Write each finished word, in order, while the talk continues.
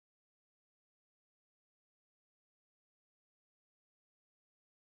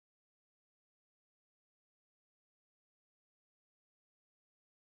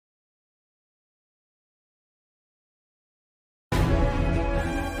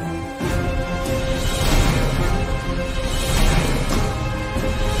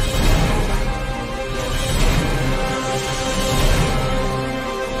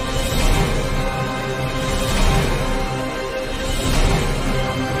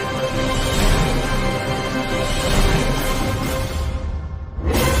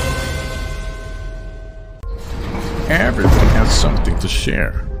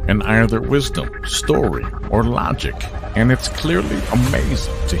share in either wisdom, story, or logic. And it's clearly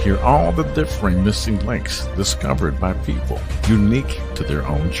amazing to hear all the differing missing links discovered by people unique to their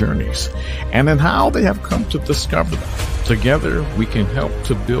own journeys and in how they have come to discover them. Together, we can help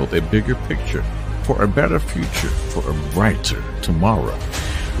to build a bigger picture for a better future, for a brighter tomorrow.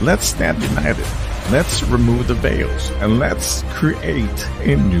 Let's stand united. Let's remove the veils and let's create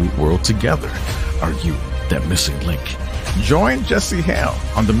a new world together. Are you that missing link? Join Jesse Hale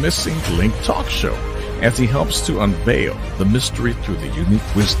on the Missing Link Talk Show as he helps to unveil the mystery through the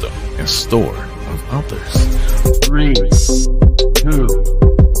unique wisdom and store of others. 3, 2,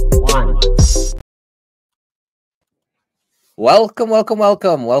 1.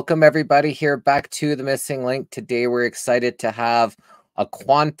 Welcome everybody here back to the Missing Link. Today we're excited to have a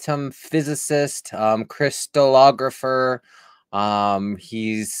quantum physicist, crystallographer.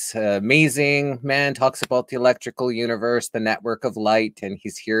 He's amazing, man, talks about the electrical universe, the network of light, and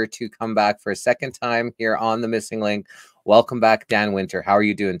he's here to come back for a second time here on the Missing Link. Welcome back, Dan Winter. How are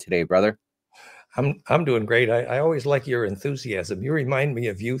you doing today, brother? I'm doing great. I always like your enthusiasm. You remind me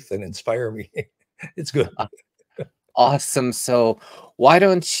of youth and inspire me. It's good. Awesome. So why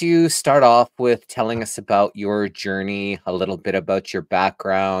don't you start off with telling us about your journey, a little bit about your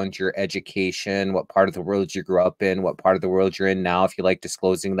background, your education, what part of the world you grew up in, what part of the world you're in now, if you like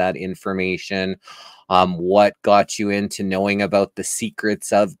disclosing that information, what got you into knowing about the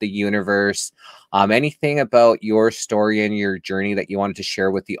secrets of the universe, anything about your story and your journey that you wanted to share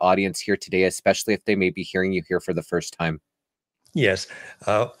with the audience here today, especially if they may be hearing you here for the first time. Yes.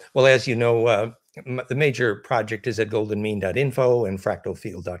 Well, as you know, the major project is at goldenmean.info and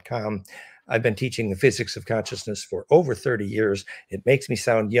fractalfield.com. I've been teaching the physics of consciousness for over 30 years. It makes me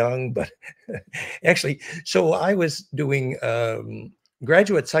sound young, but actually, so I was doing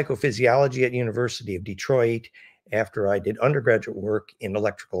graduate psychophysiology at University of Detroit after I did undergraduate work in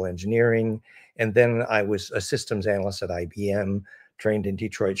electrical engineering. And then I was a systems analyst at IBM, trained in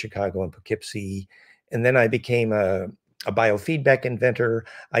Detroit, Chicago, and Poughkeepsie. And then I became a biofeedback inventor.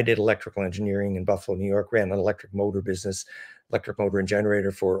 I did electrical engineering in Buffalo, New York, ran an electric motor business, electric motor and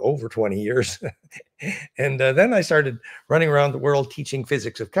generator for over 20 years. And then I started running around the world teaching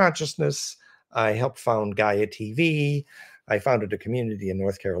physics of consciousness. I helped found Gaia TV. I founded a community in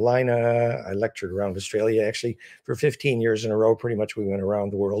North Carolina. I lectured around Australia, actually, for 15 years in a row. Pretty much we went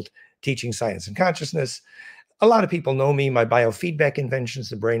around the world teaching science and consciousness. A lot of people know me. My biofeedback inventions,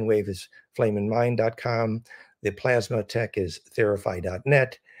 the brainwave is flameinmind.com. The plasma tech is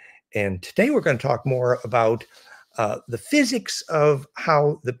therify.net. And today we're going to talk more about the physics of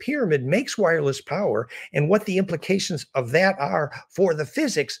how the pyramid makes wireless power and what the implications of that are for the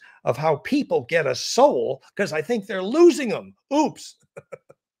physics of how people get a soul, because I think they're losing them. Oops.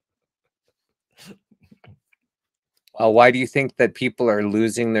 Why do you think that people are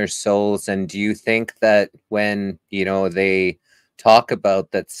losing their souls? And do you think that when, they talk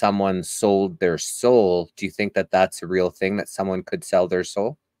about that someone sold their soul, do you think that that's a real thing, that someone could sell their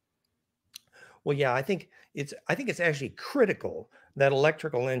soul? Well, yeah, I think it's actually critical that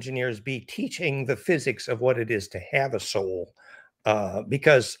electrical engineers be teaching the physics of what it is to have a soul,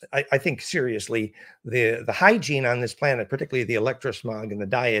 because I think seriously the hygiene on this planet, particularly the electrosmog and the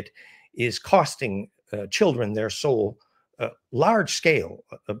diet, is costing children their soul. Large scale,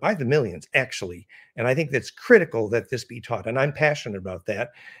 by the millions, actually. And I think that's critical that this be taught. And I'm passionate about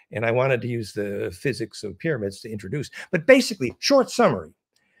that. And I wanted to use the physics of pyramids to introduce. But basically, short summary.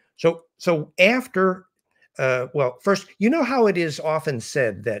 So after, well, first, you know how it is often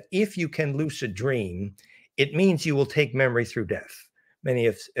said that if you can lucid dream, it means you will take memory through death. Many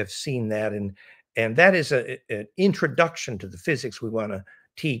have seen that. And that is an introduction to the physics we want to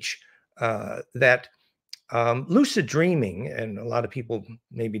teach, that lucid dreaming, and a lot of people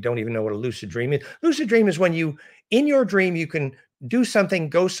maybe don't even know what a lucid dream is. Lucid dream is when you, in your dream, you can do something,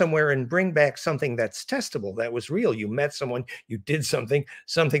 go somewhere and bring back something that's testable, that was real. You met someone, you did something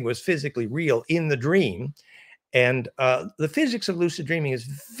was physically real in the dream. And the physics of lucid dreaming is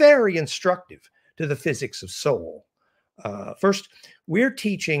very instructive to the physics of soul. First, we're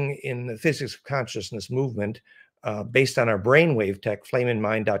teaching in the physics of consciousness movement, based on our brainwave tech,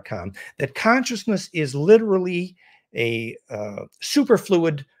 flameinmind.com, that consciousness is literally a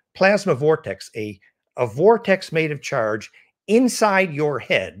superfluid plasma vortex, a vortex made of charge inside your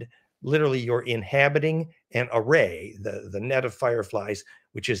head. Literally, you're inhabiting an array, the net of fireflies,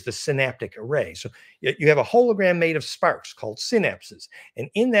 which is the synaptic array. So you have a hologram made of sparks called synapses. And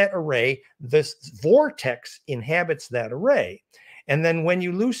in that array, this vortex inhabits that array. And then when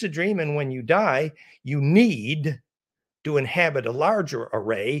you lucid dream and when you die, you need to inhabit a larger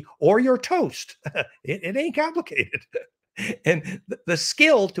array or you're toast. It ain't complicated. And the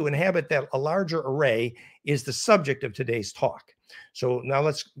skill to inhabit that a larger array is the subject of today's talk. So now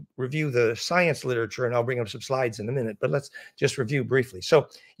let's review the science literature, and I'll bring up some slides in a minute, but let's just review briefly. So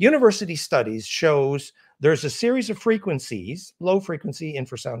university studies shows there's a series of frequencies, low frequency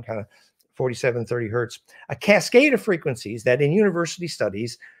infrasound, kind of 47, 30 hertz, a cascade of frequencies that in university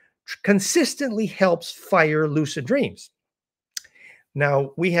studies consistently helps fire lucid dreams.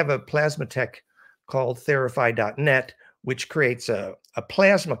 Now, we have a plasma tech called therify.net, which creates a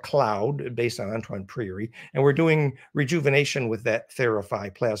plasma cloud based on Antoine Priory, and we're doing rejuvenation with that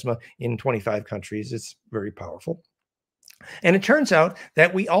Therify plasma in 25 countries. It's very powerful. And it turns out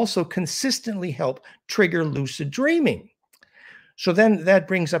that we also consistently help trigger lucid dreaming. So then that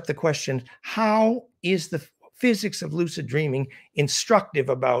brings up the question, how is the physics of lucid dreaming instructive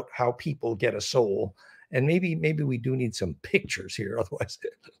about how people get a soul? And maybe we do need some pictures here. Otherwise,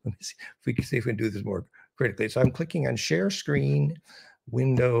 let me see if we can do this more critically. So I'm clicking on share screen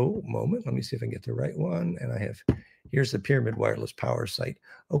window moment. Let me see if I can get the right one. And I have, here's the Pyramid Wireless Power site.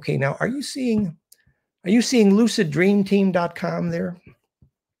 Okay, now are you seeing luciddreamteam.com there?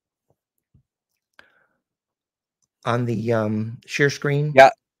 On the share screen? Yeah,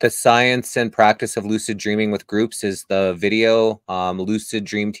 the science and practice of lucid dreaming with groups is the video, lucid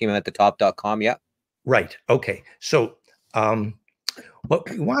dream team at the top.com. Yeah. Right. Okay. So what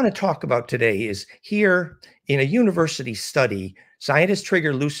we want to talk about today is here in a university study, scientists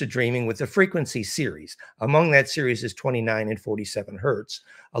trigger lucid dreaming with a frequency series. Among that series is 29 and 47 hertz,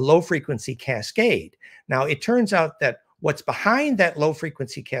 a low frequency cascade. Now, it turns out that what's behind that low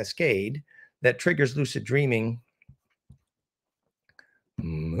frequency cascade that triggers lucid dreaming.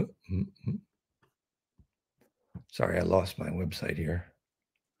 Sorry, I lost my website here.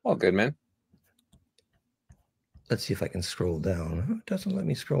 All good, man. Let's see if I can scroll down. It doesn't let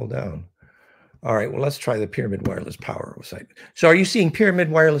me scroll down. All right, well, let's try the Pyramid Wireless Power website. So are you seeing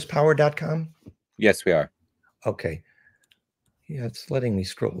pyramidwirelesspower.com? Yes, we are. Okay. Yeah, it's letting me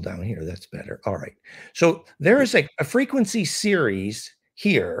scroll down here. That's better. All right. So there is a frequency series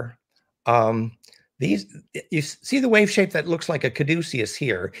here. You see the wave shape that looks like a caduceus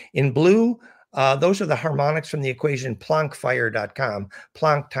here. In blue, those are the harmonics from the equation Planck-fire.com,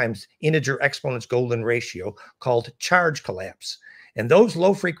 Planck times integer exponents golden ratio, called charge collapse. And those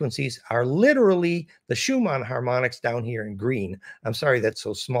low frequencies are literally the Schumann harmonics down here in green. I'm sorry that's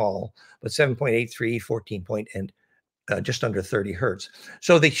so small, but 7.83, 14 point, and just under 30 hertz.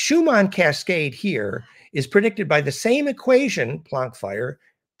 So the Schumann cascade here is predicted by the same equation, Planck-fire,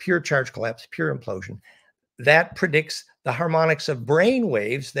 pure charge collapse, pure implosion, that predicts the harmonics of brain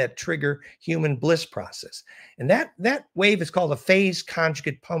waves that trigger human bliss process. And that wave is called a phase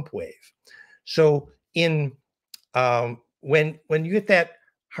conjugate pump wave. So in when you get that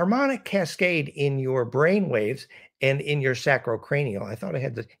harmonic cascade in your brain waves and in your sacrocranial, I thought I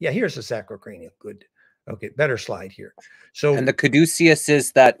had the, yeah, here's the sacrocranial. Good. Okay, better slide here. So, and the caduceus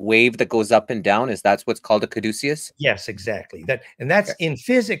is that wave that goes up and down. Is that what's called a caduceus? Yes, exactly. That's in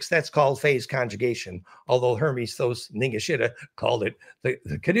physics, that's called phase conjugation, although Hermes Thos Nigashita called it the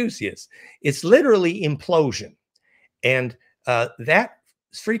caduceus. It's literally implosion. And that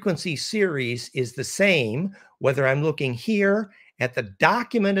frequency series is the same whether I'm looking here at the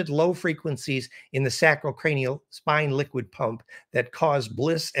documented low frequencies in the sacrocranial spine liquid pump that cause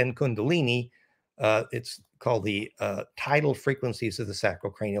bliss and kundalini. It's called the tidal frequencies of the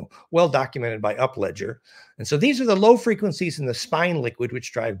sacrocranial, well documented by Upledger. And so these are the low frequencies in the spine liquid,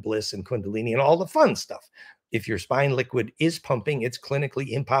 which drive bliss and kundalini and all the fun stuff. If your spine liquid is pumping, it's clinically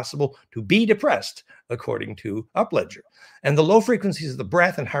impossible to be depressed, according to Upledger. And the low frequencies of the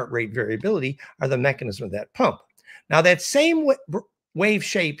breath and heart rate variability are the mechanism of that pump. Now, that same wave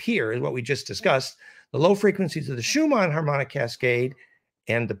shape here is what we just discussed. The low frequencies of the Schumann harmonic cascade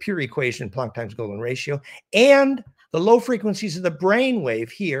and the pure equation, Planck times golden ratio, and the low frequencies of the brain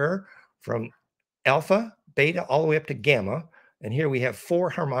wave here from alpha, beta, all the way up to gamma. And here we have 4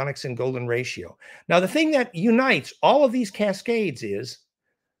 harmonics in golden ratio. Now, the thing that unites all of these cascades is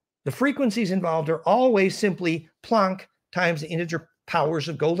the frequencies involved are always simply Planck times the integer powers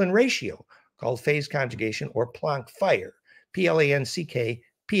of golden ratio, called phase conjugation or Planck-fire,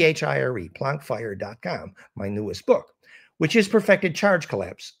 P-L-A-N-C-K-P-H-I-R-E, Planckfire.com, my newest book, which is perfected charge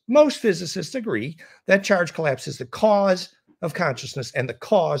collapse. Most physicists agree that charge collapse is the cause of consciousness and the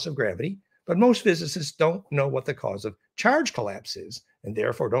cause of gravity, but most physicists don't know what the cause of charge collapse is, and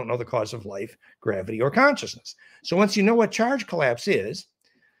therefore don't know the cause of life, gravity, or consciousness. So once you know what charge collapse is,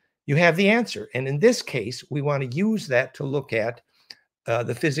 you have the answer. And in this case, we want to use that to look at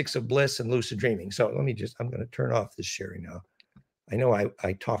the physics of bliss and lucid dreaming. So I'm going to turn off this sharing now. I know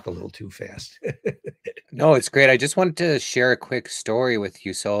I talk a little too fast. No, it's great. I just wanted to share a quick story with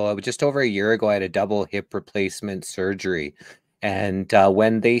you. So, just over a year ago, I had a double hip replacement surgery. And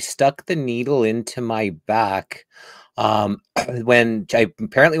when they stuck the needle into my back,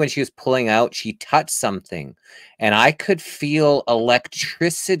 apparently when she was pulling out, she touched something, and I could feel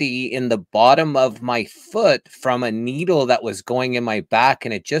electricity in the bottom of my foot from a needle that was going in my back,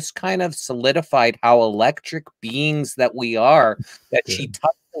 and it just kind of solidified how electric beings that we are, that she Good.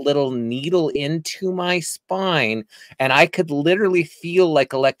 touched a little needle into my spine, and I could literally feel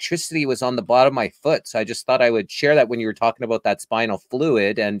like electricity was on the bottom of my foot. So I just thought I would share that when you were talking about that spinal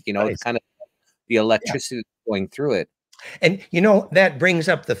fluid and, Nice. kind of the Yeah. electricity going through it. And that brings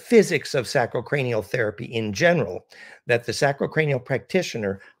up the physics of sacrocranial therapy in general, that the sacrocranial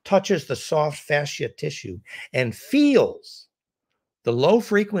practitioner touches the soft fascia tissue and feels the low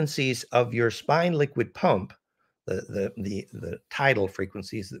frequencies of your spine liquid pump, the tidal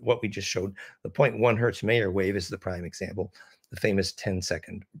frequencies, what we just showed. The 0.1 hertz Mayer wave is the prime example, the famous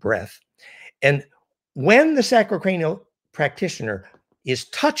 10-second breath. And when the sacrocranial practitioner is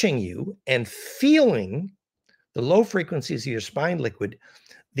touching you and feeling the low frequencies of your spine liquid,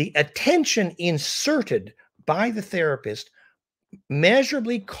 the attention inserted by the therapist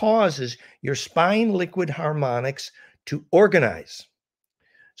measurably causes your spine liquid harmonics to organize.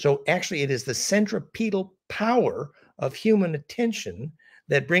 So actually, it is the centripetal power of human attention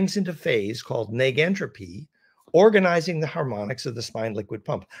that brings into phase, called negentropy, organizing the harmonics of the spine liquid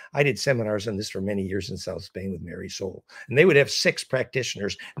pump. I did seminars on this for many years in South Spain with Mary Soul, and they would have 6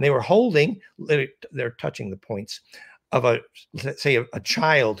 practitioners, and they were they're touching the points of let's say a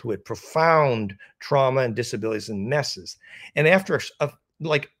child who had profound trauma and disabilities and messes. And after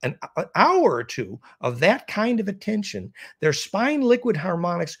like an hour or two of that kind of attention, their spine liquid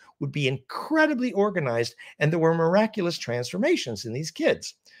harmonics would be incredibly organized, and there were miraculous transformations in these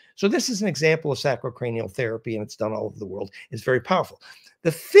kids. So this is an example of sacrocranial therapy, and it's done all over the world. It's very powerful.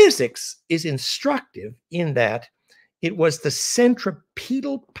 The physics is instructive in that it was the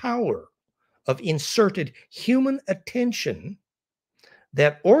centripetal power of inserted human attention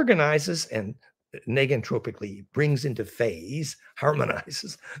that organizes and negentropically brings into phase,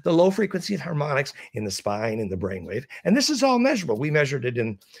 harmonizes the low frequency harmonics in the spine and the brainwave. And this is all measurable. We measured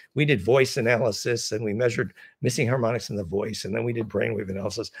it we did voice analysis, and we measured missing harmonics in the voice, and then we did brainwave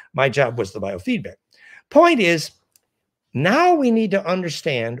analysis. My job was the biofeedback. Point is, now we need to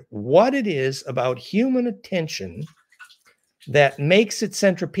understand what it is about human attention that makes it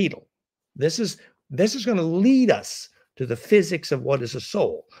centripetal. This is going to lead us to the physics of what is a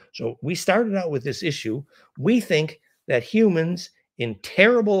soul. So we started out with this issue. We think that humans in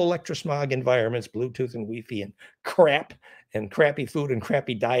terrible electrosmog environments, Bluetooth and Wi-Fi and crap and crappy food and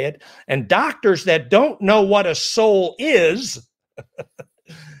crappy diet, and doctors that don't know what a soul is,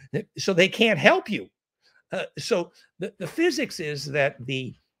 so they can't help you. So the physics is that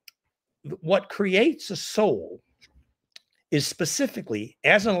what creates a soul is specifically,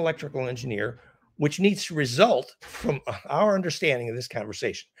 as an electrical engineer, which needs to result from our understanding of this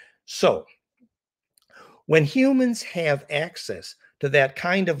conversation. So when humans have access to that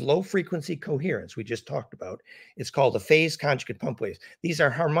kind of low frequency coherence we just talked about, it's called the phase conjugate pump waves. These are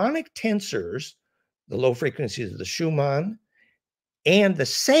harmonic tensors, the low frequencies of the Schumann, and the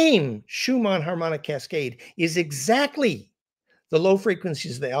same Schumann harmonic cascade is exactly the low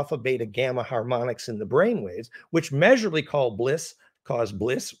frequencies of the alpha, beta, gamma harmonics in the brain waves, which measurably cause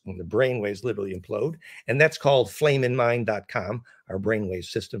bliss when the brain waves literally implode. And that's called flameinmind.com, our brainwave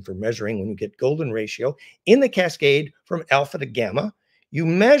system for measuring when you get golden ratio in the cascade from alpha to gamma, you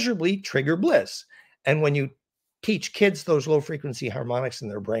measurably trigger bliss. And when you teach kids those low frequency harmonics in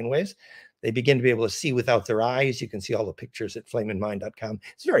their brainwaves, they begin to be able to see without their eyes. You can see all the pictures at flameinmind.com.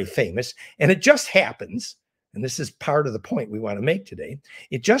 It's very famous. And it just happens, and this is part of the point we want to make today,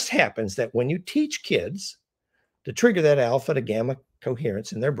 it just happens that when you teach kids to trigger that alpha to gamma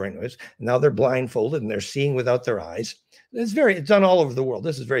coherence in their brainwaves, and now they're blindfolded and they're seeing without their eyes. It's done all over the world.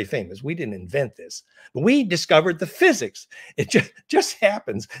 This is very famous. We didn't invent this, but we discovered the physics. It just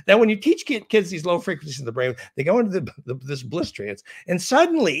happens that when you teach kids these low frequencies in the brain, they go into this bliss trance, and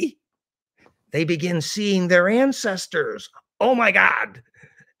suddenly they begin seeing their ancestors. Oh my God.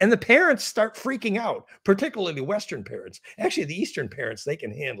 And the parents start freaking out, particularly Western parents. Actually, the Eastern parents, they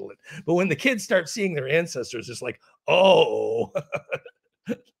can handle it. But when the kids start seeing their ancestors, it's like, oh,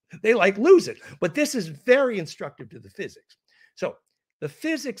 they like lose it. But this is very instructive to the physics. So the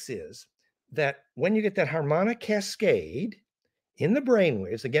physics is that when you get that harmonic cascade in the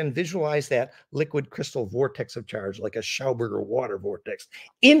brainwaves, again, visualize that liquid crystal vortex of charge, like a Schauberger water vortex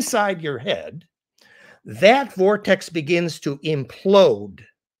inside your head, that vortex begins to implode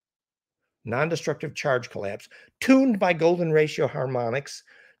non-destructive charge collapse, tuned by golden ratio harmonics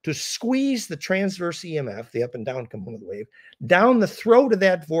to squeeze the transverse EMF, the up and down component of the wave, down the throat of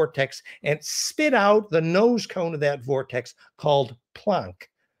that vortex and spit out the nose cone of that vortex called Planck.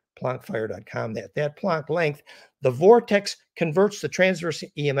 Planckfire.com, that Planck length. The vortex converts the transverse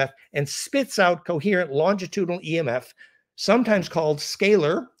EMF and spits out coherent longitudinal EMF, sometimes called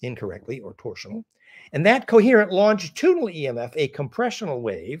scalar, incorrectly, or torsional. And that coherent longitudinal EMF, a compressional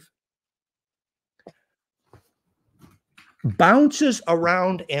wave, bounces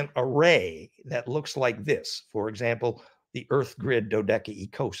around an array that looks like this. For example, the Earth grid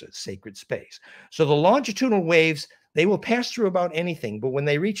dodecaecosis, sacred space. So the longitudinal waves, they will pass through about anything, but when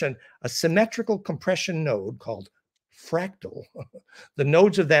they reach a symmetrical compression node called fractal, the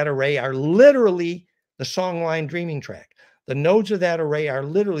nodes of that array are literally the songline dreaming track. The nodes of that array are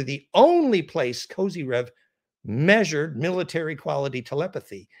literally the only place Kozyrev measured military quality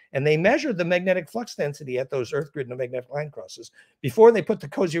telepathy. And they measured the magnetic flux density at those Earth grid and magnetic line crosses before they put the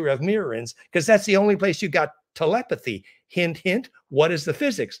Kozyrev mirror in, because that's the only place you got telepathy. Hint, hint, what is the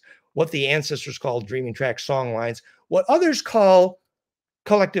physics? What the ancestors called dreaming track song lines, what others call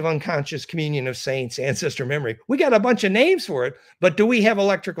collective unconscious communion of saints, ancestor memory. We got a bunch of names for it, but do we have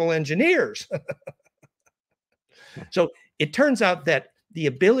electrical engineers? So it turns out that the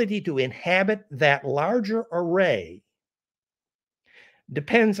ability to inhabit that larger array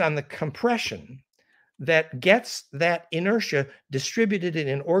depends on the compression that gets that inertia distributed in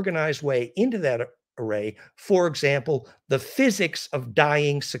an organized way into that array. For example, the physics of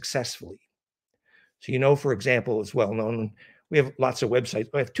dying successfully. So, you know, for example, it's well known, we have lots of websites.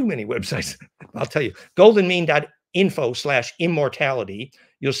 I have too many websites. I'll tell you, goldenmean.info/immortality.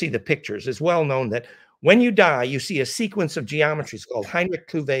 You'll see the pictures. It's well known that when you die, you see a sequence of geometries called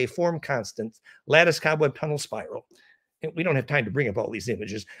Heinrich-Clouvet form constant, lattice cobweb tunnel spiral. And we don't have time to bring up all these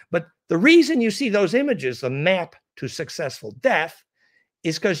images, but the reason you see those images, the map to successful death,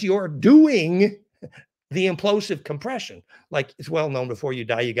 is because you're doing the implosive compression. Like it's well known, before you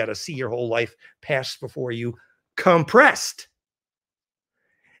die, you got to see your whole life pass before you compressed.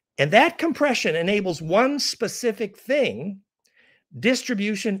 And that compression enables one specific thing,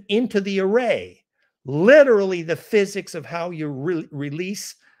 distribution into the array. Literally the physics of how you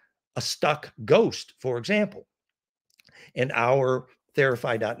release a stuck ghost, for example. And our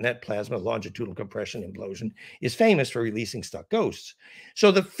Therify.net plasma longitudinal compression implosion is famous for releasing stuck ghosts.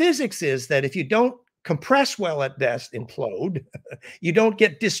 So the physics is that if you don't compress well at best, implode, you don't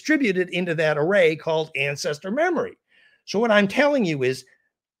get distributed into that array called ancestor memory. So what I'm telling you is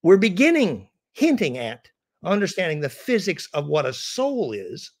we're hinting at understanding the physics of what a soul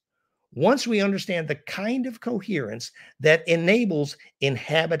is once we understand the kind of coherence that enables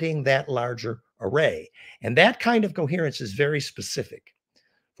inhabiting that larger array. And that kind of coherence is very specific.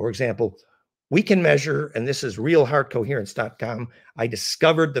 For example, we can measure, and this is realheartcoherence.com. I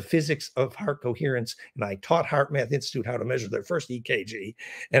discovered the physics of heart coherence, and I taught HeartMath Institute how to measure their first EKG.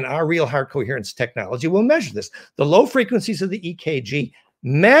 And our real heart coherence technology will measure this. The low frequencies of the EKG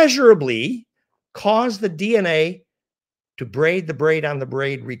measurably cause the DNA to braid the braid on the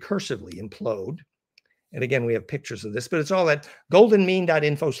braid recursively, implode. And again, we have pictures of this, but it's all at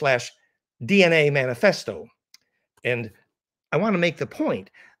goldenmean.info/DNA manifesto. And I want to make the point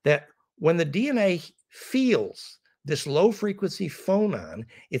that when the DNA feels this low frequency phonon,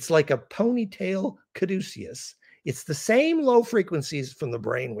 it's like a ponytail caduceus. It's the same low frequencies from the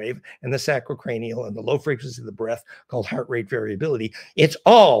brainwave and the sacrocranial and the low frequency of the breath called heart rate variability. It's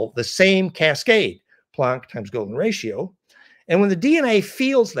all the same cascade, Planck times golden ratio. And when the DNA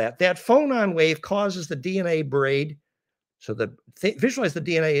feels that phonon wave causes the DNA braid. So visualize the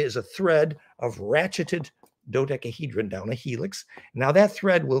DNA is a thread of ratcheted dodecahedron down a helix. Now that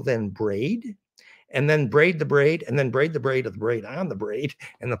thread will then braid, and then braid the braid, and then braid the braid of the braid on the braid,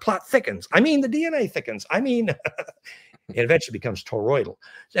 and the plot thickens. I mean, the DNA thickens. I mean, it eventually becomes toroidal.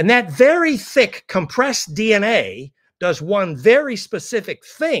 And that very thick compressed DNA does one very specific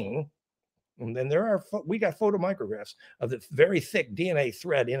thing. And then we got photomicrographs of the very thick DNA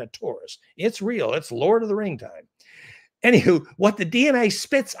thread in a torus. It's real. It's Lord of the Ring time. Anywho, what the DNA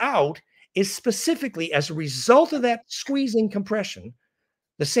spits out is specifically as a result of that squeezing compression,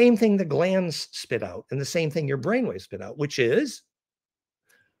 the same thing the glands spit out and the same thing your brainwaves spit out, which is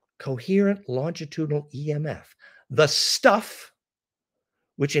coherent longitudinal EMF, the stuff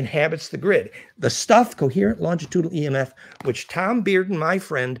which inhabits the grid. The stuff, coherent longitudinal EMF, which Tom Bearden, my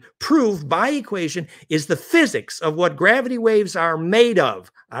friend, proved by equation is the physics of what gravity waves are made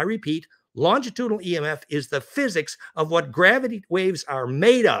of. I repeat, longitudinal EMF is the physics of what gravity waves are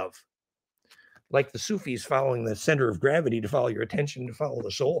made of. Like the Sufis following the center of gravity to follow your attention, to follow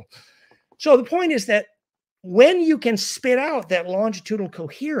the soul. So the point is that when you can spit out that longitudinal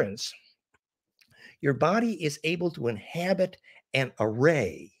coherence, your body is able to inhabit an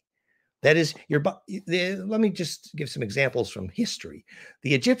array. That is, let me just give some examples from history.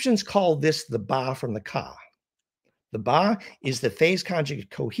 The Egyptians called this the Ba from the Ka. The Ba is the phase conjugate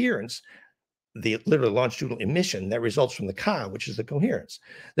coherence, the literal longitudinal emission that results from the Ka, which is the coherence.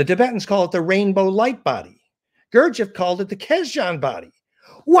 The Tibetans call it the rainbow light body. Gurdjieff called it the Kesjan body.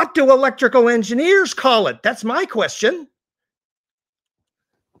 What do electrical engineers call it? That's my question.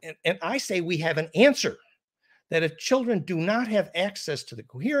 And I say we have an answer, that if children do not have access to the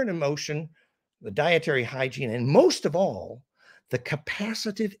coherent emotion, the dietary hygiene, and most of all, the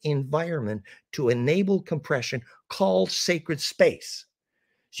capacitive environment to enable compression called sacred space.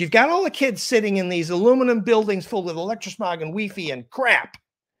 So you've got all the kids sitting in these aluminum buildings full of electrosmog and Wi-Fi and crap.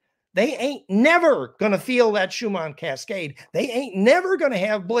 They ain't never going to feel that Schumann cascade. They ain't never going to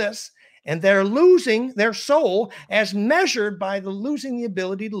have bliss. And they're losing their soul as measured by losing the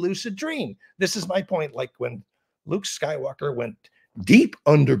ability to lucid dream. This is my point, like when Luke Skywalker went deep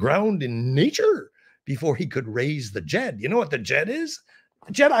underground in nature before he could raise the Jed. You know what the Jed is?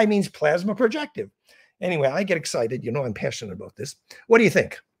 Jedi means plasma projective. Anyway, I get excited. You know, I'm passionate about this. What do you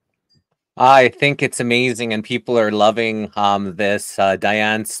think? I think it's amazing, and people are loving this.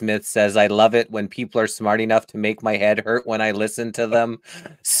 Diane Smith says, I love it when people are smart enough to make my head hurt when I listen to them.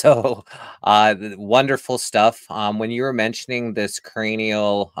 So wonderful stuff. When you were mentioning this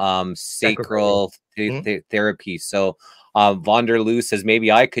cranial sacral therapy, so Vonderloo says,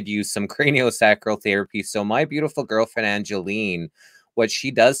 maybe I could use some craniosacral therapy. So my beautiful girlfriend, Angeline, what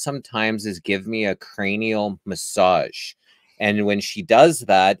she does sometimes is give me a cranial massage. And when she does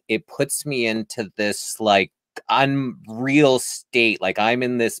that, it puts me into this like unreal state. Like I'm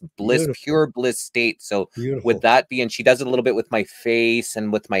in this bliss, pure bliss state. So would that be, and she does it a little bit with my face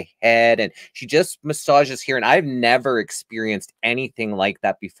and with my head, and she just massages here. And I've never experienced anything like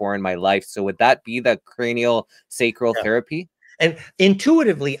that before in my life. So would that be the cranial sacral therapy? And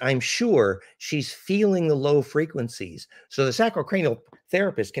intuitively, I'm sure she's feeling the low frequencies. So the sacrocranial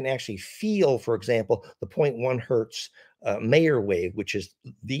therapist can actually feel, for example, the 0.1 hertz Mayer wave, which is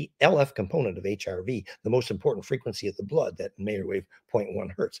the LF component of HRV, the most important frequency of the blood, that Mayer wave 0.1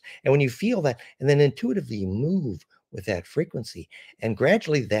 hertz. And when you feel that, and then intuitively you move with that frequency, and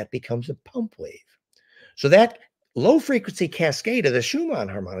gradually that becomes a pump wave. So that low frequency cascade of the Schumann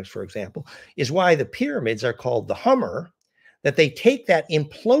harmonics, for example, is why the pyramids are called the Hummer, that they take that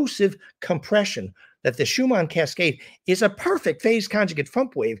implosive compression, that the Schumann cascade is a perfect phase conjugate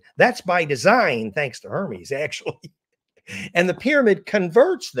pump wave. That's by design, thanks to Hermes, actually. And the pyramid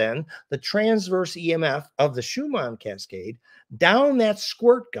converts then the transverse EMF of the Schumann cascade down that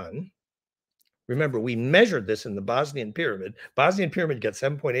squirt gun. Remember, we measured this in the Bosnian pyramid. Bosnian pyramid got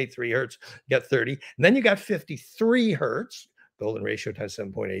 7.83 hertz, got 30. And then you got 53 hertz, golden ratio times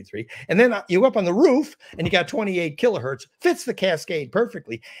 7.83. And then you go up on the roof and you got 28 kilohertz, fits the cascade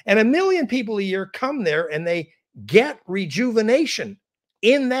perfectly. And 1 million people a year come there and they get rejuvenation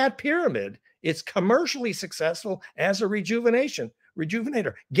in that pyramid. It's commercially successful as a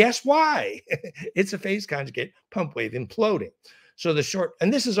rejuvenator. Guess why? It's a phase conjugate pump wave imploding. So the short,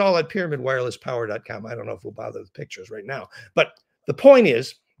 and this is all at pyramidwirelesspower.com. I don't know if we'll bother with pictures right now, but the point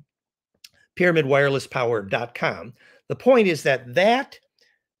is pyramidwirelesspower.com. The point is that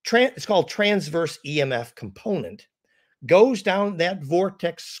it's called transverse EMF component, goes down that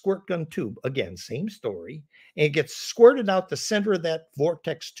vortex squirt gun tube. Again, same story. And it gets squirted out the center of that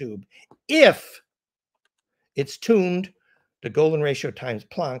vortex tube if it's tuned to golden ratio times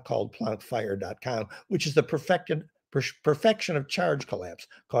Planck, called planckfire.com, which is the perfection of charge collapse,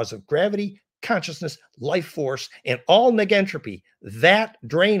 cause of gravity, consciousness, life force, and all negentropy. That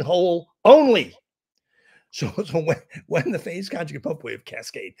drain hole only. So when the phase conjugate pump wave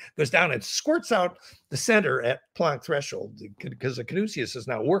cascade goes down and squirts out the center at Planck threshold, because the caduceus is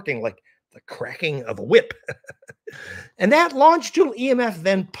now working like the cracking of a whip. And that longitudinal EMF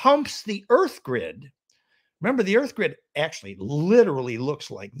then pumps the earth grid. Remember, the earth grid actually literally looks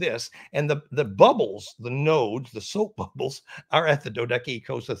like this. And the bubbles, the nodes, the soap bubbles, are at the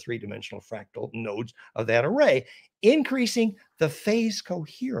dodecacosa three-dimensional fractal nodes of that array, increasing the phase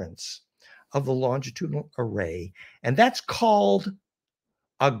coherence of the longitudinal array. And that's called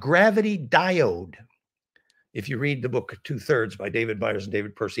a gravity diode. If you read the book 2/3 by David Myers and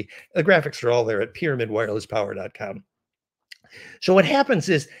David Percy, the graphics are all there at pyramidwirelesspower.com. So what happens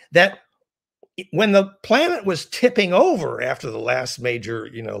is that when the planet was tipping over after the last major,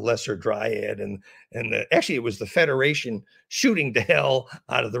 lesser dryad, and actually it was the Federation shooting to hell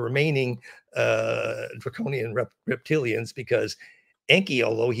out of the remaining draconian reptilians, because Enki,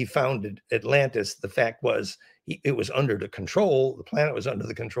 although he founded Atlantis, the fact was it was under the control, the planet was under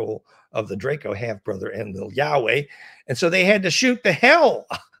the control of the Draco half-brother and the Yahweh. And so they had to shoot the hell.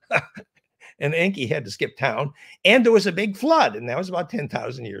 And Enki had to skip town. And there was a big flood, and that was about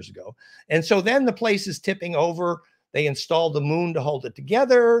 10,000 years ago. And so then the place is tipping over. They installed the moon to hold it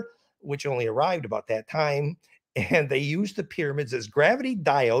together, which only arrived about that time. And they used the pyramids as gravity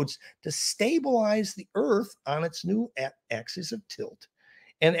diodes to stabilize the Earth on its new axis of tilt.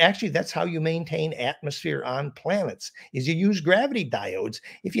 And actually, that's how you maintain atmosphere on planets, is you use gravity diodes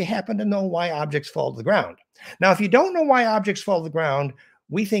if you happen to know why objects fall to the ground. Now, if you don't know why objects fall to the ground,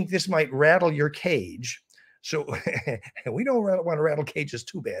 we think this might rattle your cage. So we don't want to rattle cages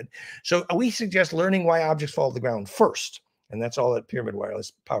too bad. So we suggest learning why objects fall to the ground first. And that's all at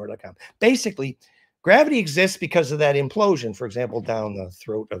pyramidwirelesspower.com. Basically, gravity exists because of that implosion, for example, down the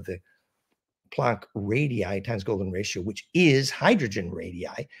throat of the Planck radii times golden ratio, which is hydrogen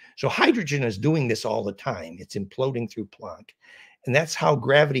radii. So hydrogen is doing this all the time. It's imploding through Planck. And that's how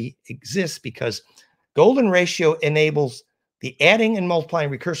gravity exists, because golden ratio enables the adding and multiplying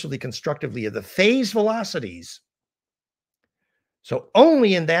recursively constructively of the phase velocities. So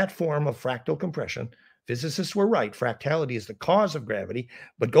only in that form of fractal compression, physicists were right, fractality is the cause of gravity,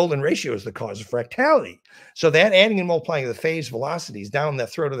 but golden ratio is the cause of fractality. So that adding and multiplying of the phase velocities down the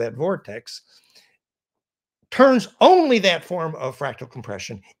throat of that vortex turns only that form of fractal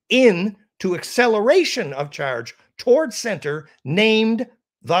compression into acceleration of charge towards center, named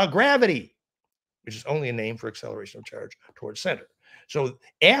the gravity, which is only a name for acceleration of charge towards center. So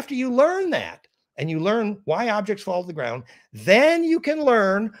after you learn that, and you learn why objects fall to the ground, then you can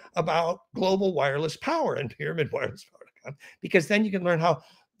learn about global wireless power and pyramidwirelesspower.com, because then you can learn how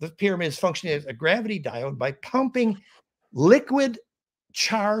the pyramid is functioning as a gravity diode by pumping liquid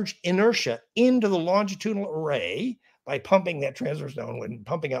charge inertia into the longitudinal array, by pumping that transverse downwind and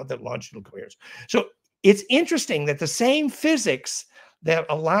pumping out that longitudinal coherence. So it's interesting that the same physics that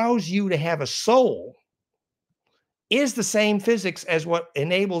allows you to have a soul is the same physics as what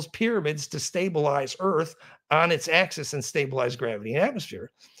enables pyramids to stabilize Earth on its axis and stabilize gravity and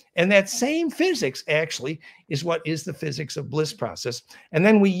atmosphere. And that same physics actually is what is the physics of bliss process. And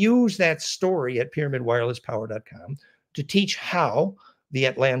then we use that story at pyramidwirelesspower.com to teach how the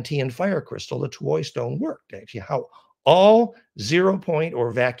Atlantean fire crystal, the Tuoi stone, worked, actually, how all 0-point or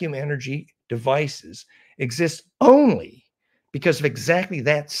vacuum energy devices exist only because of exactly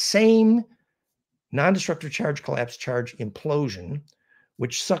that same non-destructive charge collapse charge implosion,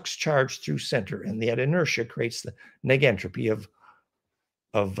 which sucks charge through center, and that inertia creates the negentropy of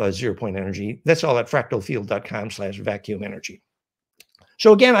 0-point energy. That's all at fractalfield.com/vacuum energy.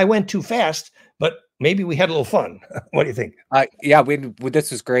 So again, I went too fast, but maybe we had a little fun. What do you think? Yeah,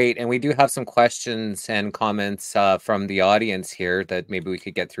 this was great. And we do have some questions and comments from the audience here that maybe we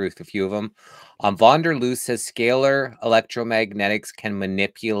could get through a few of them. Von der Loo says scalar electromagnetics can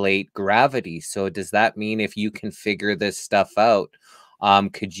manipulate gravity. So does that mean if you can figure this stuff out,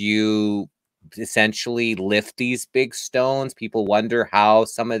 could you essentially lift these big stones? People wonder how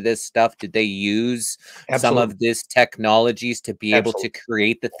some of this stuff, did they use some of this technologies to be able to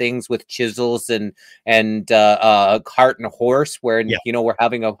create the things with chisels and cart and horse, where you know, we're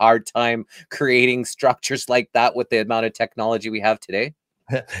having a hard time creating structures like that with the amount of technology we have today?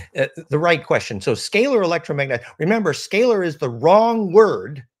 The right question. So scalar electromagnetic, remember, scalar is the wrong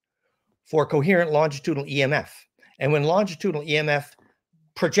word for coherent longitudinal EMF. And when longitudinal EMF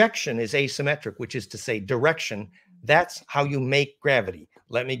projection is asymmetric, which is to say direction, that's how you make gravity.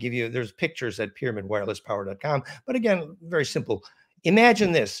 Let me give you, there's pictures at pyramidwirelesspower.com, but again, very simple.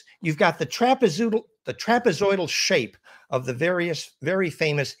 Imagine this. You've got the trapezoidal shape of the very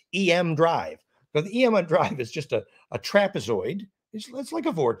famous EM drive. So the EM drive is just a trapezoid. It's like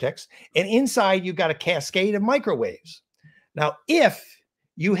a vortex. And inside, you've got a cascade of microwaves. Now, if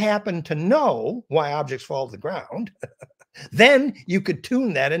you happen to know why objects fall to the ground, then you could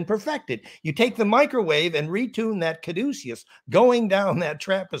tune that and perfect it. You take the microwave and retune that caduceus going down that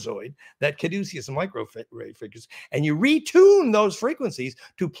trapezoid, that caduceus microwave figures, and you retune those frequencies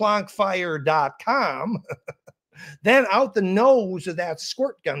to planckfire.com. Then out the nose of that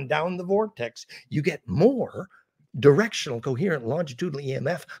squirt gun down the vortex, you get more directional coherent longitudinal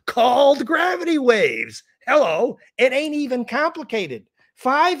EMF called gravity waves. Hello, it ain't even complicated.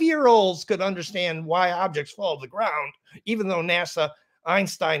 5-year-olds could understand why objects fall to the ground, even though NASA,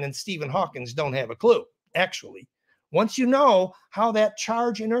 Einstein, and Stephen Hawking don't have a clue. Actually, once you know how that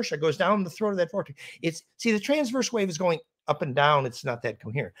charge inertia goes down the throat of that vortex, see, the transverse wave is going up and down. It's not that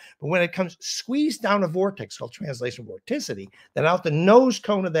coherent. But when it comes squeezed down a vortex called translation vorticity, then out the nose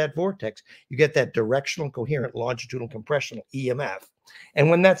cone of that vortex, you get that directional coherent longitudinal compressional EMF. And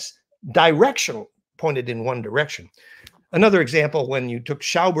when that's directional, pointed in one direction. Another example, when you took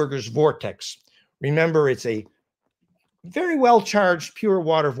Schauberger's vortex, remember it's a very well charged pure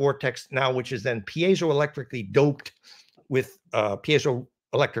water vortex now, which is then piezoelectrically doped with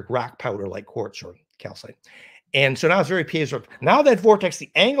piezoelectric rock powder like quartz or calcite. And so now it's very piezo. Now that vortex,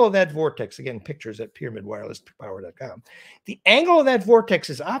 the angle of that vortex, again, pictures at pyramidwirelesspower.com. The angle of that vortex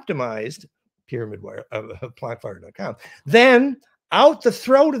is optimized, pyramidwire.com. Then out the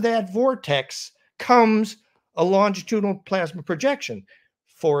throat of that vortex comes a longitudinal plasma projection.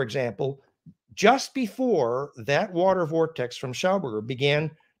 For example, just before that water vortex from Schauberger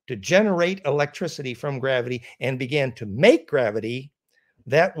began to generate electricity from gravity and began to make gravity,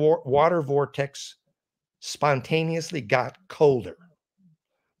 that water vortex spontaneously got colder.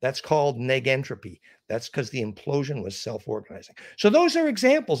 That's called negentropy. That's because the implosion was self-organizing. So those are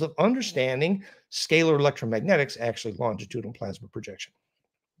examples of understanding scalar electromagnetics, actually longitudinal plasma projection.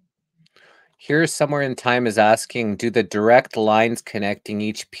 Here, somewhere in time is asking, do the direct lines connecting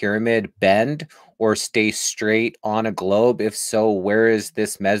each pyramid bend or stay straight on a globe? If so, where is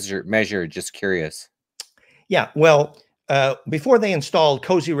this measured? Just curious. Yeah, well, before they installed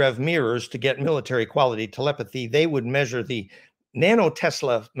Kozyrev mirrors to get military quality telepathy, they would measure the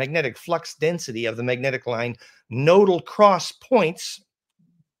nanotesla magnetic flux density of the magnetic line nodal cross points,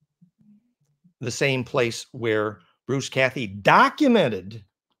 the same place where Bruce Cathy documented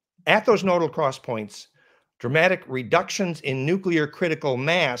at those nodal cross points dramatic reductions in nuclear critical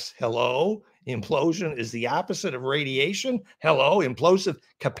mass. Hello, implosion is the opposite of radiation. Hello, implosive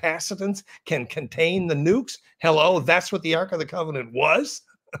capacitance can contain the nukes. Hello, that's what the Ark of the Covenant was.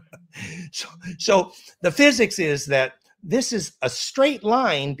 So the physics is that this is a straight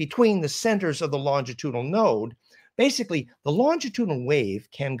line between the centers of the longitudinal node. Basically, the longitudinal wave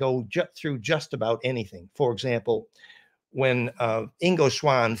can go through just about anything. For example, when Ingo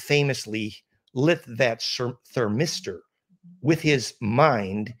Swann famously lit that thermistor with his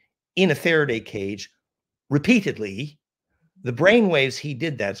mind in a Faraday cage repeatedly, the brain waves he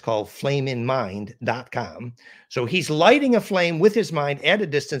did that's called flameinmind.com. So he's lighting a flame with his mind at a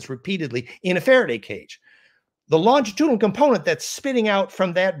distance repeatedly in a Faraday cage. The longitudinal component that's spitting out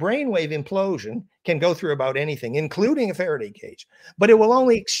from that brainwave implosion can go through about anything, including a Faraday cage, but it will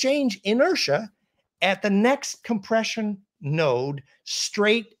only exchange inertia at the next compression node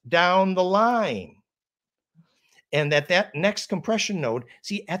straight down the line. And at that next compression node,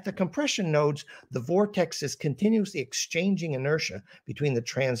 see, at the compression nodes, the vortex is continuously exchanging inertia between the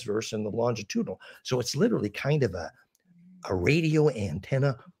transverse and the longitudinal. So it's literally kind of a radio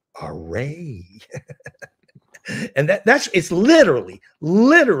antenna array. And it's literally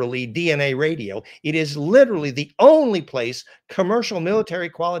DNA radio. It is literally the only place commercial military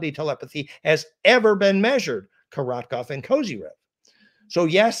quality telepathy has ever been measured, Korotkov and Kozyrev. So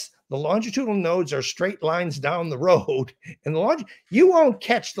yes, the longitudinal nodes are straight lines down the road, and you won't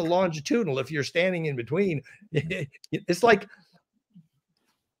catch the longitudinal if you're standing in between. It's like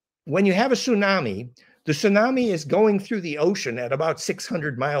when you have a tsunami, the tsunami is going through the ocean at about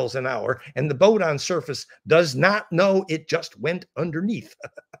 600 miles an hour, and the boat on surface does not know it just went underneath.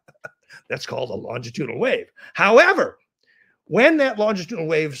 That's called a longitudinal wave. However, when that longitudinal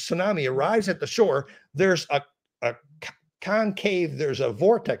wave tsunami arrives at the shore, there's a concave, there's a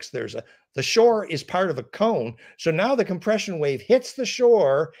vortex, the shore is part of a cone. So now the compression wave hits the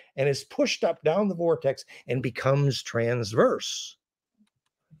shore and is pushed up down the vortex and becomes transverse.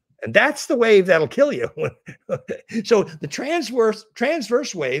 And that's the wave that'll kill you. So the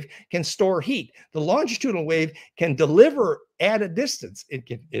transverse wave can store heat. The longitudinal wave can deliver at a distance.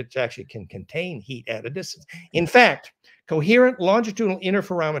 It actually can contain heat at a distance. In fact, coherent longitudinal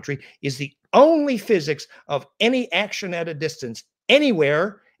interferometry is the only physics of any action at a distance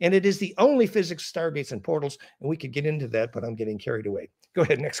anywhere, and it is the only physics stargates and portals. And we could get into that, but I'm getting carried away. Go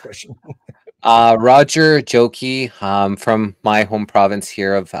ahead, next question. Roger Jokey from my home province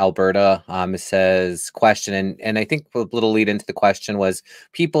here of Alberta says, question, and I think a little lead into the question was,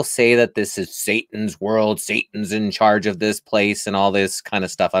 people say that this is Satan's world, Satan's in charge of this place and all this kind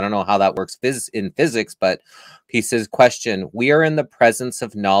of stuff. I don't know how that works in physics, but he says, question, we are in the presence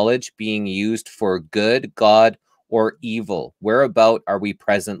of knowledge being used for good, God, or evil. Whereabout are we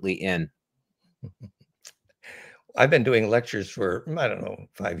presently in? I've been doing lectures for, I don't know,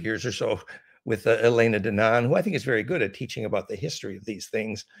 5 years or so with Elena Denon, who I think is very good at teaching about the history of these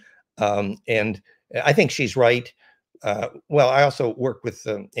things. And I think she's right. Well, I also worked with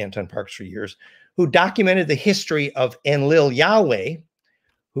Anton Parks for years, who documented the history of Enlil Yahweh,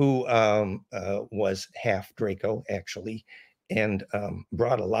 who was half Draco, actually. and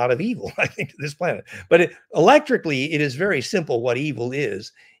brought a lot of evil, I think, to this planet. But electrically, it is very simple what evil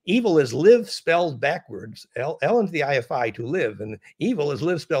is. Evil is live spelled backwards, L into the IFI, to live, and evil is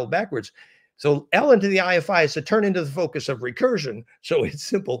live spelled backwards. So L into the IFI is to turn into the focus of recursion. So it's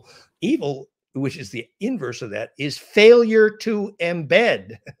simple. Evil, which is the inverse of that, is failure to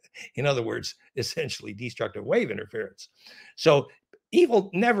embed. In other words, essentially destructive wave interference. So evil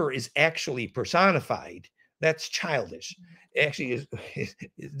never is actually personified. That's childish. Actually, is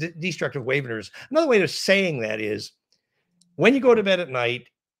destructive wave interference. Another way of saying that is, when you go to bed at night,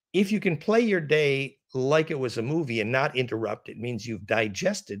 if you can play your day like it was a movie and not interrupt, it means you've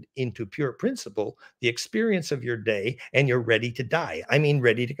digested into pure principle the experience of your day and you're ready to die. I mean,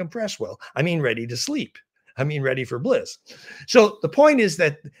 ready to compress well. I mean, ready to sleep. I mean, ready for bliss. So the point is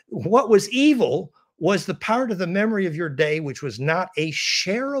that what was evil was the part of the memory of your day which was not a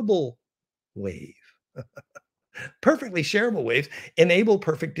shareable wave. Perfectly shareable waves enable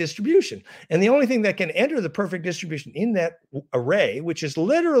perfect distribution. And the only thing that can enter the perfect distribution in that array, which is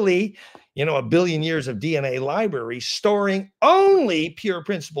literally, a billion years of DNA library storing only pure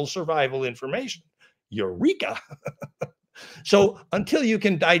principle survival information. Eureka. So until you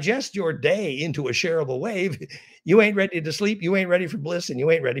can digest your day into a shareable wave, you ain't ready to sleep, you ain't ready for bliss, and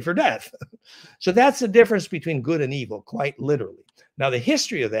you ain't ready for death. So that's the difference between good and evil, quite literally. Now, the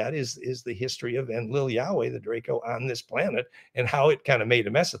history of that is the history of Enlil Yahweh, the Draco, on this planet, and how it kind of made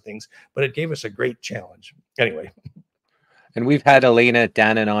a mess of things, but it gave us a great challenge. Anyway. And we've had Elena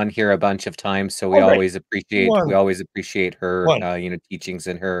Dannon on here a bunch of times, so we always appreciate her teachings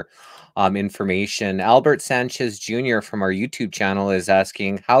and her information. Albert Sanchez Jr. from our YouTube channel is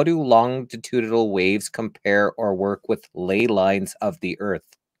asking, how do longitudinal waves compare or work with ley lines of the Earth?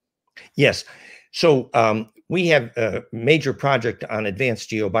 Yes. So we have a major project on advanced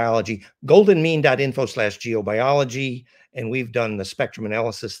geobiology, goldenmean.info/geobiology, and we've done the spectrum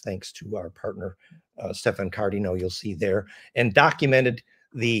analysis thanks to our partner, Stefan Cardino, you'll see there, and documented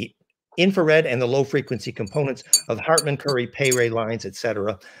the infrared and the low frequency components of Hartmann-Curry, Pay-Ray lines,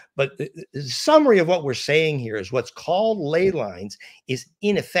 etc. But the summary of what we're saying here is what's called ley lines is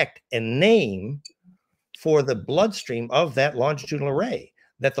in effect a name for the bloodstream of that longitudinal array,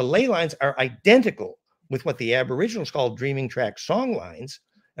 that the ley lines are identical with what the Aboriginals called dreaming track song lines.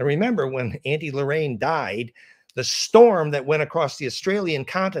 And remember, when Auntie Lorraine died, the storm that went across the Australian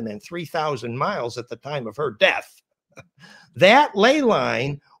continent 3,000 miles at the time of her death, that ley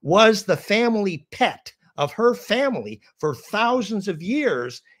line was the family pet of her family for thousands of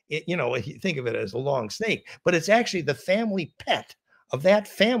years. You think of it as a long snake, but it's actually the family pet of that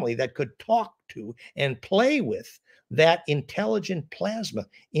family that could talk to and play with that intelligent plasma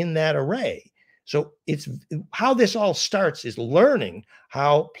in that array. So it's how this all starts is learning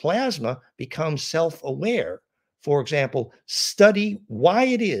how plasma becomes self-aware. For example, study why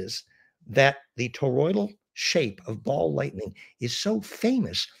it is that the toroidal shape of ball lightning is so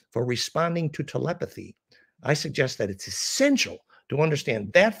famous for responding to telepathy. I suggest that it's essential to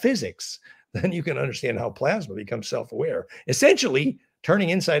understand that physics. Then you can understand how plasma becomes self-aware, essentially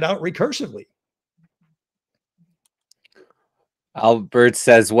turning inside out recursively. Albert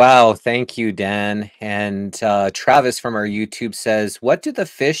says, wow, thank you, Dan. And Travis from our YouTube says, what do the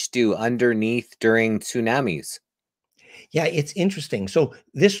fish do underneath during tsunamis? Yeah, it's interesting. So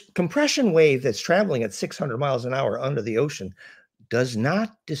this compression wave that's traveling at 600 miles an hour under the ocean does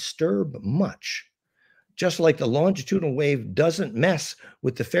not disturb much, just like the longitudinal wave doesn't mess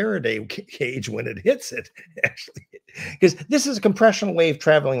with the Faraday cage when it hits it, actually, because this is a compression wave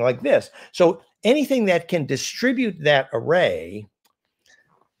traveling like this. So anything that can distribute that array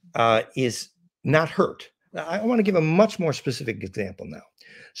is not hurt. I want to give a much more specific example now.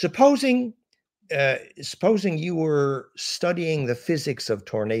 Supposing you were studying the physics of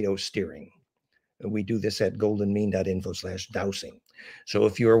tornado steering. We do this at goldenmean.info/dowsing. So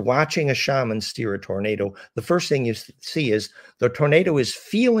if you're watching a shaman steer a tornado, the first thing you see is the tornado is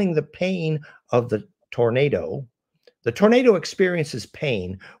feeling the pain of the tornado. The tornado experiences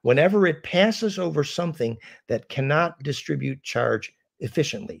pain whenever it passes over something that cannot distribute charge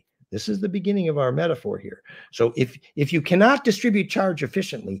efficiently. This is the beginning of our metaphor here. So if you cannot distribute charge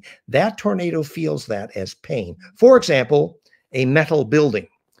efficiently, that tornado feels that as pain. For example, a metal building.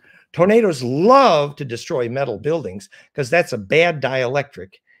 Tornadoes love to destroy metal buildings because that's a bad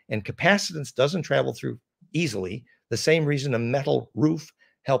dielectric, and capacitance doesn't travel through easily. The same reason a metal roof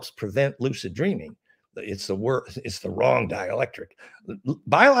helps prevent lucid dreaming. It's the wrong dielectric.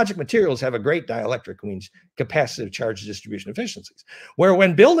 Biologic materials have a great dielectric, which means capacitive charge distribution efficiencies, where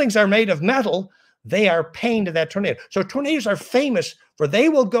when buildings are made of metal, they are pain to that tornado. So tornadoes are famous for they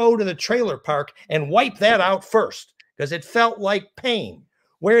will go to the trailer park and wipe that out first, because it felt like pain.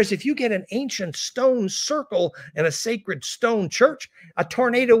 Whereas if you get an ancient stone circle and a sacred stone church, a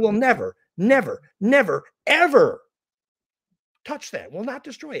tornado will never, never, never, ever touch that, will not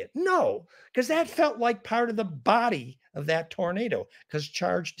destroy it. No, because that felt like part of the body of that tornado, because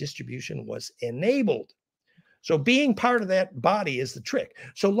charge distribution was enabled. So being part of that body is the trick.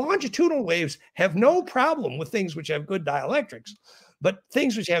 So longitudinal waves have no problem with things which have good dielectrics, but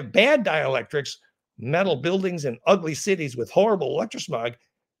things which have bad dielectrics, metal buildings and ugly cities with horrible electrosmog,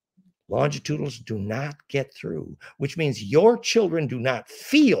 longitudinals do not get through, which means your children do not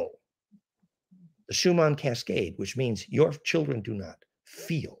feel the Schumann cascade, which means your children do not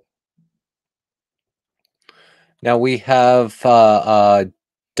feel. Now we have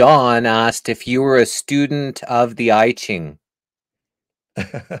Dawn asked if you were a student of the I Ching.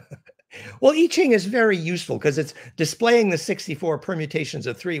 Well, I Ching is very useful because it's displaying the 64 permutations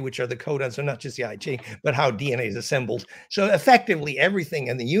of 3, which are the codons, so not just the I Ching, but how DNA is assembled. So effectively, everything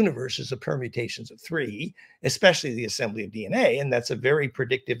in the universe is a permutations of 3, especially the assembly of DNA, and that's a very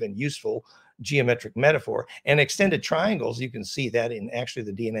predictive and useful geometric metaphor. And extended triangles, you can see that in actually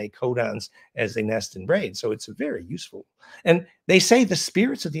the DNA codons as they nest and braid. So it's very useful. And they say the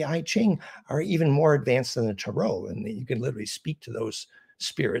spirits of the I Ching are even more advanced than the Tarot, and you can literally speak to those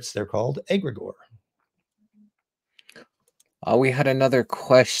spirits. They're called egregore. We had another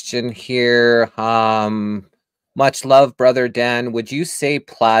question here. Much love, Brother Dan. Would you say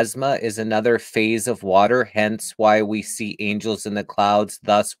plasma is another phase of water, hence why we see angels in the clouds,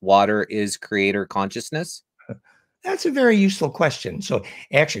 thus water is creator consciousness? That's a very useful question. So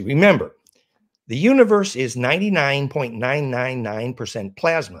actually, remember, the universe is 99.999%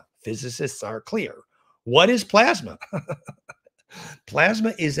 plasma. Physicists are clear. What is plasma?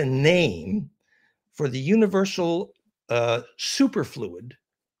 Plasma is a name for the universal superfluid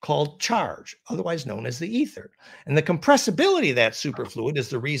called charge, otherwise known as the ether. And the compressibility of that superfluid is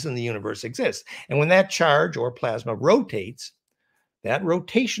the reason the universe exists. And when that charge or plasma rotates, that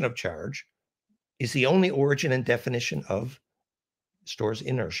rotation of charge is the only origin and definition of stores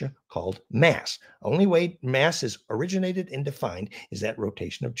inertia called mass. Only way mass is originated and defined is that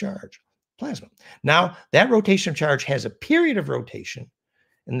rotation of charge. Plasma. Now, that rotation of charge has a period of rotation,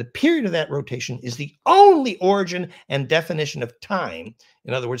 and the period of that rotation is the only origin and definition of time.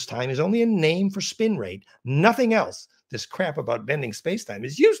 In other words, time is only a name for spin rate, nothing else. This crap about bending space-time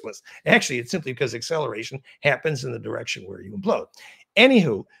is useless. Actually, it's simply because acceleration happens in the direction where you implode.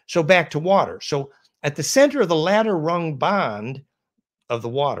 Anywho, so back to water. So at the center of the ladder rung bond of the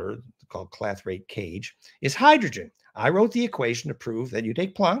water, called clathrate cage, is hydrogen. I wrote the equation to prove that you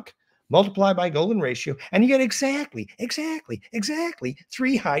take Planck, multiply by golden ratio, and you get exactly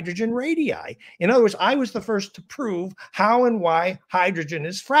 3 hydrogen radii. In other words, I was the first to prove how and why hydrogen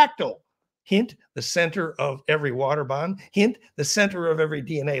is fractal. Hint, the center of every water bond. Hint, the center of every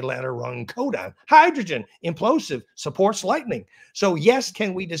DNA ladder rung codon. Hydrogen, implosive, supports lightning. So yes,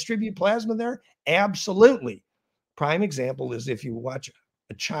 can we distribute plasma there? Absolutely. Prime example is if you watch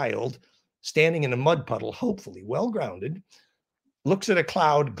a child standing in a mud puddle, hopefully well-grounded, looks at a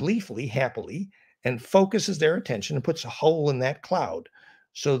cloud gleefully, happily, and focuses their attention and puts a hole in that cloud.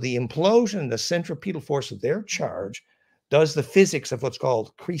 So the implosion, the centripetal force of their charge does the physics of what's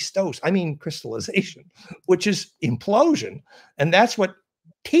called crystallization, which is implosion. And that's what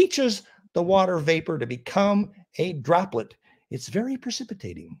teaches the water vapor to become a droplet. It's very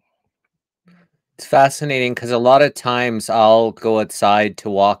precipitating. It's fascinating because a lot of times I'll go outside to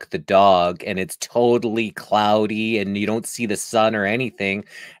walk the dog and it's totally cloudy and you don't see the sun or anything.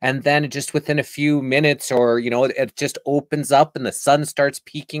 And then just within a few minutes or, it just opens up and the sun starts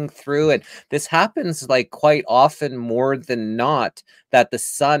peeking through. And this happens like quite often, more than not, that the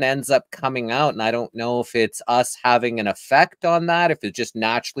sun ends up coming out. And I don't know if it's us having an effect on that, if it just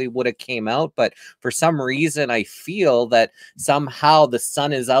naturally would have came out. But for some reason, I feel that somehow the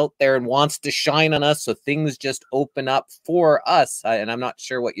sun is out there and wants to shine on us. So things just open up for us. And I'm not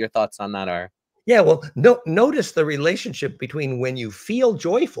sure what your thoughts on that are. Yeah, well, notice the relationship between when you feel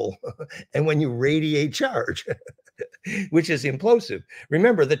joyful and when you radiate charge, which is implosive.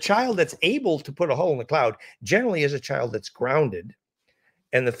 Remember, the child that's able to put a hole in the cloud generally is a child that's grounded.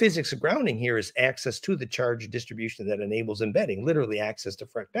 And the physics of grounding here is access to the charge distribution that enables embedding, literally access to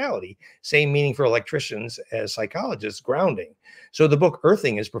fractality. Same meaning for electricians as psychologists, grounding. So the book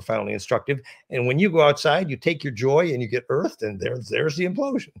Earthing is profoundly instructive. And when you go outside, you take your joy and you get earthed, and there's the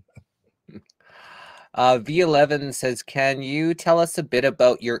implosion. V11 says, can you tell us a bit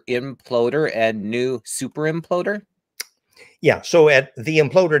about your imploder and new super imploder? Yeah, so at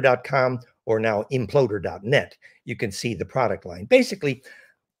theimploder.com or now imploder.net, you can see the product line. Basically,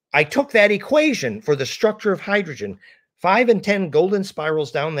 I took that equation for the structure of hydrogen, 5 and 10 golden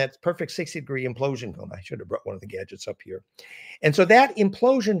spirals down that perfect 60-degree implosion cone. I should have brought one of the gadgets up here. And so that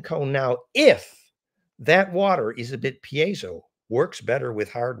implosion cone now, if that water is a bit piezo, works better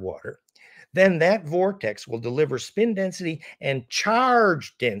with hard water, then that vortex will deliver spin density and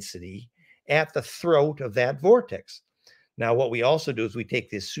charge density at the throat of that vortex. Now, what we also do is we take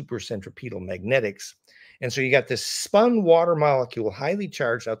this supercentripetal magnetics. And so you got this spun water molecule, highly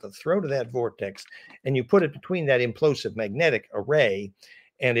charged out the throat of that vortex, and you put it between that implosive magnetic array,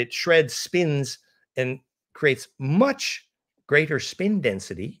 and it shreds spins and creates much greater spin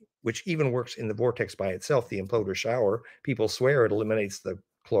density, which even works in the vortex by itself, the imploder shower. People swear it eliminates the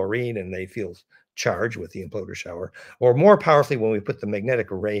chlorine and they feel charged with the imploder shower. Or more powerfully, when we put the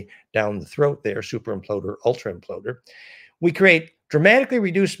magnetic array down the throat there, super imploder, ultra imploder, we create dramatically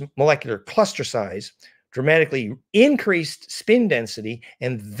reduced molecular cluster size, dramatically increased spin density,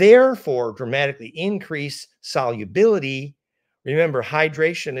 and therefore dramatically increase solubility. Remember,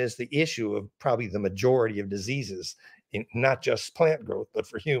 hydration is the issue of probably the majority of diseases, not just plant growth, but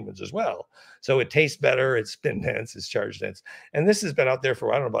for humans as well. So it tastes better, it's spin dense, it's charge dense. And this has been out there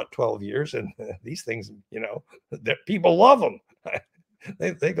for, I don't know, about 12 years. And these things, you know, people love them.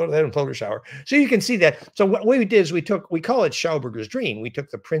 They go to that imploder shower. So you can see that. So what we did is we call it Schauberger's dream. We took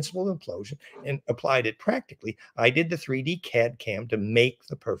the principle of implosion and applied it practically. I did the 3D CAD CAM to make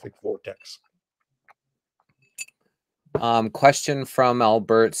the perfect vortex. Question from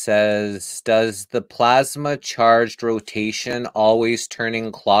Albert says, does the plasma charged rotation always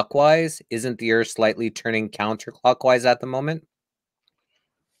turning clockwise? Isn't the Earth slightly turning counterclockwise at the moment?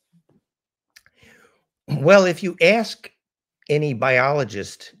 Well, if you ask any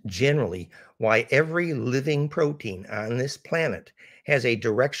biologist generally why every living protein on this planet has a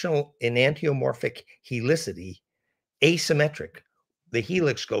directional enantiomorphic helicity, asymmetric, the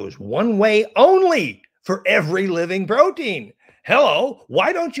helix goes one way only for every living protein. Hello,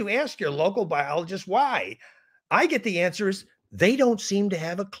 why don't you ask your local biologist why? I get the answer is they don't seem to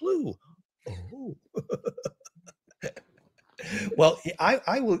have a clue. Oh. Well,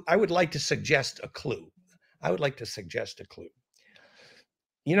 I would like to suggest a clue. I would like to suggest a clue.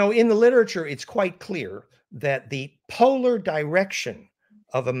 You know, in the literature, it's quite clear that the polar direction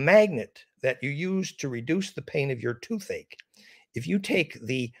of a magnet that you use to reduce the pain of your toothache, if you take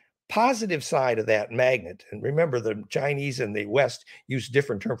the positive side of that magnet, and remember the Chinese and the West use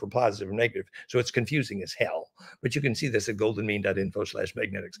different term for positive and negative, so it's confusing as hell. But you can see this at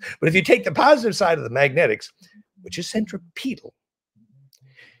goldenmean.info/magnetics. But if you take the positive side of the magnetics, which is centripetal,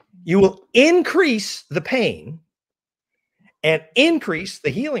 you will increase the pain and increase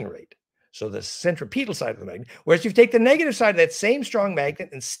the healing rate. So the centripetal side of the magnet, whereas if you take the negative side of that same strong magnet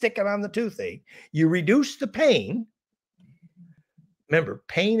and stick it on the toothache, you reduce the pain. Remember,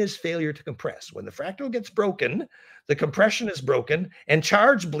 pain is failure to compress. When the fractal gets broken, the compression is broken and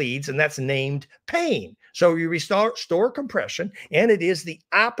charge bleeds, and that's named pain. So you restore compression, and it is the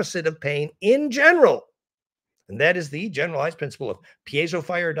opposite of pain in general. And that is the generalized principle of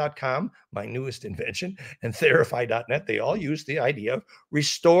piezofire.com, my newest invention, and therify.net. They all use the idea of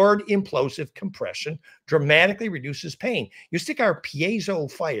restored implosive compression dramatically reduces pain. You stick our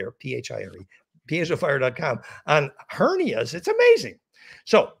piezofire, P-H-I-R-E, piezofire.com on hernias, it's amazing.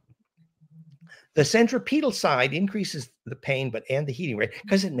 So the centripetal side increases the pain and the heating rate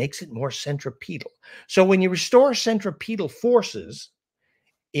because it makes it more centripetal. So when you restore centripetal forces,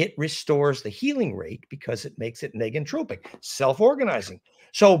 it restores the healing rate because it makes it negentropic, self-organizing.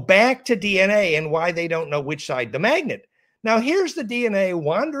 So back to DNA and why they don't know which side the magnet. Now here's the DNA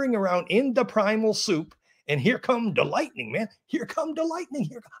wandering around in the primal soup, and here come the lightning, man. Here come the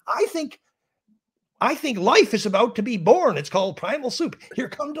lightning. I think life is about to be born. It's called primal soup. Here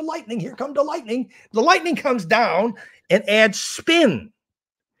come the lightning. Here come the lightning. The lightning comes down and adds spin.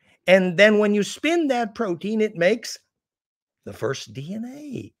 And then when you spin that protein, it makes the first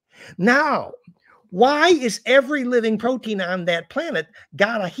DNA. Now, why is every living protein on that planet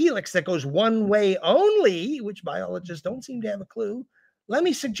got a helix that goes one way only, which biologists don't seem to have a clue? Let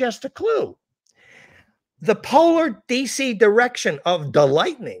me suggest a clue. The polar DC direction of the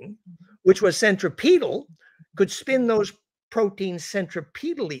lightning, which was centripetal, could spin those proteins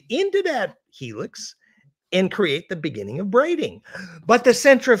centripetally into that helix and create the beginning of braiding. But the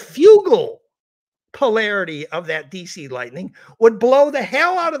centrifugal polarity of that DC lightning would blow the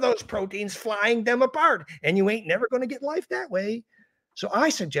hell out of those proteins, flying them apart. And you ain't never going to get life that way. So I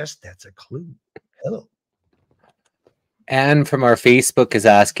suggest that's a clue. Hello. Anne from our Facebook is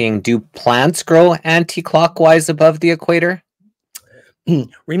asking, do plants grow anti-clockwise above the equator?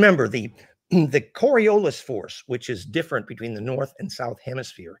 Remember, the the Coriolis force, which is different between the north and south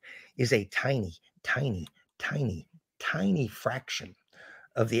hemisphere, is a tiny, tiny, tiny, tiny fraction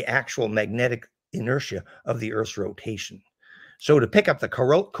of the actual magnetic inertia of the Earth's rotation. So to pick up the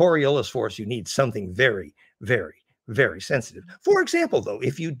Coriolis force, you need something very, very, very sensitive. For example, though,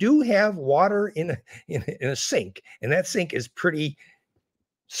 if you do have water in a sink, and that sink is pretty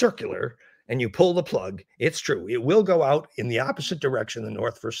circular, and you pull the plug, it's true. It will go out in the opposite direction, the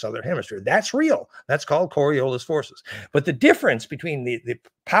north versus southern hemisphere. That's real. That's called Coriolis forces. But the difference between the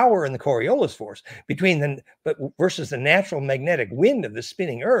power and the Coriolis force versus the natural magnetic wind of the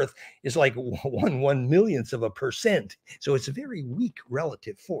spinning Earth is like 1/1 millionth of a percent. So it's a very weak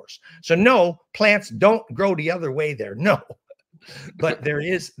relative force. So no, plants don't grow the other way there. No. But there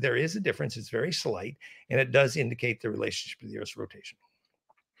is a difference. It's very slight, and it does indicate the relationship of the Earth's rotation.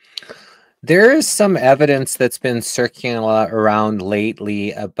 There is some evidence that's been circulating around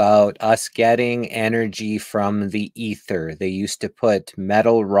lately about us getting energy from the ether. They used to put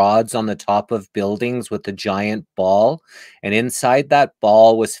metal rods on the top of buildings with a giant ball, and inside that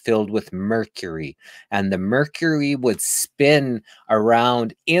ball was filled with mercury. And the mercury would spin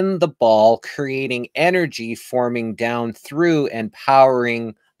around in the ball, creating energy forming down through and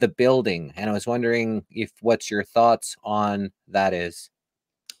powering the building. And I was wondering what's your thoughts on that is?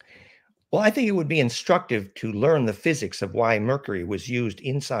 Well, I think it would be instructive to learn the physics of why mercury was used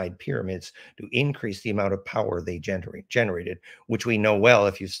inside pyramids to increase the amount of power they generated, which we know well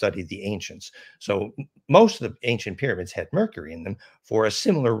if you studied the ancients. So most of the ancient pyramids had mercury in them for a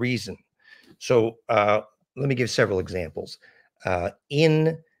similar reason. So let me give several examples.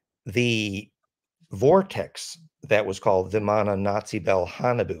 In the vortex that was called Vimana Nazi Bell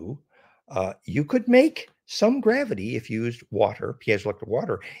Hanabu, you could make some gravity if you used water, piezoelectric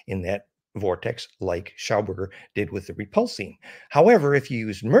water, in that vortex, like Schauberger did with the repulsine. However, if you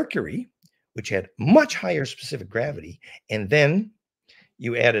used mercury, which had much higher specific gravity, and then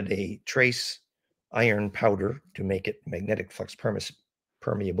you added a trace iron powder to make it magnetic flux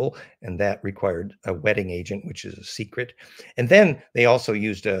permeable, and that required a wetting agent, which is a secret. And then they also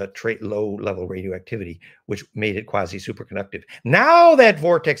used a low level radioactivity, which made it quasi superconductive. Now that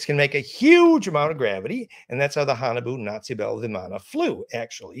vortex can make a huge amount of gravity, and that's how the Hanabu Nazi Bell Vimana flew,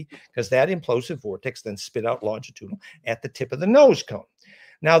 actually, because that implosive vortex then spit out longitudinal at the tip of the nose cone.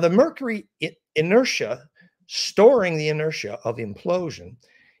 Now the mercury inertia, storing the inertia of implosion.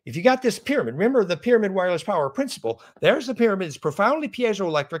 If you got this pyramid, remember the pyramid wireless power principle, there's the pyramid. It's profoundly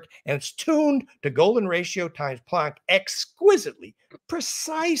piezoelectric, and it's tuned to golden ratio times Planck exquisitely,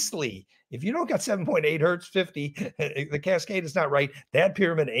 precisely. If you don't got 7.8 hertz, 50, the cascade is not right. That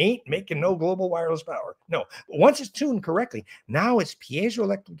pyramid ain't making no global wireless power. No, but once it's tuned correctly, now it's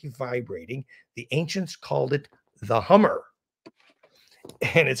piezoelectrically vibrating. The ancients called it the Hummer.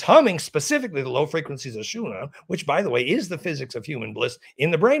 And it's humming specifically the low frequencies of Schumann, which, by the way, is the physics of human bliss in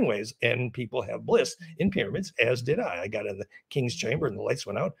the brainwaves. And people have bliss in pyramids, as did I. I got in the king's chamber and the lights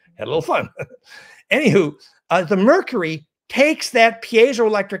went out, had a little fun. Anywho, the mercury takes that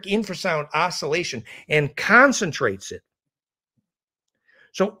piezoelectric infrasound oscillation and concentrates it.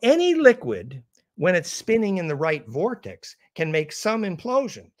 So any liquid, when it's spinning in the right vortex, can make some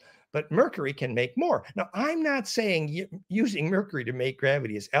implosion. But mercury can make more. Now, I'm not saying using mercury to make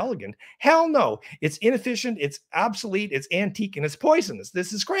gravity is elegant. Hell no. It's inefficient, it's obsolete, it's antique, and it's poisonous.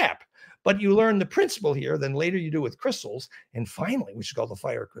 This is crap. But you learn the principle here, then later you do it with crystals. And finally, which is called the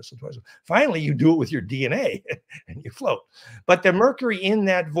fire crystal, finally you do it with your DNA and you float. But the mercury in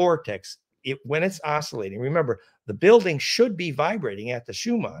that vortex, when it's oscillating, remember, the building should be vibrating at the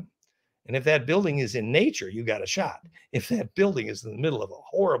Schumann. And if that building is in nature, you got a shot. If that building is in the middle of a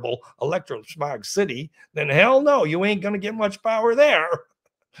horrible electrosmog city, then hell no, you ain't going to get much power there.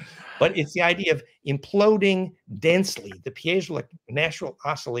 But it's the idea of imploding densely, the piezoelectric natural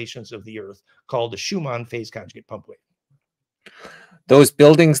oscillations of the Earth, called the Schumann phase conjugate pump wave. Those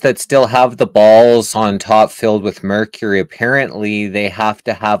buildings that still have the balls on top filled with mercury, apparently they have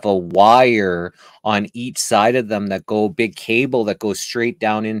to have a wire on each side of them big cable that goes straight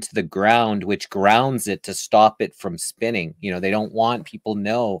down into the ground, which grounds it to stop it from spinning. You know, they don't want people to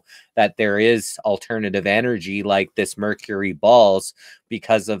know that there is alternative energy like this mercury balls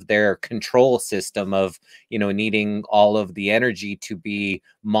because of their control system of, needing all of the energy to be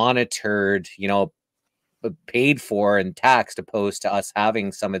monitored, paid for and taxed, opposed to us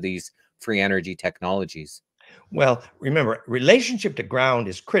having some of these free energy technologies. Well, remember, relationship to ground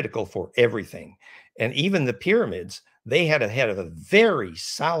is critical for everything. And even the pyramids, they had a very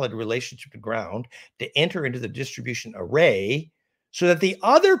solid relationship to ground to enter into the distribution array so that the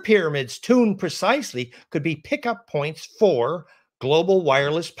other pyramids tuned precisely could be pickup points for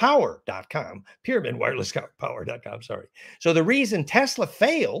globalwirelesspower.com, pyramidwirelesspower.com, sorry. So the reason Tesla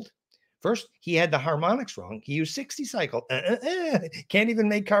failed, first, he had the harmonics wrong. He used 60 cycle. Can't even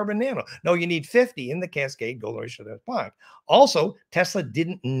make carbon nano. No, you need 50 in the Cascade Golden Ratio Planck. Also, Tesla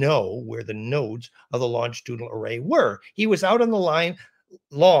didn't know where the nodes of the longitudinal array were. He was out on the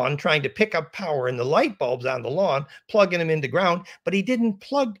lawn trying to pick up power in the light bulbs on the lawn, plugging them into ground, but he didn't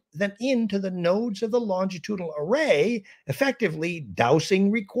plug them into the nodes of the longitudinal array, effectively dowsing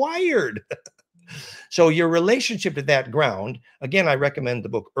required. So your relationship to that ground, again, I recommend the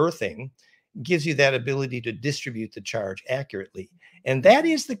book Earthing, gives you that ability to distribute the charge accurately. And that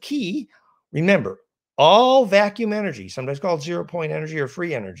is the key. Remember, all vacuum energy, sometimes called zero-point energy or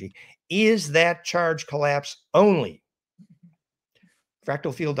free energy, is that charge collapse only.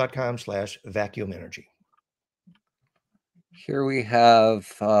 Fractalfield.com/vacuum energy. Here we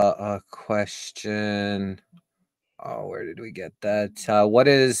have a question. Oh, where did we get that? What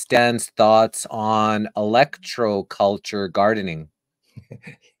is Dan's thoughts on electroculture gardening?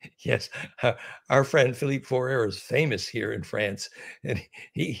 Yes, our friend Philippe Fourier is famous here in France, and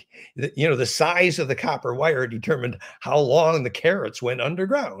the size of the copper wire determined how long the carrots went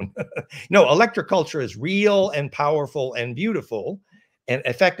underground. No, electroculture is real and powerful and beautiful, and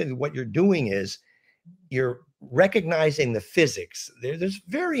effectively what you're doing is you're recognizing the physics. There's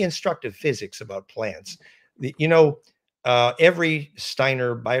very instructive physics about plants. Every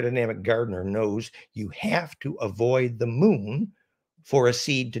Steiner biodynamic gardener knows you have to avoid the moon for a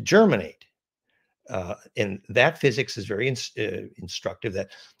seed to germinate. And that physics is very instructive that,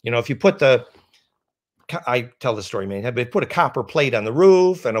 if you put I tell the story many times, but put a copper plate on the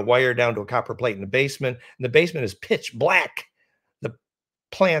roof and a wire down to a copper plate in the basement, and the basement is pitch black, the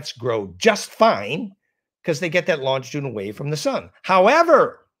plants grow just fine because they get that longitudinal wave from the sun.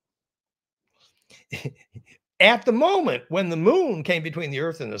 However, at the moment when the moon came between the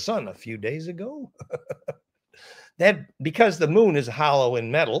earth and the sun a few days ago, that because the moon is hollow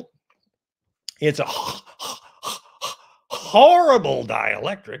in metal, it's a horrible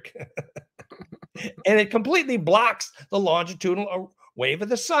dielectric, and it completely blocks the longitudinal wave of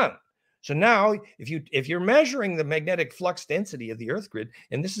the sun. So now, if you're measuring the magnetic flux density of the Earth grid,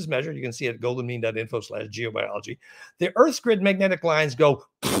 and this is measured, you can see it at goldenmean.info/geobiology, the Earth's grid magnetic lines go,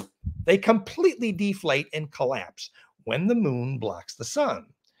 they completely deflate and collapse when the moon blocks the sun,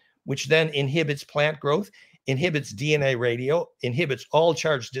 which then inhibits plant growth, inhibits DNA radio, inhibits all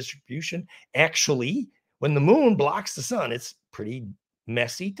charge distribution. Actually, when the moon blocks the sun, it's pretty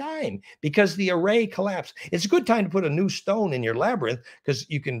messy time because the array collapsed. It's a good time to put a new stone in your labyrinth because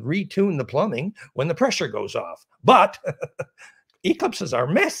you can retune the plumbing when the pressure goes off. But eclipses are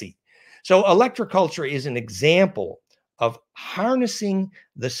messy. So electroculture is an example of harnessing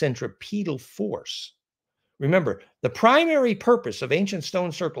the centripetal force. Remember, the primary purpose of ancient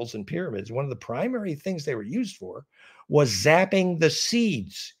stone circles and pyramids, one of the primary things they were used for, was zapping the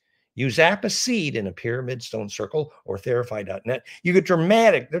seeds. You zap a seed in a pyramid, stone circle, or therify.net, you get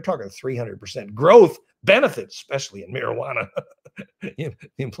dramatic, they're talking 300% growth benefits, especially in marijuana.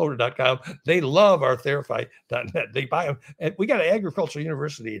 Imploder.com, they love our therify.net. They buy them. And we got an agricultural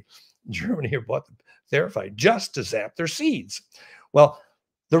university in Germany here bought the therify just to zap their seeds. Well,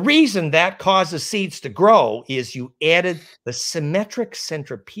 the reason that causes seeds to grow is you added the symmetric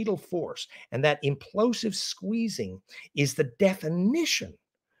centripetal force, and that implosive squeezing is the definition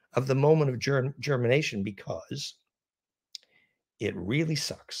of the moment of germination because it really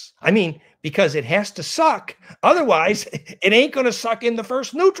sucks. I mean, because it has to suck. Otherwise, it ain't going to suck in the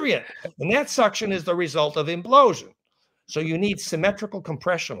first nutrient. And that suction is the result of implosion. So you need symmetrical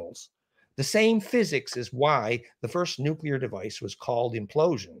compressionals. The same physics is why the first nuclear device was called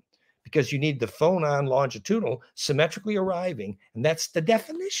implosion, because you need the phonon longitudinal symmetrically arriving, and that's the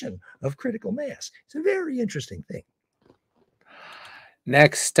definition of critical mass. It's a very interesting thing.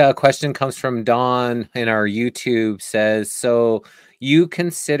 Next question comes from Don in our YouTube, says, so you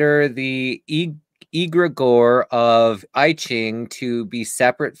consider the egregore of I Ching to be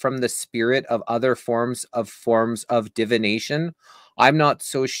separate from the spirit of other forms of divination? I'm not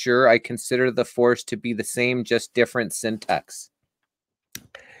so sure. I consider the force to be the same, just different syntax.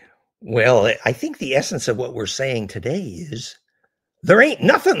 Well, I think the essence of what we're saying today is there ain't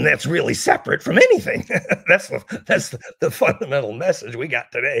nothing that's really separate from anything. That's the fundamental message we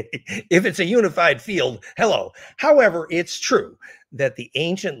got today. If it's a unified field, hello. However, it's true that the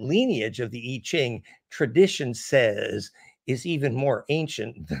ancient lineage of the I Ching tradition says is even more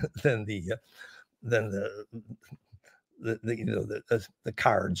ancient than the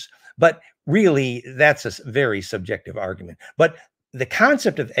cards. But really, that's a very subjective argument. But the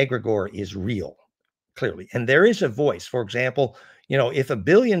concept of egregore is real. clearly. And there is a voice. For example, if a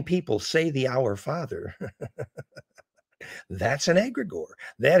billion people say the Our Father, that's an egregore.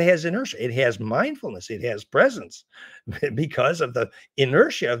 That has inertia. It has mindfulness. It has presence because of the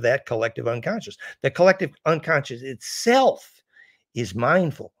inertia of that collective unconscious. The collective unconscious itself is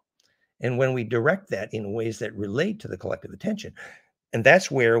mindful. And when we direct that in ways that relate to the collective attention, and that's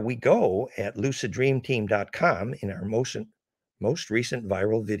where we go at luciddreamteam.com in our most recent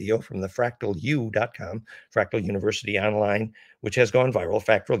viral video from the fractalu.com, Fractal University Online, which has gone viral,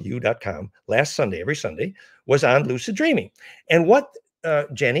 fractalu.com, last Sunday, every Sunday, was on lucid dreaming. And what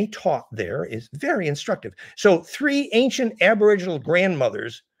Jenny taught there is very instructive. So 3 ancient Aboriginal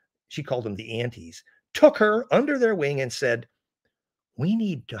grandmothers, she called them the aunties, took her under their wing and said, we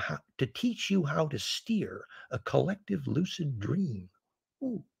need to teach you how to steer a collective lucid dream.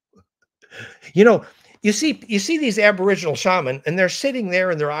 Ooh. You see these Aboriginal shaman, and they're sitting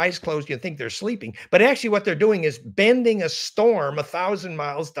there and their eyes closed. You think they're sleeping, but actually what they're doing is bending a storm 1,000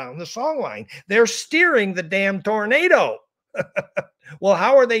 miles down the song line. They're steering the damn tornado. Well,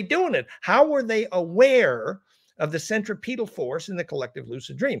 how are they doing it? How were they aware of the centripetal force in the collective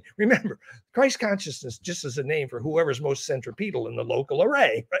lucid dream? Remember, Christ consciousness just is a name for whoever's most centripetal in the local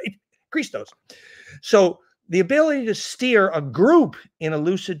array, right? Christos. So the ability to steer a group in a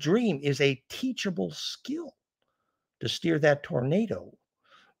lucid dream is a teachable skill to steer that tornado,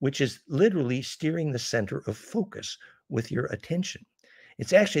 which is literally steering the center of focus with your attention.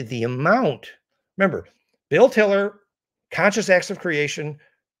 It's actually the amount. Remember, Bill Tiller, Conscious Acts of Creation,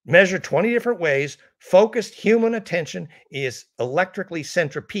 measured 20 different ways. Focused human attention is electrically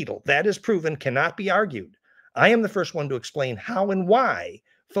centripetal. That is proven, cannot be argued. I am the first one to explain how and why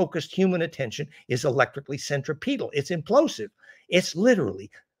focused human attention is electrically centripetal. It's implosive. It's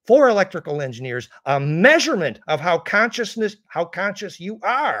literally, for electrical engineers, a measurement of how conscious you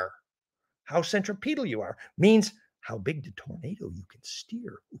are, how centripetal you are, means how big the tornado you can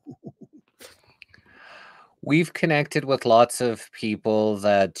steer. We've connected with lots of people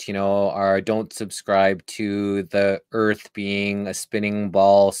that, don't subscribe to the earth being a spinning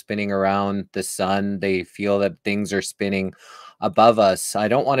ball spinning around the sun. They feel that things are spinning above us. I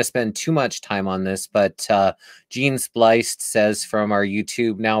don't want to spend too much time on this, but Gene Spliced says from our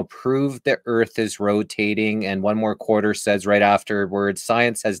YouTube, now prove the earth is rotating. And One More Quarter says right afterwards,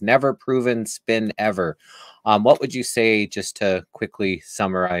 science has never proven spin ever. What would you say, just to quickly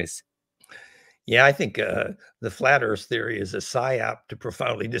summarize? Yeah, I think the flat earth theory is a psyop to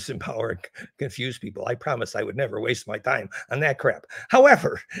profoundly disempower and confuse people. I promised I would never waste my time on that crap.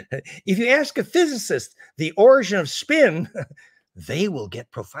 However, if you ask a physicist the origin of spin, they will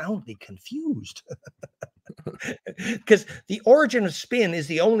get profoundly confused. Because the origin of spin is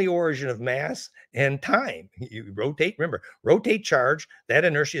the only origin of mass and time. You rotate, remember, rotate charge, that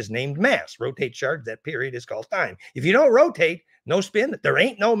inertia is named mass. Rotate charge, that period is called time. If you don't rotate, no spin, there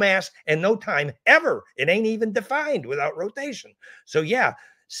ain't no mass and no time ever. It ain't even defined without rotation. So yeah,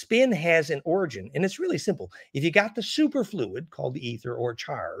 spin has an origin, and it's really simple. If you got the superfluid called the ether or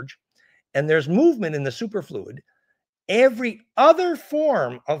charge, and there's movement in the superfluid, every other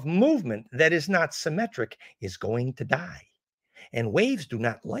form of movement that is not symmetric is going to die. And waves do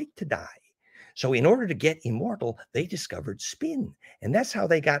not like to die. So in order to get immortal, they discovered spin. And that's how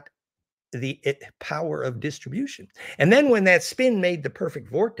they got the power of distribution. And then when that spin made the perfect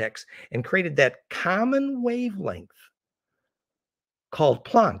vortex and created that common wavelength called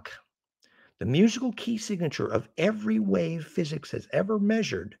Planck, the musical key signature of every wave physics has ever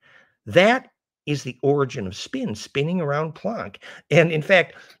measured, that is the origin of spin, spinning around Planck. And in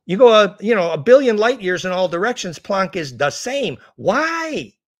fact, you go a billion light years in all directions, Planck is the same.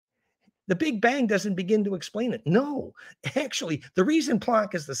 Why? The Big Bang doesn't begin to explain it. No, actually, the reason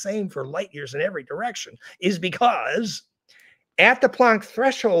Planck is the same for light years in every direction is because at the Planck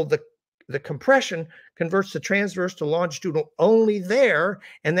threshold, the compression converts the transverse to longitudinal only there,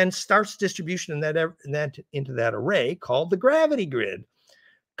 and then starts distribution into that array called the gravity grid.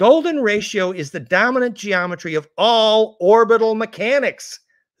 Golden ratio is the dominant geometry of all orbital mechanics.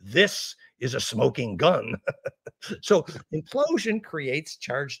 This is a smoking gun. So implosion creates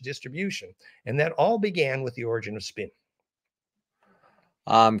charge distribution, and that all began with the origin of spin.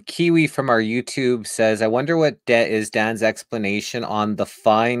 Kiwi from our YouTube says, I wonder what is Dan's explanation on the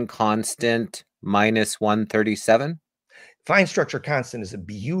fine constant minus 137? Fine structure constant is a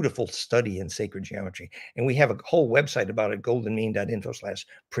beautiful study in sacred geometry, and we have a whole website about it,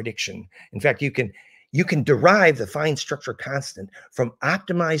 goldenmean.info/prediction. In fact, you can You can derive the fine structure constant from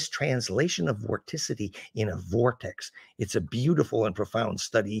optimized translation of vorticity in a vortex. It's a beautiful and profound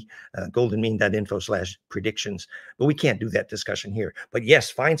study, goldenmean.info/predictions, but we can't do that discussion here. But yes,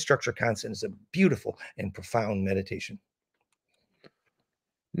 fine structure constant is a beautiful and profound meditation.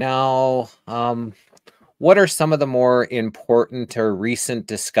 Now, what are some of the more important or recent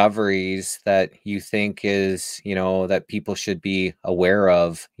discoveries that you think is, that people should be aware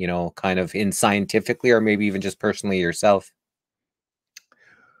of, kind of in scientifically or maybe even just personally yourself?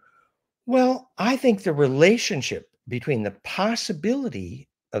 Well, I think the relationship between the possibility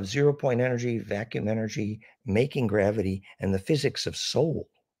of zero point energy, vacuum energy, making gravity, and the physics of soul,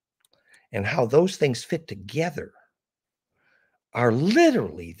 and how those things fit together, are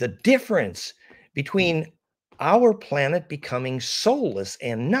literally the difference between our planet becoming soulless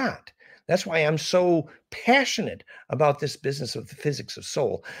and not. That's why I'm so passionate about this business of the physics of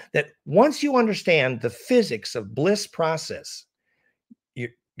soul. That once you understand the physics of bliss process, you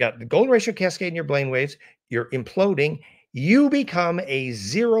got the golden ratio cascade in your brain waves, you're imploding, you become a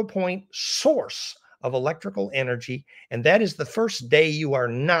 0 point source of electrical energy. And that is the first day you are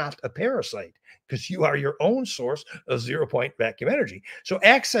not a parasite, because you are your own source of 0 point vacuum energy. So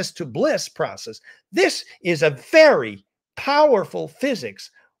access to bliss process, this is a very powerful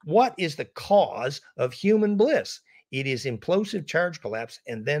physics. What is the cause of human bliss? It is implosive charge collapse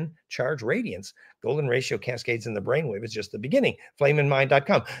and then charge radiance. Golden ratio cascades in the brainwave is just the beginning.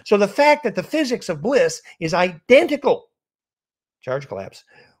 Flameinmind.com. So the fact that the physics of bliss is identical, charge collapse,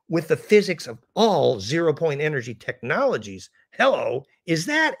 with the physics of all 0 point energy technologies, hello, is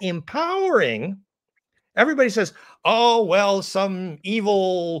that empowering? Everybody says, oh, well, some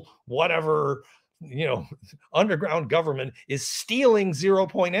evil, whatever, underground government is stealing 0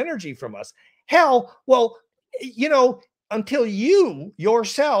 point energy from us. Hell, well, until you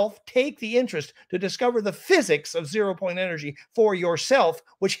yourself take the interest to discover the physics of 0 point energy for yourself,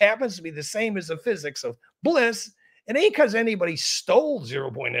 which happens to be the same as the physics of bliss, it ain't because anybody stole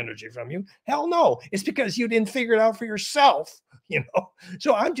 0 point energy from you. Hell no. It's because you didn't figure it out for yourself,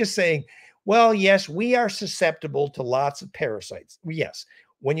 So I'm just saying, well, yes, we are susceptible to lots of parasites. Yes.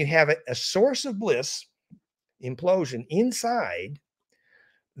 When you have a source of bliss implosion inside,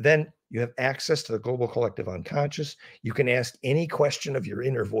 then you have access to the global collective unconscious. You can ask any question of your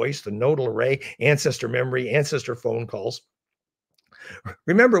inner voice, the nodal array, ancestor memory, ancestor phone calls.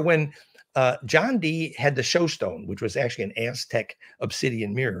 Remember when John Dee had the show stone, which was actually an Aztec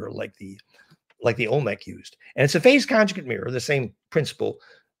obsidian mirror like the Olmec used. And it's a phase conjugate mirror, the same principle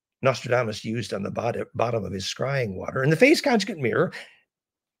Nostradamus used on the bottom of his scrying water. And the phase conjugate mirror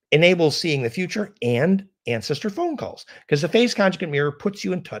enables seeing the future and ancestor phone calls, because the phase conjugate mirror puts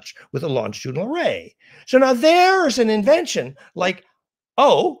you in touch with a longitudinal array. So now there's an invention like,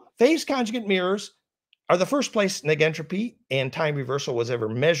 phase conjugate mirrors are the first place negentropy and time reversal was ever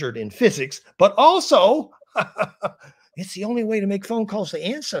measured in physics, but also it's the only way to make phone calls to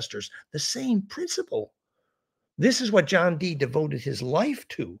ancestors. The same principle. This is what John Dee devoted his life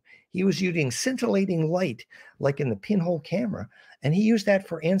to. He was using scintillating light, like in the pinhole camera, and he used that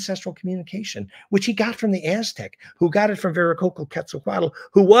for ancestral communication, which he got from the Aztec, who got it from Viracocha Quetzalcoatl,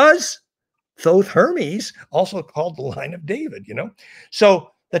 who was Thoth Hermes, also called the line of David,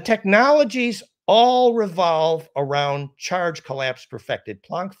 So the technologies all revolve around charge collapse perfected,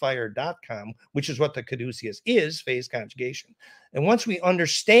 Planckfire.com, which is what the caduceus is, phase conjugation. And once we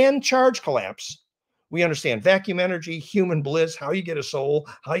understand charge collapse, we understand vacuum energy, human bliss, how you get a soul,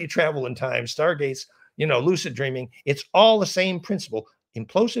 how you travel in time, stargates, lucid dreaming. It's all the same principle.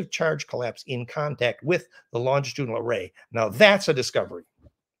 Implosive charge collapse in contact with the longitudinal array. Now that's a discovery.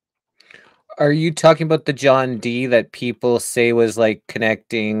 Are you talking about the John Dee that people say was like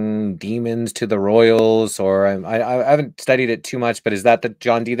connecting demons to the royals? Or I haven't studied it too much, but is that the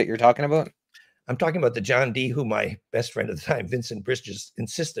John Dee that you're talking about? I'm talking about the John Dee who my best friend at the time, Vincent Bridges,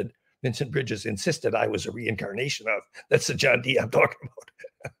 insisted I was a reincarnation of. That's the John Dee I'm talking about.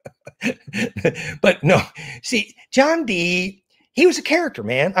 But no, see, John Dee, he was a character,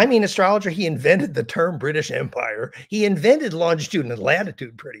 man. I mean, astrologer, he invented the term British Empire. He invented longitude and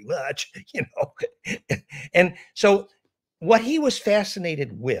latitude pretty much, And so what he was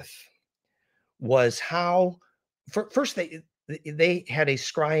fascinated with was how, first they had a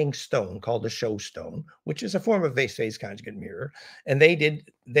scrying stone called the show stone, which is a form of phase conjugate mirror. And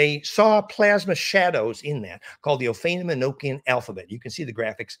they saw plasma shadows in that called the Ophanim-Enochian alphabet. You can see the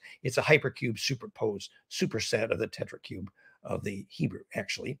graphics. It's a hypercube superposed superset of the tetracube of the Hebrew,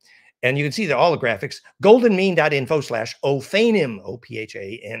 actually. And you can see all the graphics, goldenmean.info/Ophanim,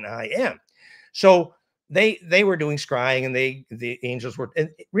 Ophanim. So they were doing scrying, and the angels were. And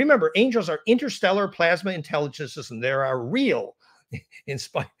remember, angels are interstellar plasma intelligences, and they are real, in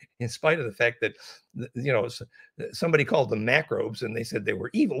spite of the fact that somebody called them macrobes, and they said they were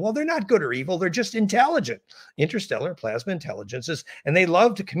evil. Well, they're not good or evil; they're just intelligent, interstellar plasma intelligences, and they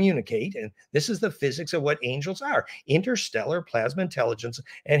love to communicate. And this is the physics of what angels are: interstellar plasma intelligence.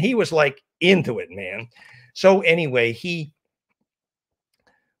 And he was like into it, man. So anyway,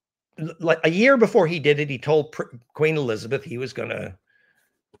 like a year before he did it, he told Queen Elizabeth he was going to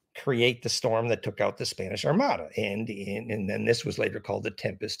create the storm that took out the Spanish Armada. And then this was later called the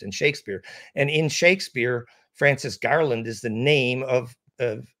Tempest in Shakespeare. And in Shakespeare, Francis Garland is the name of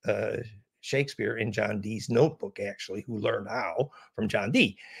Shakespeare in John Dee's notebook, actually, who learned how from John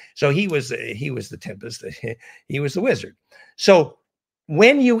Dee. So he was the Tempest, he was the wizard. So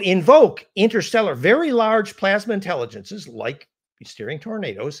when you invoke interstellar, very large plasma intelligences like steering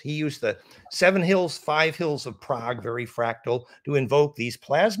tornadoes, he used the 7 hills, 5 hills of Prague, very fractal, to invoke these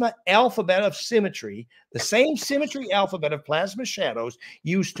plasma alphabet of symmetry, the same symmetry alphabet of plasma shadows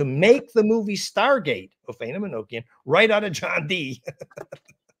used to make the movie Stargate, Ophanim Enochian, right out of John Dee.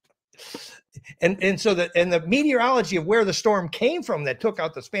 And so the meteorology of where the storm came from that took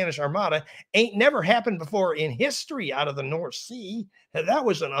out the Spanish Armada ain't never happened before in history out of the North Sea. And that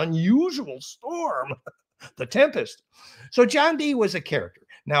was an unusual storm, the Tempest. So John Dee was a character.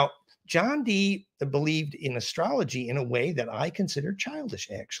 Now, John Dee believed in astrology in a way that I consider childish,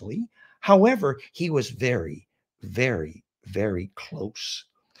 actually. However, he was very, very, very close.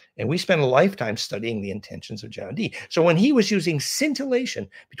 And we spent a lifetime studying the intentions of John Dee. So when he was using scintillation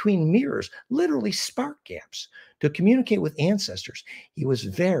between mirrors, literally spark gaps, to communicate with ancestors, he was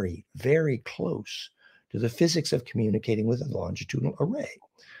very, very close to the physics of communicating with a longitudinal array.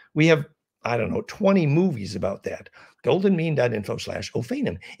 We have, I don't know, 20 movies about that.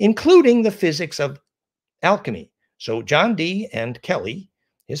 goldenmean.info/Ophanim, including the physics of alchemy. So John Dee and Kelly,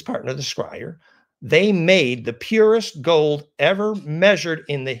 his partner, the scryer, they made the purest gold ever measured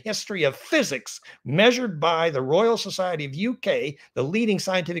in the history of physics, measured by the Royal Society of UK, the leading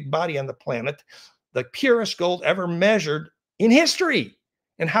scientific body on the planet, the purest gold ever measured in history.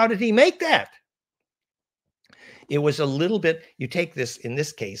 And how did he make that? It was a little bit, you take this, in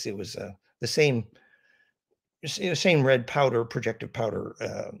this case, it was the same red powder, projective powder,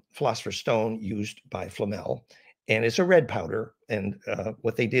 philosopher's stone used by Flamel. And it's a red powder. And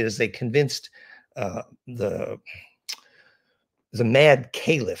what they did is they convinced the mad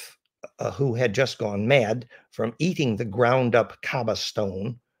caliph who had just gone mad from eating the ground up Kaaba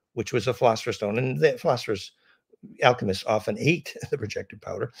stone, which was a philosopher's stone, and the philosophers, alchemists often ate the projected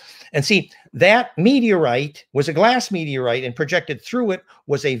powder. And see, that meteorite was a glass meteorite, and projected through it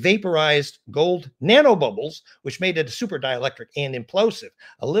was a vaporized gold nanobubbles, which made it a super dielectric and implosive.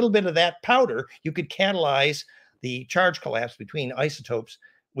 A little bit of that powder, you could catalyze the charge collapse between isotopes,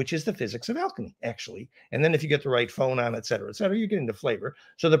 which is the physics of alchemy, actually. And then if you get the right phonon, et cetera, you get into flavor.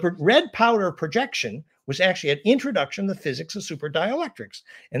 So the red powder projection was actually an introduction to the physics of super dielectrics.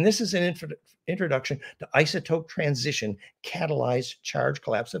 And this is an introduction to isotope transition, catalyzed charge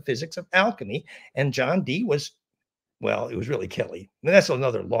collapse of physics of alchemy. And John Dee was, well, it was really Kelly. And that's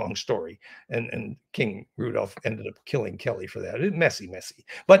another long story. And King Rudolph ended up killing Kelly for that. Messy.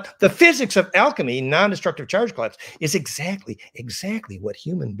 But the physics of alchemy, non-destructive charge collapse, is exactly what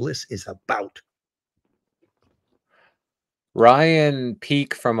human bliss is about. Ryan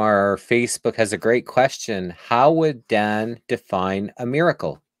Peak from our Facebook has a great question. How would Dan define a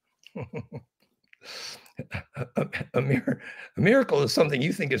miracle? A miracle is something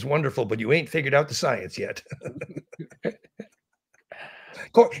you think is wonderful, but you ain't figured out the science yet.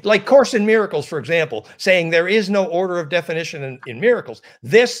 Like Course in Miracles, for example, saying there is no order of definition in miracles.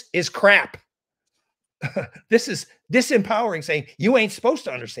 This is crap. This is disempowering, saying you ain't supposed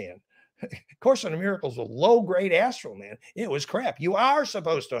to understand. Course in Miracles was low-grade astral, man. It was crap. You are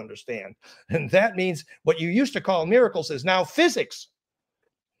supposed to understand. And that means what you used to call miracles is now physics.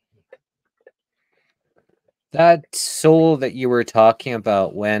 That soul that you were talking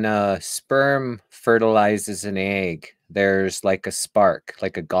about, when a sperm fertilizes an egg, there's like a spark,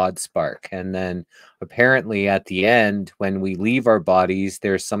 like a God spark. And then apparently at the end, when we leave our bodies,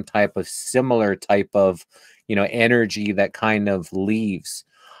 there's some type of similar type of, energy that kind of leaves.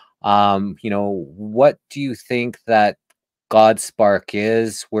 What do you think that God spark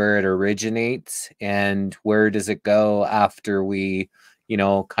is, where it originates, and where does it go after we,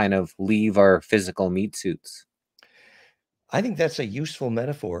 kind of leave our physical meat suits? I think that's a useful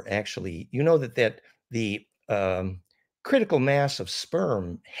metaphor, actually. You know that the critical mass of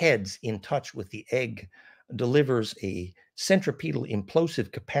sperm heads in touch with the egg delivers a centripetal implosive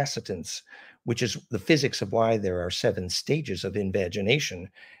capacitance, which is the physics of why there are 7 stages of invagination,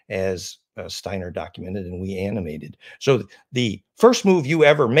 as Steiner documented and we animated. So the first move you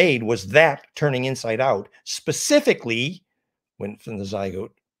ever made was that turning inside out, specifically when from the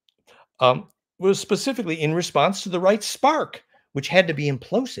zygote, was specifically in response to the right spark, which had to be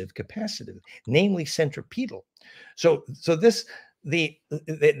implosive, capacitive, namely centripetal. So this,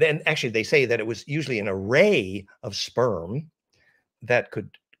 then actually they say that it was usually an array of sperm that could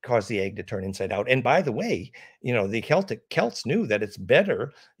cause the egg to turn inside out. And by the way, the Celts knew that it's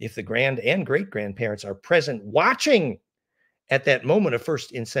better if the grand and great grandparents are present watching at that moment of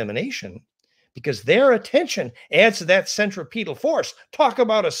first insemination, because their attention adds to that centripetal force. Talk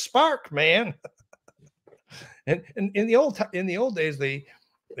about a spark, man. And in the old days, they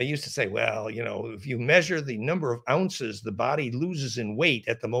used to say, well, if you measure the number of ounces the body loses in weight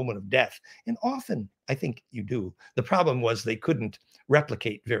at the moment of death, and often I think you do. The problem was they couldn't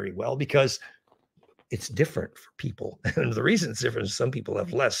replicate very well because it's different for people. And the reason it's different is some people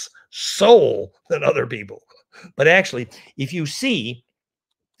have less soul than other people. But actually, if you see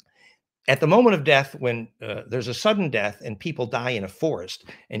at the moment of death, when there's a sudden death and people die in a forest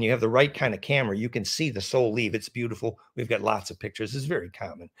and you have the right kind of camera, you can see the soul leave. It's beautiful. We've got lots of pictures. It's very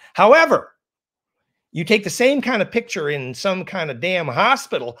common. However, you take the same kind of picture in some kind of damn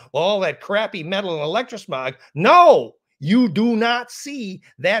hospital, all that crappy metal and electrosmog. No, you do not see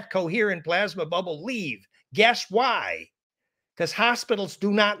that coherent plasma bubble leave. Guess why? Because hospitals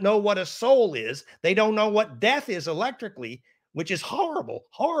do not know what a soul is. They don't know what death is electrically, which is horrible,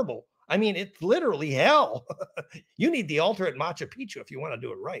 horrible. I mean, it's literally hell. You need the altar at Machu Picchu if you want to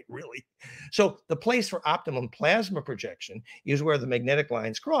do it right, really. So the place for optimum plasma projection is where the magnetic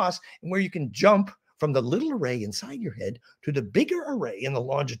lines cross and where you can jump from the little array inside your head to the bigger array in the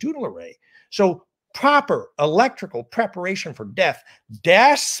longitudinal array. So proper electrical preparation for death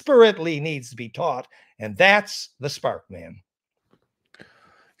desperately needs to be taught, and that's the spark, man.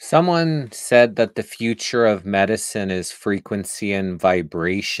 Someone said that the future of medicine is frequency and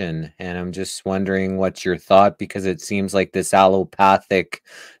vibration. And I'm just wondering what's your thought, because it seems like this allopathic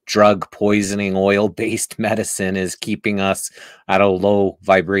drug poisoning oil-based medicine is keeping us at a low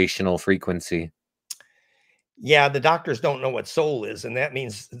vibrational frequency. Yeah, the doctors don't know what soul is, and that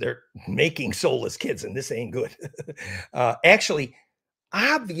means they're making soulless kids, and this ain't good. Actually,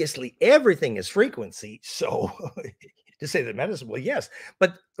 obviously, everything is frequency. So to say that medicine, well, yes.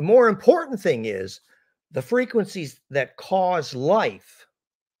 But the more important thing is the frequencies that cause life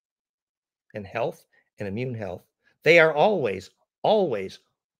and health and immune health, they are always, always,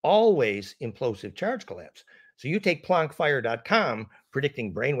 always implosive charge collapse. So you take PlanckFire.com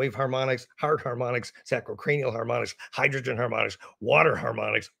predicting brainwave harmonics, heart harmonics, sacrocranial harmonics, hydrogen harmonics, water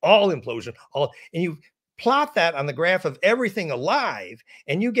harmonics, all implosion, and you plot that on the graph of everything alive,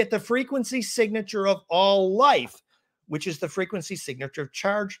 and you get the frequency signature of all life, which is the frequency signature of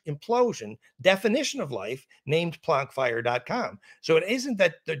charge implosion, definition of life, named PlanckFire.com. So it isn't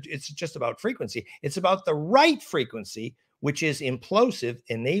that it's just about frequency. It's about the right frequency, which is implosive,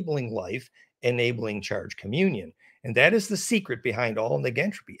 enabling life, enabling charge communion. And that is the secret behind all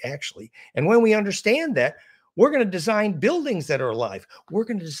negentropy, actually. And when we understand that, we're going to design buildings that are alive. We're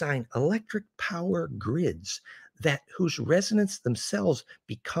going to design electric power grids whose resonance themselves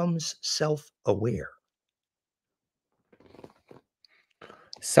becomes self-aware.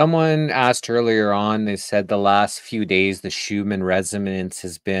 Someone asked earlier on, they said the last few days, the Schumann resonance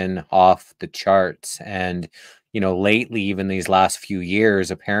has been off the charts. And, lately, even these last few years,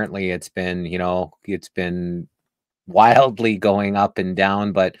 apparently it's been wildly going up and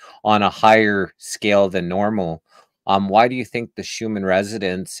down, but on a higher scale than normal. Why do you think the Schumann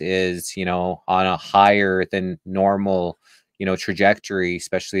resonance is, on a higher than normal, trajectory,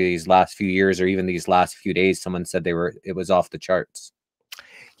 especially these last few years or even these last few days? Someone said it was off the charts.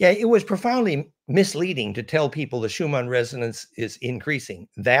 Yeah, it was profoundly misleading to tell people the Schumann resonance is increasing.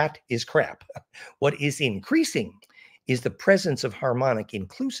 That is crap. What is increasing is the presence of harmonic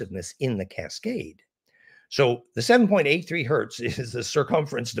inclusiveness in the cascade. So the 7.83 hertz is the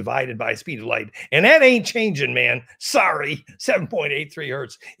circumference divided by speed of light. And that ain't changing, man. Sorry. 7.83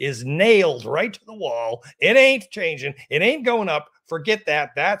 hertz is nailed right to the wall. It ain't changing. It ain't going up. Forget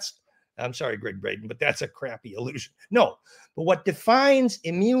that. I'm sorry, Greg Braden, but that's a crappy illusion. No, but what defines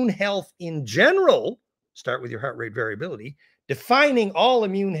immune health in general, start with your heart rate variability, defining all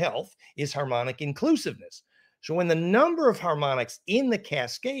immune health is harmonic inclusiveness. So when the number of harmonics in the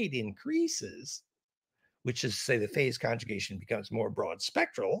cascade increases, which is to say the phase conjugation becomes more broad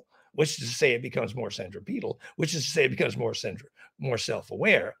spectral, which is to say it becomes more centripetal, which is to say it becomes more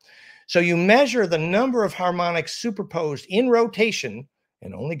self-aware. So you measure the number of harmonics superposed in rotation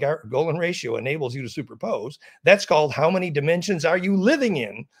and only golden ratio enables you to superpose. That's called how many dimensions are you living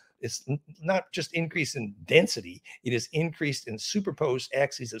in? It's not just increase in density, it is increased in superposed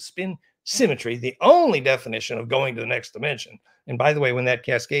axes of spin symmetry, the only definition of going to the next dimension. And by the way, when that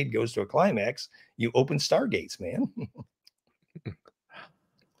cascade goes to a climax, you open stargates, man.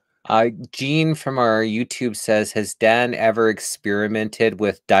 Gene from our YouTube says, has Dan ever experimented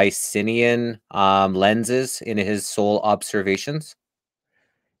with Dicinian lenses in his soul observations?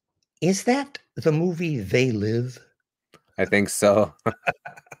 Is that the movie They Live? I think so.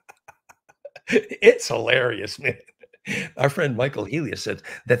 It's hilarious, man. Our friend Michael Helios said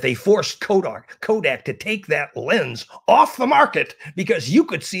that they forced Kodak to take that lens off the market because you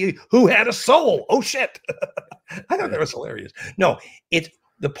could see who had a soul. Oh, shit. I thought that was hilarious. No,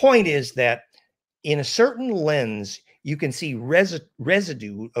 the point is that in a certain lens, you can see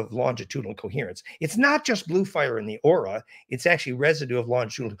residue of longitudinal coherence. It's not just blue fire in the aura, it's actually residue of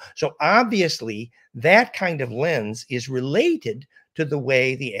longitudinal. So obviously, that kind of lens is related to the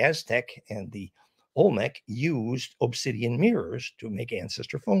way the Aztec and the Olmec used obsidian mirrors to make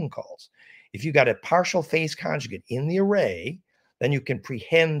ancestor phone calls. If you got a partial phase conjugate in the array, then you can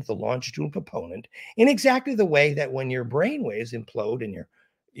prehend the longitudinal component in exactly the way that when your brain waves implode and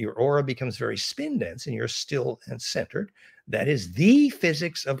your aura becomes very spin dense and you're still and centered, that is the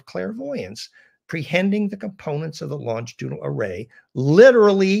physics of clairvoyance, prehending the components of the longitudinal array,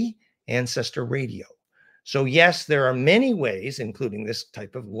 literally ancestor radio. So yes, there are many ways, including this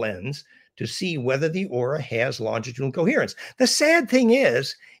type of lens, to see whether the aura has longitudinal coherence. The sad thing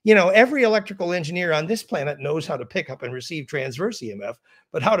is, every electrical engineer on this planet knows how to pick up and receive transverse EMF,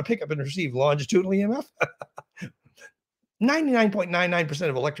 but how to pick up and receive longitudinal EMF? 99.99%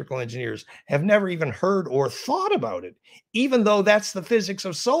 of electrical engineers have never even heard or thought about it, even though that's the physics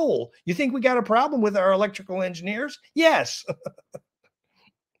of soul. You think we got a problem with our electrical engineers? Yes.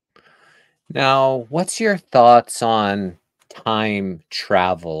 Now, what's your thoughts on time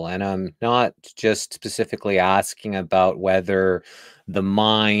travel? And I'm not just specifically asking about whether the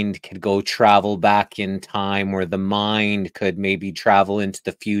mind could go travel back in time or the mind could maybe travel into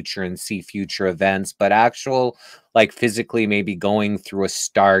the future and see future events, but actual, like physically maybe going through a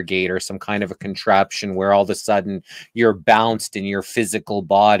Stargate or some kind of a contraption where all of a sudden you're bounced in your physical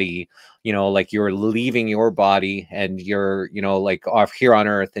body, like you're leaving your body and you're, like off here on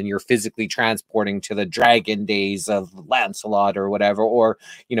Earth and you're physically transporting to the dragon days of Lancelot or whatever, or,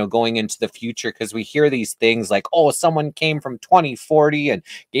 going into the future. Because we hear these things like, oh, someone came from 2040 and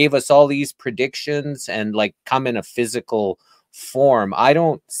gave us all these predictions and like come in a physical form. I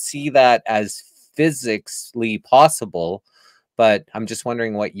don't see that as physically possible, but I'm just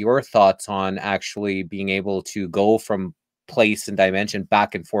wondering what your thoughts on actually being able to go from place and dimension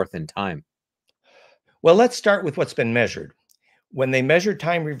back and forth in time. Well, let's start with what's been measured. When they measured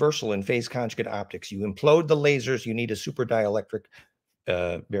time reversal in phase conjugate optics, you implode the lasers, you need a super dielectric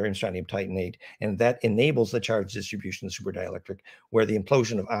barium strontium titanate, and that enables the charge distribution of super dielectric, where the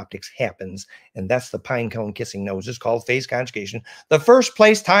implosion of optics happens, and that's the pine cone kissing noses called phase conjugation. The first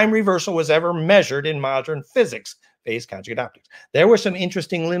place time reversal was ever measured in modern physics, phase conjugate optics. There were some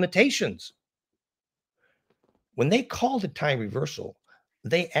interesting limitations. When they called it time reversal,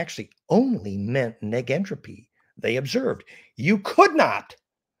 they actually only meant negentropy. They observed you could not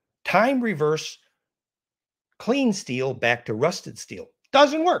time reverse clean steel back to rusted steel.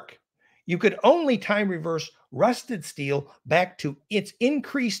 Doesn't work. You could only time reverse rusted steel back to its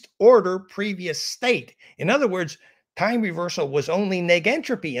increased order previous state. In other words, time reversal was only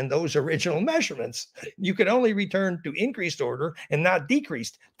negentropy in those original measurements. You could only return to increased order and not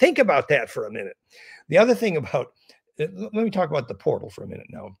decreased. Think about that for a minute. The other thing about, let me talk about the portal for a minute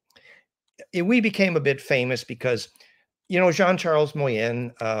now. We became a bit famous because, Jean-Charles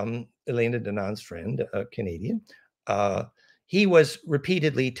Moyen, Elena Danan's friend, a Canadian, he was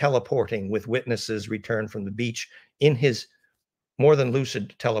repeatedly teleporting with witnesses returned from the beach in his more than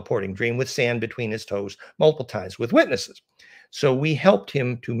lucid teleporting dream with sand between his toes multiple times with witnesses. So we helped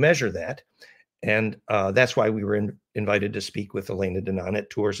him to measure that. And that's why we were invited to speak with Elena Danan at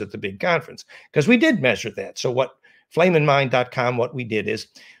tours at the big conference, because we did measure that. So what flameandmind.com, what we did is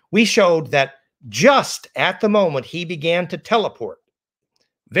we showed that just at the moment he began to teleport,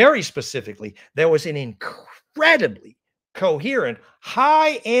 very specifically, there was an incredibly coherent,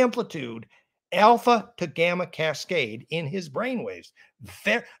 high amplitude alpha to gamma cascade in his brainwaves.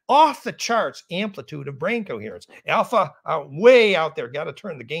 Off the charts amplitude of brain coherence. Alpha way out there, got to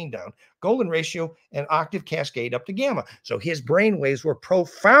turn the gain down. Golden ratio and octave cascade up to gamma. So his brainwaves were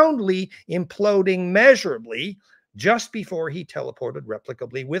profoundly imploding measurably just before he teleported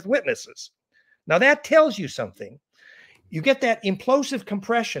replicably with witnesses. Now that tells you something. you get that implosive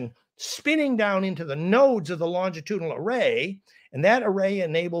compression spinning down into the nodes of the longitudinal array, and that array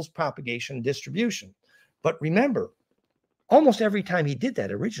enables propagation and distribution. But remember, almost every time he did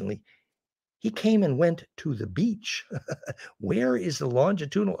that originally, he came and went to the beach. Where is the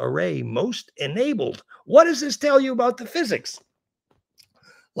longitudinal array most enabled? What does this tell you about the physics?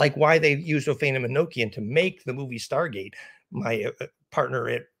 Like why they used O'Feynman Enochian to make the movie Stargate. My partner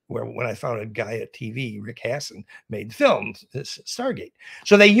at when I founded Gaia TV, Rick Hasson, made the film Stargate.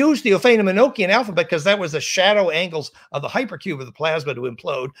 So they used the O'Feynman Enochian alphabet because that was the shadow angles of the hypercube of the plasma to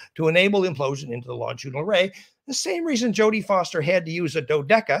implode, to enable implosion into the longitudinal array. The same reason Jodie Foster had to use a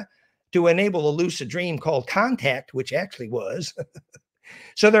dodeca to enable a lucid dream called Contact, which actually was.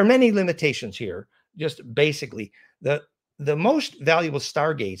 So there are many limitations here. Just basically, the most valuable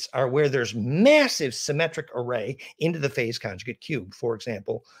stargates are where there's massive symmetric array into the phase conjugate cube. For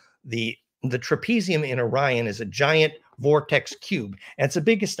example, the trapezium in Orion is a giant vortex cube. And it's the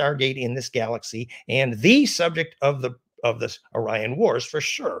biggest stargate in this galaxy and the subject of the Orion Wars for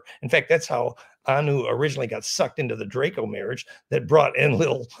sure. In fact, that's how Anu originally got sucked into the Draco marriage that brought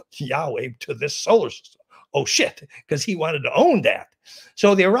Enlil Yahweh to this solar system. Oh shit, because he wanted to own that.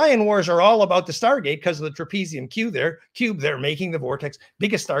 So the Orion Wars are all about the Stargate because of the trapezium cube there making the vortex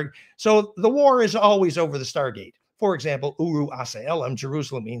biggest star. So the war is always over the Stargate. For example, Uru Asa Elam,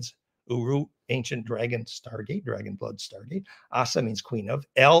 Jerusalem means Uru, ancient dragon Stargate, dragon blood Stargate. Asa means queen of.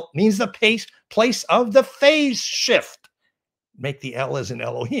 El means the place of the phase shift. Make the L as in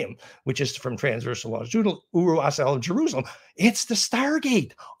Elohim, which is from transversal longitudinal, Uru Asel of Jerusalem. It's the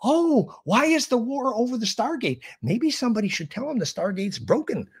Stargate. Oh, why is the war over the Stargate? Maybe somebody should tell them the Stargate's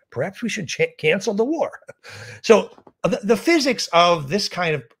broken. Perhaps we should cancel the war. So the physics of this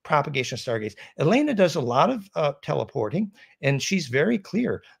kind of propagation of Stargates, Elena does a lot of teleporting, and she's very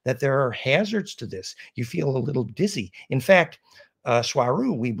clear that there are hazards to this. You feel a little dizzy. In fact,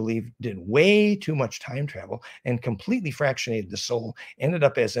 Swaru, we believe, did way too much time travel and completely fractionated the soul, ended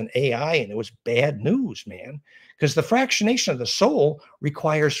up as an AI, and it was bad news, man, because the fractionation of the soul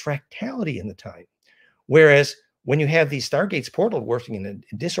requires fractality in the time. Whereas when you have these Stargates portal working in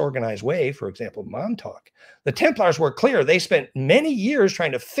a disorganized way, for example, Montauk, the Templars were clear. They spent many years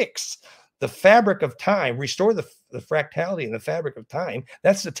trying to fix the fabric of time, restore the fractality in the fabric of time.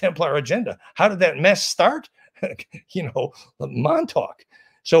 That's the Templar agenda. How did that mess start? Montauk.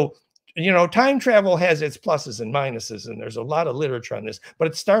 So, time travel has its pluses and minuses, and there's a lot of literature on this, but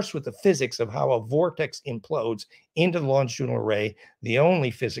it starts with the physics of how a vortex implodes into the longitudinal array, the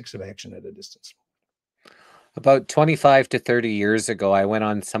only physics of action at a distance. About 25 to 30 years ago, I went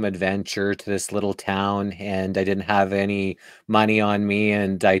on some adventure to this little town, and I didn't have any money on me,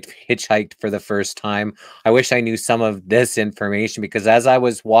 and I hitchhiked for the first time. I wish I knew some of this information, because as I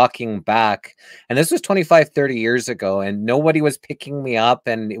was walking back, and this was 25, 30 years ago, and nobody was picking me up,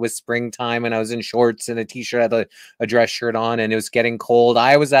 and it was springtime, and I was in shorts and a t-shirt, had a dress shirt on, and it was getting cold.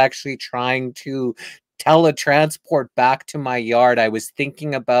 I was actually trying to teletransport back to my yard. I was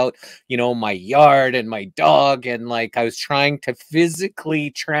thinking about, my yard and my dog, and I was trying to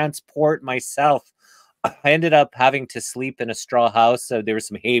physically transport myself. I ended up having to sleep in a straw house. So there were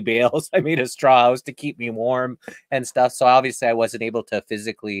some hay bales. I made a straw house to keep me warm and stuff. So obviously I wasn't able to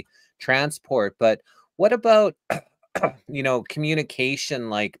physically transport. But what about,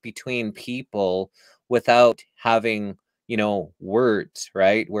 communication between people without having words,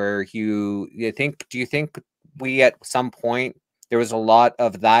 right? Where do you think we at some point there was a lot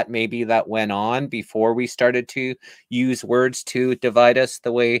of that maybe that went on before we started to use words to divide us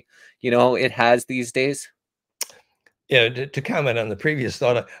the way it has these days? Yeah, to comment on the previous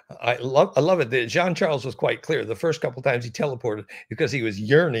thought, I love it. Jean Charles was quite clear. The first couple times he teleported because he was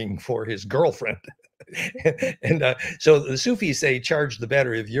yearning for his girlfriend. And so the Sufis say charge the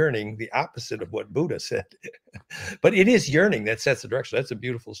battery of yearning, the opposite of what Buddha said. But it is yearning that sets the direction. That's a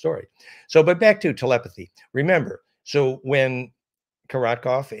beautiful story. So, but back to telepathy. Remember, so when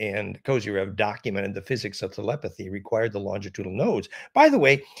Karatkov and Kozyrev documented the physics of telepathy required the longitudinal nodes. By the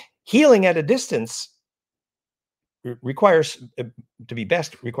way, healing at a distance requires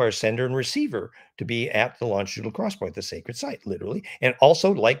sender and receiver to be at the longitudinal crosspoint, the sacred site, literally. And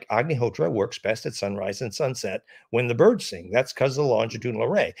also, like Agnihotra, works best at sunrise and sunset when the birds sing. That's because of the longitudinal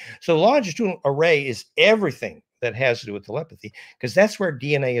array. So the longitudinal array is everything that has to do with telepathy, because that's where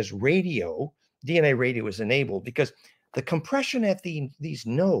DNA radio is enabled, because the compression at these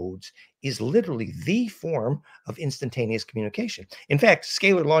nodes is literally the form of instantaneous communication. In fact,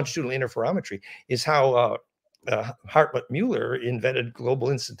 scalar longitudinal interferometry is how Hartmut Mueller invented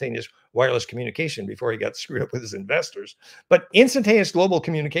global instantaneous wireless communication before he got screwed up with his investors. But instantaneous global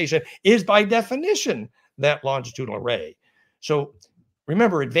communication is by definition that longitudinal array. So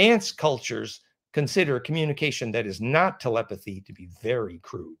remember, advanced cultures consider communication that is not telepathy to be very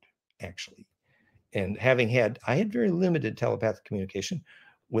crude, actually. And I had very limited telepathic communication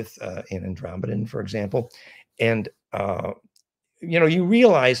with an Andromedan, for example. And, you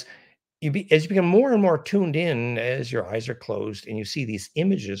realize as you become more and more tuned in, as your eyes are closed and you see these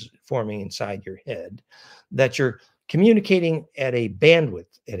images forming inside your head, that you're communicating at a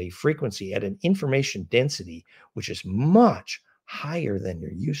bandwidth, at a frequency, at an information density, which is much higher than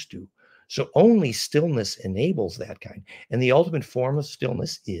you're used to. So only stillness enables that kind. And the ultimate form of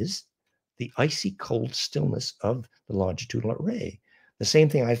stillness is the icy cold stillness of the longitudinal array. The same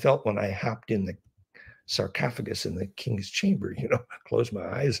thing I felt when I hopped in the sarcophagus in the king's chamber, closed my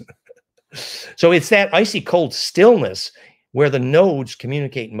eyes. So it's that icy cold stillness where the nodes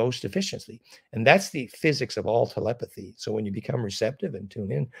communicate most efficiently. And that's the physics of all telepathy. So when you become receptive and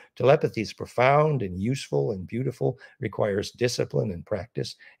tune in, telepathy is profound and useful and beautiful, requires discipline and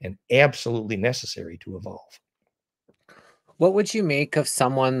practice, and absolutely necessary to evolve. What would you make of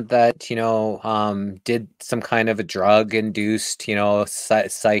someone that, did some kind of a drug-induced,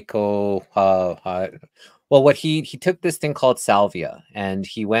 psycho, well, what he took this thing called salvia, and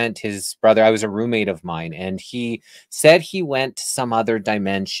his brother, I was a roommate of mine, and he said he went to some other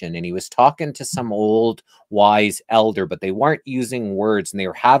dimension, and he was talking to some old wise elder, but they weren't using words, and they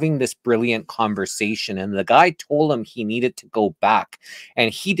were having this brilliant conversation, and the guy told him he needed to go back,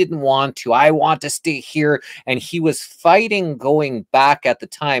 and he didn't want to. I want to stay here. And he was fighting going back at the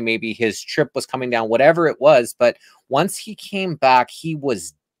time. Maybe his trip was coming down, whatever it was. But once he came back, he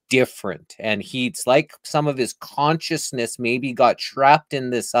was different, and it's like some of his consciousness maybe got trapped in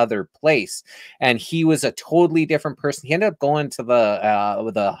this other place, and he was a totally different person. He ended up going to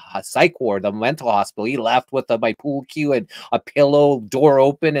the psych ward, the mental hospital. He left with my pool cue and a pillow, door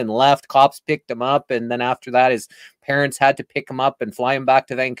open, and left. Cops picked him up, and then after that his parents had to pick him up and fly him back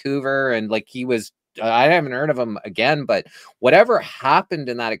to Vancouver, and he was, I haven't heard of him again, but whatever happened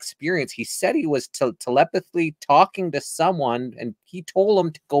in that experience, he said he was telepathically talking to someone, and he told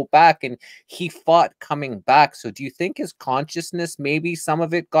him to go back, and he fought coming back. So do you think his consciousness, maybe some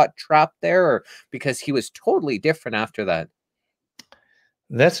of it got trapped there, or because he was totally different after that?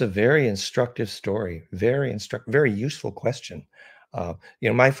 That's a very instructive story. Very useful question.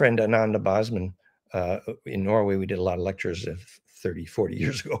 My friend Ananda Bosman in Norway, we did a lot of lectures 30, 40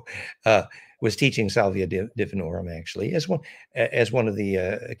 years ago, was teaching Salvia Divinorum, actually, as one of the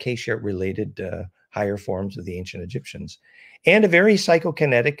acacia-related higher forms of the ancient Egyptians, and a very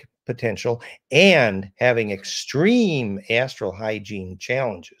psychokinetic potential, and having extreme astral hygiene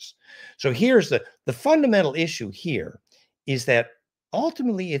challenges. So here's the fundamental issue here is that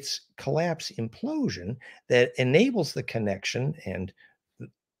ultimately it's collapse implosion that enables the connection and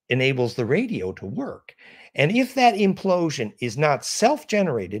enables the radio to work. And if that implosion is not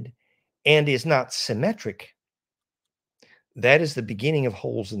self-generated and is not symmetric, that is the beginning of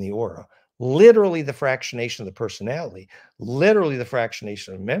holes in the aura. Literally the fractionation of the personality, literally the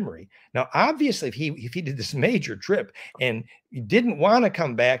fractionation of memory. Now, obviously, if he did this major trip and didn't want to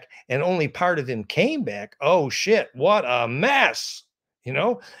come back and only part of him came back, oh shit, what a mess,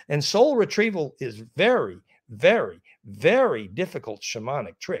 And soul retrieval is very, very, very difficult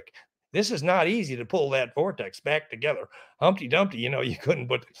shamanic trick. This is not easy to pull that vortex back together. Humpty Dumpty, you couldn't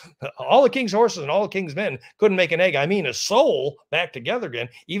put all the king's horses and all the king's men couldn't make an egg. I mean, a soul back together again,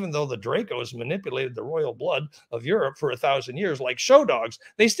 even though the Dracos manipulated the royal blood of Europe for 1,000 years like show dogs,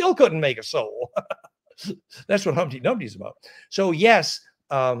 they still couldn't make a soul. That's what Humpty Dumpty's about. So yes,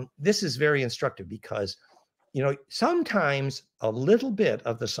 this is very instructive because sometimes a little bit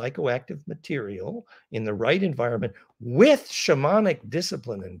of the psychoactive material in the right environment with shamanic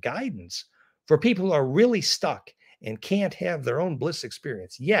discipline and guidance for people who are really stuck and can't have their own bliss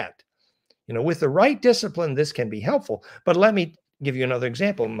experience yet. With the right discipline, this can be helpful. But let me give you another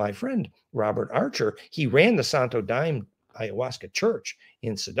example. My friend, Robert Archer, he ran the Santo Daime Ayahuasca Church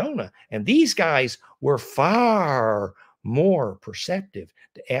in Sedona. And these guys were far more perceptive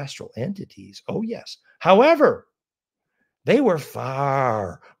to astral entities. Oh, yes. However, they were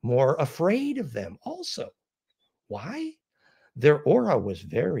far more afraid of them also. Why? Their aura was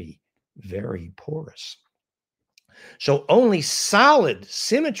very, very porous. So only solid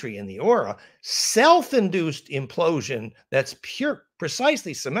symmetry in the aura, self-induced implosion that's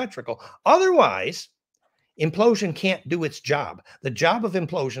precisely symmetrical. Otherwise, implosion can't do its job. The job of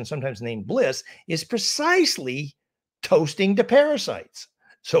implosion, sometimes named bliss, is precisely toasting to parasites.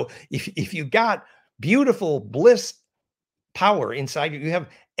 So if you got beautiful bliss power inside you, you have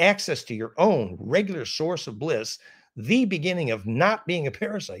access to your own regular source of bliss, the beginning of not being a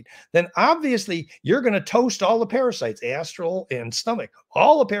parasite, then obviously you're going to toast all the parasites, astral and stomach.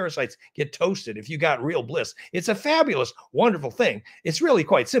 All the parasites get toasted if you got real bliss. It's a fabulous, wonderful thing. It's really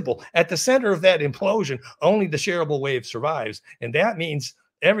quite simple. At the center of that implosion, only the shareable wave survives. And that means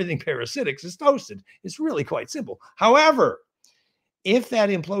everything parasitic is toasted. It's really quite simple. However, if that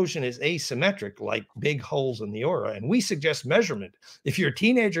implosion is asymmetric, like big holes in the aura, and we suggest measurement, if your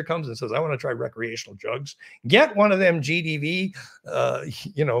teenager comes and says, I want to try recreational drugs, get one of them GDV,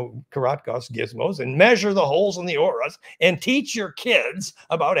 Karatkos gizmos and measure the holes in the auras and teach your kids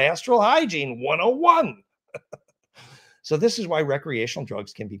about astral hygiene 101. So this is why recreational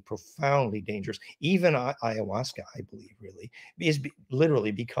drugs can be profoundly dangerous. Even ayahuasca, I believe, really, is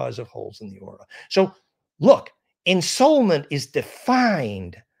literally because of holes in the aura. So look, ensoulment is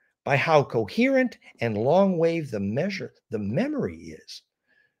defined by how coherent and long wave the memory is.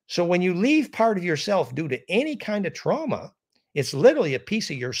 So when you leave part of yourself due to any kind of trauma, it's literally a piece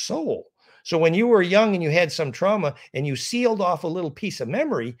of your soul. So when you were young and you had some trauma and you sealed off a little piece of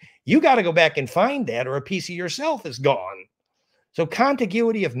memory, you got to go back and find that, or a piece of yourself is gone. So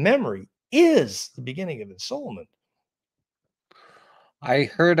contiguity of memory is the beginning of ensoulment. I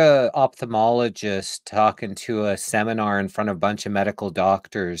heard a ophthalmologist talking to a seminar in front of a bunch of medical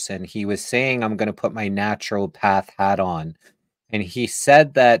doctors, and he was saying, I'm going to put my naturopath hat on. And he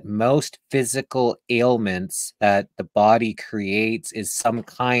said that most physical ailments that the body creates is some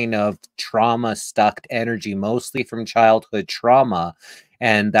kind of trauma-stuck energy, mostly from childhood trauma,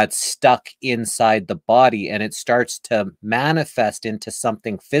 and that's stuck inside the body. And it starts to manifest into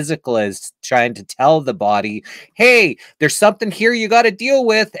something physical, as trying to tell the body, hey, there's something here you got to deal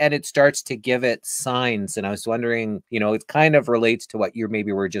with. And it starts to give it signs. And I was wondering, it kind of relates to what you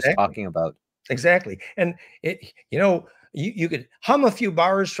maybe were just talking about. Exactly. And you could hum a few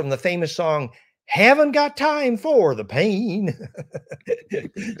bars from the famous song, Haven't Got Time for the Pain.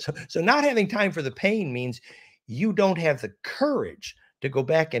 So not having time for the pain means you don't have the courage to go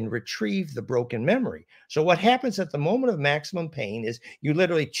back and retrieve the broken memory. So what happens at the moment of maximum pain is you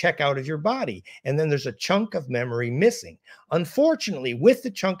literally check out of your body, and then there's a chunk of memory missing. Unfortunately, with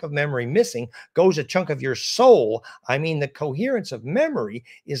the chunk of memory missing goes a chunk of your soul. I mean, the coherence of memory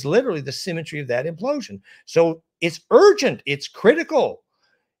is literally the symmetry of that implosion. So it's urgent. It's critical.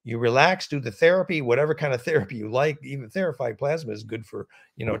 You relax, do the therapy, whatever kind of therapy you like. Even therified plasma is good for,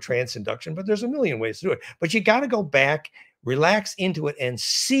 trance induction, but there's a million ways to do it. But you got to go back, relax into it, and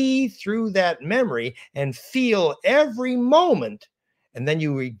see through that memory and feel every moment. And then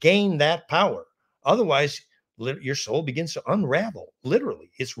you regain that power. Otherwise, your soul begins to unravel. Literally,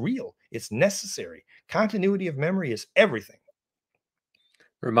 it's real. It's necessary. Continuity of memory is everything.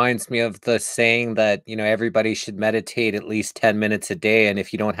 Reminds me of the saying that, everybody should meditate at least 10 minutes a day. And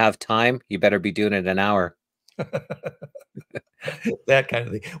if you don't have time, you better be doing it an hour. That kind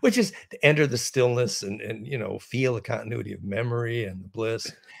of thing, which is to enter the stillness and feel the continuity of memory and the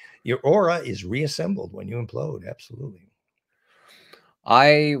bliss. Your aura is reassembled when you implode. Absolutely.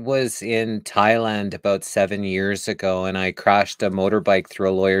 I was in Thailand about 7 years ago, and I crashed a motorbike through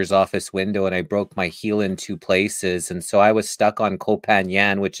a lawyer's office window, and I broke my heel in 2 places. And so I was stuck on Koh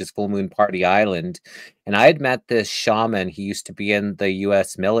Phangan, which is Full Moon Party Island. And I had met this shaman. He used to be in the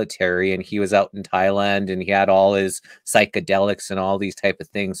US military, and he was out in Thailand, and he had all his psychedelics and all these type of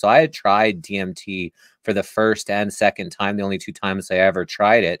things. So I had tried DMT for the first and second time, the only 2 times I ever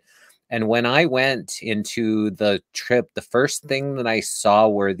tried it. And when I went into the trip, the first thing that I saw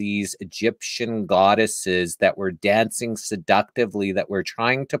were these Egyptian goddesses that were dancing seductively, that were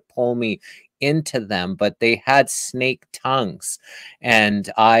trying to pull me into them, but they had snake tongues. And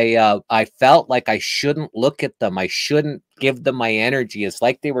I felt like I shouldn't look at them. I shouldn't give them my energy. It's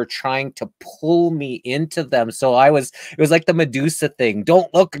like they were trying to pull me into them. So it was like the Medusa thing.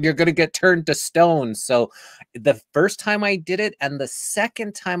 Don't look, you're going to get turned to stone. So the first time I did it and the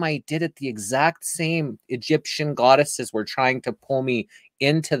second time I did it, the exact same Egyptian goddesses were trying to pull me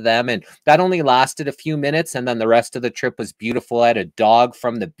into them, and that only lasted a few minutes, and then the rest of the trip was beautiful. I had a dog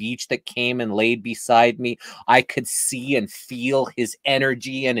from the beach that came and laid beside me. I could see and feel his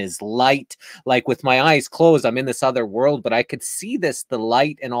energy and his light, like with my eyes closed. I'm in this other world, but I could see the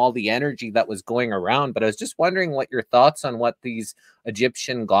light and all the energy that was going around. But I was just wondering what your thoughts on what these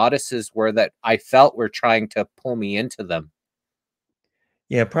Egyptian goddesses were that I felt were trying to pull me into them.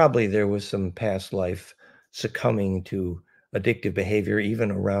 Yeah, probably there was some past life succumbing to addictive behavior,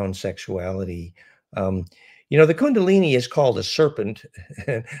 even around sexuality. The Kundalini is called a serpent,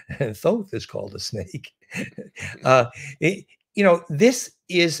 and Thoth is called a snake. This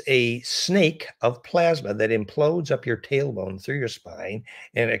is a snake of plasma that implodes up your tailbone through your spine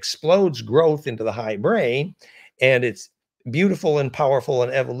and explodes growth into the high brain. and it's beautiful and powerful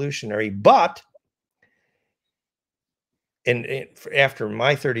and evolutionary. But after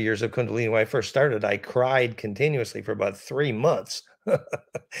my 30 years of Kundalini, when I first started, I cried continuously for about 3 months.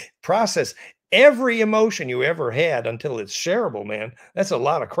 Process every emotion you ever had until it's shareable, man. That's a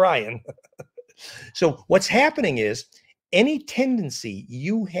lot of crying. So what's happening is any tendency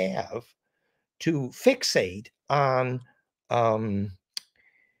you have to fixate on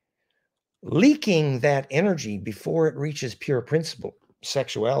leaking that energy before it reaches pure principle.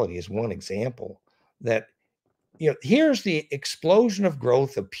 Sexuality is one example. That, here's the explosion of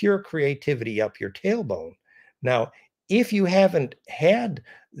growth of pure creativity up your tailbone. Now, if you haven't had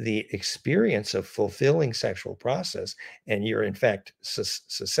the experience of fulfilling sexual process, and you're in fact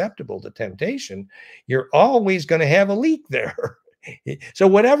susceptible to temptation, you're always going to have a leak there. So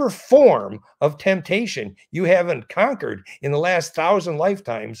whatever form of temptation you haven't conquered in the last 1,000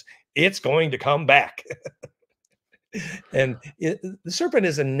 lifetimes, it's going to come back. And the serpent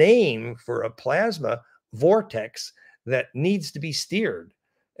is a name for a plasma vortex that needs to be steered.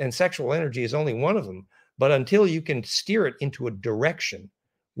 And sexual energy is only one of them. But until you can steer it into a direction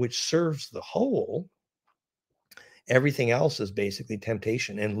which serves the whole, everything else is basically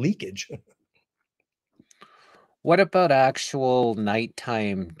temptation and leakage. What about actual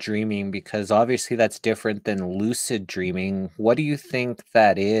nighttime dreaming? Because obviously that's different than lucid dreaming. What do you think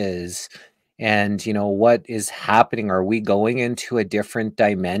that is? And, what is happening? Are we going into a different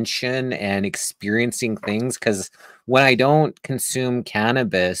dimension and experiencing things? Because when I don't consume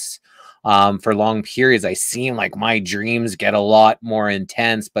cannabis for long periods, I seem like my dreams get a lot more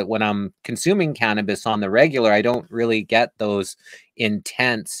intense. But when I'm consuming cannabis on the regular, I don't really get those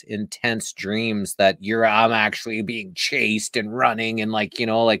intense dreams that I'm actually being chased and running, and like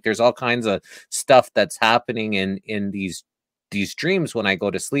there's all kinds of stuff that's happening in these dreams when I go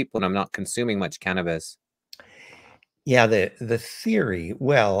to sleep when I'm not consuming much cannabis. Yeah, the theory,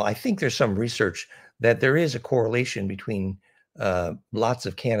 well, I think there's some research that there is a correlation between lots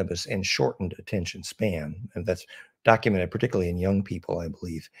of cannabis and shortened attention span, and that's documented particularly in young people, I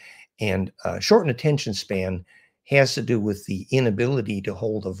believe. And shortened attention span has to do with the inability to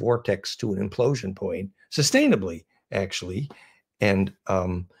hold a vortex to an implosion point sustainably, actually. And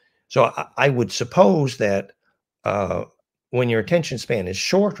so I would suppose that when your attention span is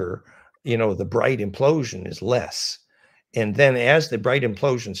shorter, the bright implosion is less. And then as the bright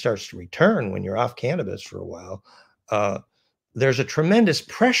implosion starts to return when you're off cannabis for a while, there's a tremendous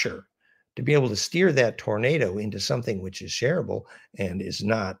pressure to be able to steer that tornado into something which is shareable and is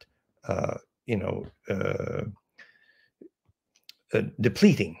not,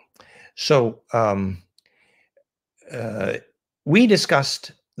 depleting. So we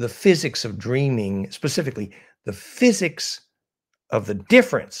discussed the physics of dreaming, specifically the physics of the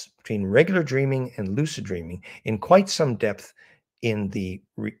difference between regular dreaming and lucid dreaming in quite some depth in the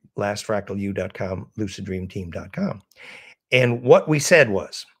lastfractalu.com, luciddreamteam.com. And what we said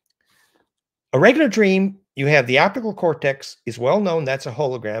was, a regular dream, you have the optical cortex is well known. That's a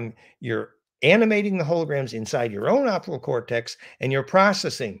hologram. You're animating the holograms inside your own optical cortex, and you're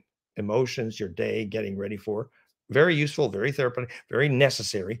processing emotions, your day, getting ready for. Very useful, very therapeutic, very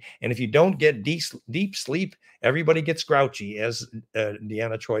necessary. And if you don't get deep sleep, everybody gets grouchy, as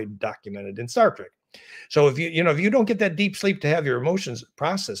Deanna Troi documented in Star Trek. So if you don't get that deep sleep to have your emotions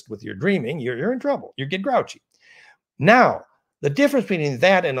processed with your dreaming, you're in trouble. You get grouchy. Now, the difference between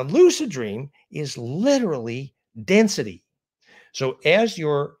that and a lucid dream is literally density. So as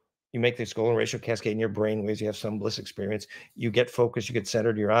you make this golden ratio cascade in your brain waves, you have some bliss experience, you get focused, you get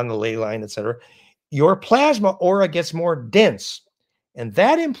centered, you're on the ley line, etc. Your plasma aura gets more dense. And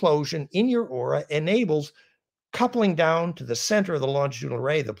that implosion in your aura enables coupling down to the center of the longitudinal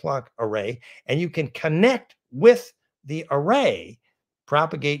array, the Planck array, and you can connect with the array,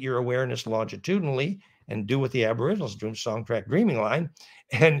 propagate your awareness longitudinally, and do what the Aboriginals do, song track dreaming line,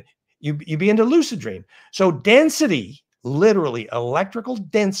 and you begin to lucid dream. So density, literally electrical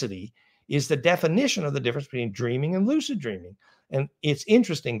density, is the definition of the difference between dreaming and lucid dreaming. And it's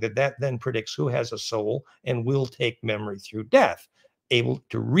interesting that then predicts who has a soul and will take memory through death, able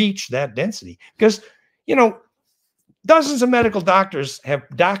to reach that density. Because, dozens of medical doctors have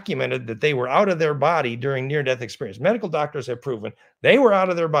documented that they were out of their body during near-death experience. Medical doctors have proven they were out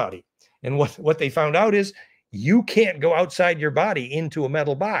of their body. And what they found out is you can't go outside your body into a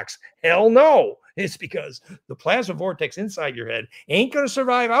metal box. Hell no. It's because the plasma vortex inside your head ain't going to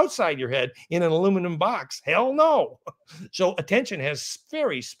survive outside your head in an aluminum box. Hell no. So attention has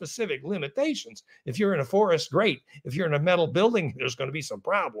very specific limitations. If you're in a forest, great. If you're in a metal building, there's going to be some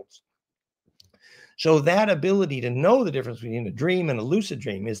problems. So that ability to know the difference between a dream and a lucid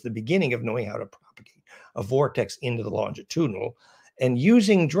dream is the beginning of knowing how to propagate a vortex into the longitudinal. And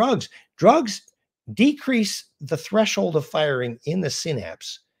using drugs decrease the threshold of firing in the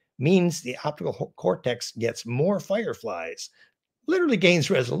synapse, means the optical cortex gets more fireflies, literally gains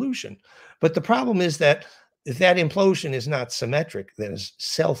resolution. But the problem is that if that implosion is not symmetric, that is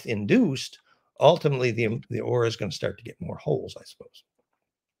self-induced, ultimately the aura is going to start to get more holes, I suppose.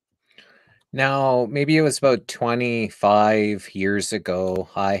 Now, maybe it was about 25 years ago,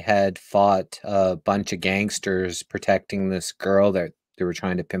 I had fought a bunch of gangsters protecting this girl that they were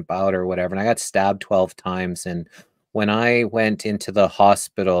trying to pimp out or whatever, and I got stabbed 12 times. And when I went into the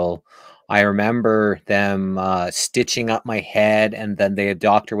hospital, I remember them stitching up my head, and then the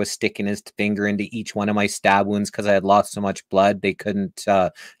doctor was sticking his finger into each one of my stab wounds because I had lost so much blood. They couldn't,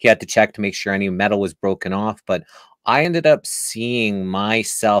 he had to check to make sure any metal was broken off. But I ended up seeing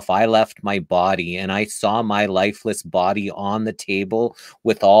myself. I left my body and I saw my lifeless body on the table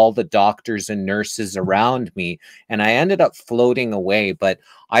with all the doctors and nurses around me. And I ended up floating away, but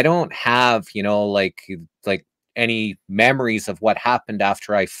I don't have, like any memories of what happened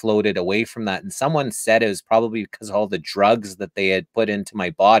after I floated away from that. And someone said it was probably because of all the drugs that they had put into my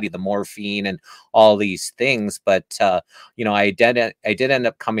body, the morphine and all these things. But I did end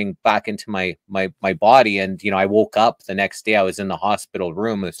up coming back into my body, and I woke up the next day. I was in the hospital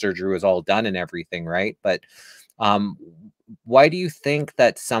room. The surgery was all done and everything, right? But why do you think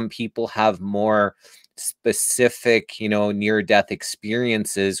that some people have more specific, near-death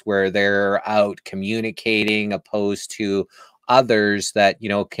experiences where they're out communicating, opposed to others that,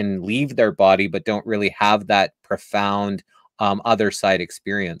 can leave their body but don't really have that profound other side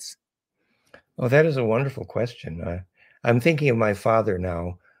experience? Oh, that is a wonderful question. I'm thinking of my father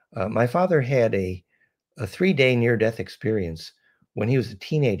now. My father had a 3-day near-death experience when he was a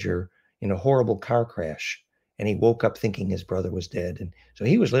teenager in a horrible car crash, and he woke up thinking his brother was dead. And so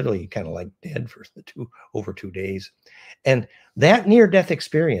he was literally kind of like dead for over 2 days. And that near-death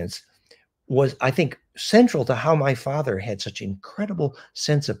experience was, I think, central to how my father had such incredible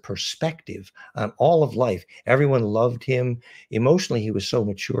sense of perspective on all of life. Everyone loved him. Emotionally, he was so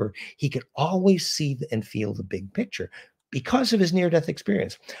mature. He could always see and feel the big picture because of his near-death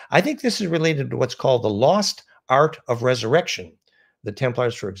experience. I think this is related to what's called the lost art of resurrection. The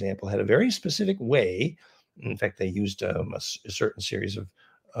Templars, for example, had a very specific way. In fact, they used a certain series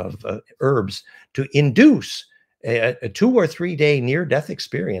of herbs to induce a 2 or 3 day near-death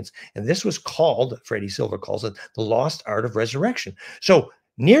experience. And this was called, Freddie Silver calls it, the lost art of resurrection. So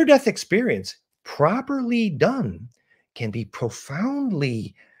near-death experience, properly done, can be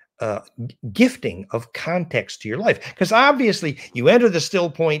profoundly gifting of context to your life. Because obviously you enter the still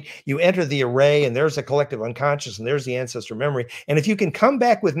point, you enter the array, and there's a collective unconscious, and there's the ancestor memory. And if you can come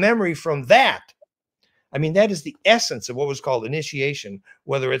back with memory from that, I mean, that is the essence of what was called initiation,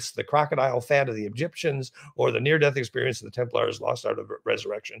 whether it's the crocodile fat of the Egyptians or the near-death experience of the Templars' lost art of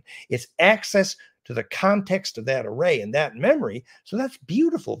resurrection. It's access to the context of that array and that memory. So that's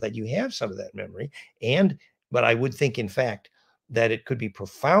beautiful that you have some of that memory. But I would think, in fact, that it could be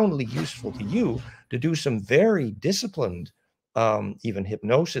profoundly useful to you to do some very disciplined, even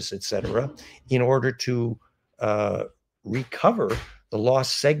hypnosis, etc., in order to recover the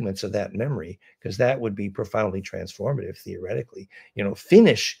lost segments of that memory, because that would be profoundly transformative theoretically.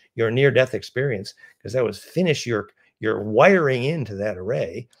 Finish your near-death experience, because that was finish your wiring into that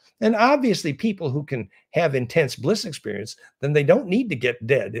array. And obviously people who can have intense bliss experience, then they don't need to get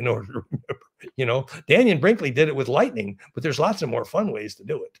dead in order to remember. Daniel Brinkley did it with lightning, but there's lots of more fun ways to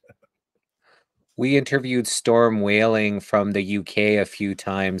do it. We interviewed Storm Whaling from the UK a few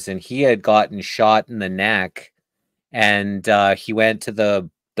times, and he had gotten shot in the neck. And he went to the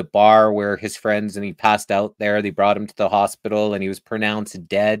bar where his friends, and he passed out there. They brought him to the hospital, and he was pronounced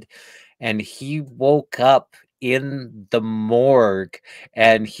dead. And he woke up in the morgue,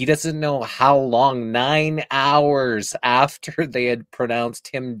 and he doesn't know how long, 9 hours after they had pronounced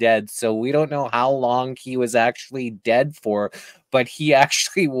him dead. So we don't know how long he was actually dead for, but he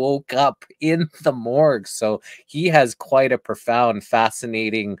actually woke up in the morgue. So he has quite a profound,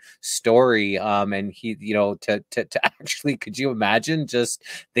 fascinating story. And he, to actually, could you imagine, just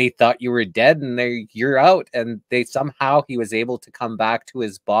they thought you were dead and you're out, and he was able to come back to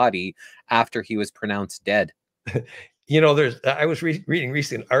his body after he was pronounced dead. I was reading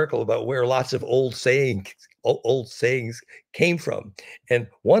recently an article about where lots of old sayings came from. And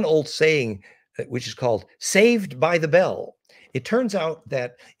one old saying, which is called "saved by the bell," It turns out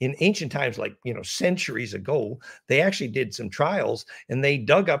that in ancient times, like, centuries ago, they actually did some trials and they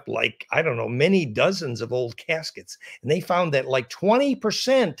dug up, like, I don't know, many dozens of old caskets. And they found that like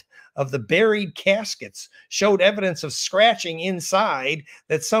 20% of the buried caskets showed evidence of scratching inside,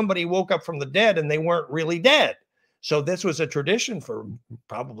 that somebody woke up from the dead and they weren't really dead. So this was a tradition for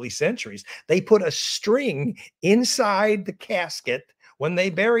probably centuries. They put a string inside the casket when they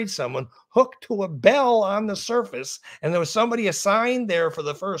buried someone, hooked to a bell on the surface, and there was somebody assigned there for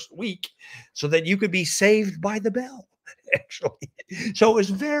the first week so that you could be saved by the bell. Actually, so it was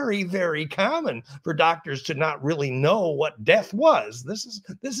very, very common for doctors to not really know what death was.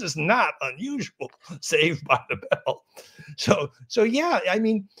 This is not unusual. Saved by the bell. So yeah, I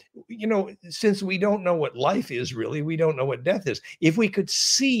mean, since we don't know what life is really, we don't know what death is. If we could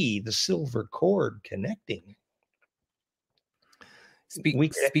see the silver cord connecting, we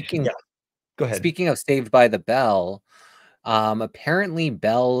could, Speaking yeah, go ahead. speaking of Saved by the Bell, apparently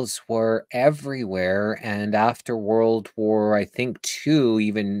bells were everywhere, and after World War, I think, two,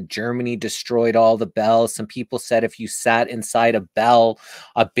 even Germany destroyed all the bells. Some people said if you sat inside a bell,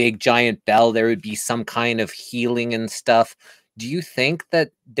 a big giant bell, there would be some kind of healing and stuff. Do you think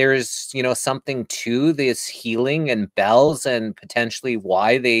that there's, something to this healing and bells, and potentially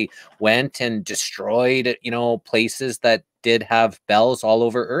why they went and destroyed, places that did have bells all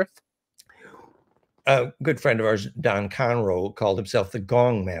over Earth? A good friend of ours, Don Conroe, called himself the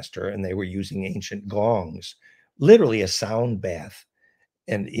gong master, and they were using ancient gongs, literally a sound bath.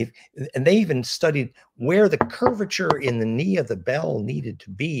 And they even studied where the curvature in the knee of the bell needed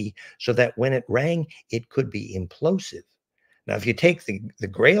to be so that when it rang, it could be implosive. Now, if you take the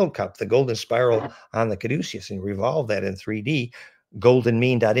Grail cup, the golden spiral on the caduceus, and revolve that in 3D,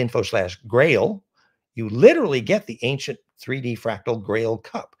 goldenmean.info/grail, you literally get the ancient 3D fractal Grail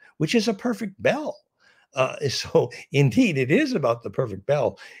cup, which is a perfect bell. So indeed, it is about the perfect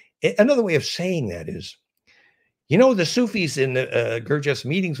bell. Another way of saying that is, the Sufis in Gurdjieff's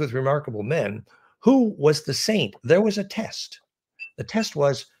Meetings with Remarkable Men, who was the saint? There was a test. The test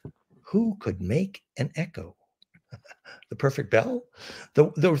was, who could make an echo? The perfect bell?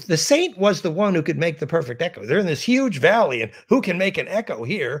 The saint was the one who could make the perfect echo. They're in this huge valley, and who can make an echo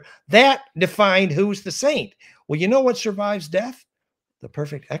here? That defined who's the saint. Well, you know what survives death? The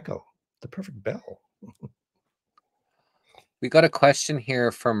perfect echo, the perfect bell. We got a question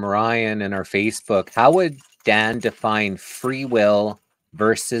here from Ryan in our Facebook. How would Dan define free will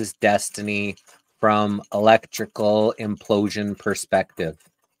versus destiny from electrical implosion perspective?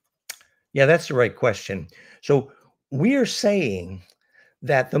 Yeah, that's the right question. So we're saying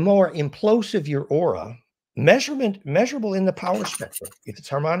that the more implosive your aura, measurable in the power spectrum, if it's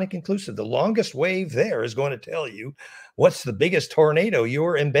harmonic inclusive, the longest wave there is going to tell you what's the biggest tornado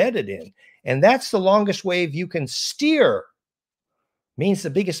you're embedded in. And that's the longest wave you can steer, means the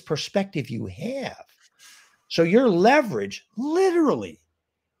biggest perspective you have. So your leverage literally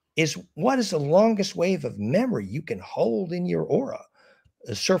is what is the longest wave of memory you can hold in your aura.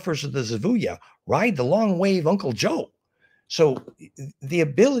 The surfers of the Zavuya ride the long wave Uncle Joe. So the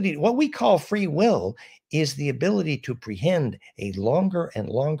ability, what we call free will, is the ability to prehend a longer and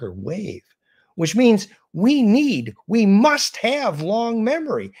longer wave, which means we must have long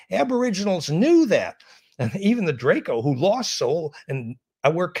memory. Aboriginals knew that. And even the Draco, who lost soul and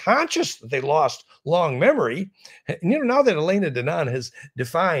were conscious that they lost long memory. And, now that Elena Danaan has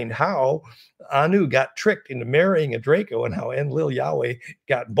defined how Anu got tricked into marrying a Draco and how Enlil Yahweh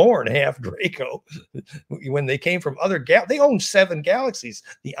got born half Draco when they came from other they owned 7 galaxies,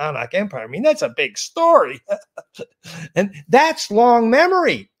 the Anak Empire. I mean, that's a big story. And that's long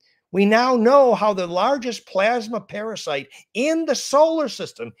memory. We now know how the largest plasma parasite in the solar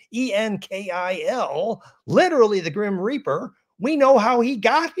system, Enkil, literally the Grim Reaper, we know how he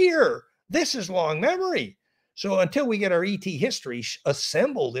got here. This is long memory. So until we get our ET history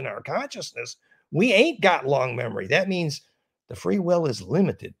assembled in our consciousness, we ain't got long memory. That means the free will is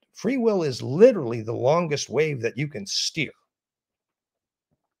limited. Free will is literally the longest wave that you can steer.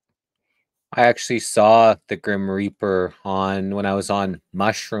 I actually saw the Grim Reaper when I was on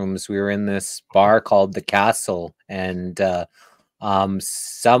mushrooms. We were in this bar called The Castle, and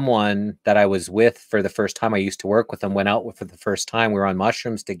someone that I was with for the first time, I used to work with them, went out for the first time. We were on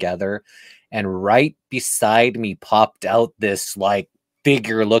mushrooms together, and right beside me popped out this like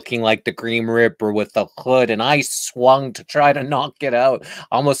figure looking like the Grim Reaper with the hood, and I swung to try to knock it out.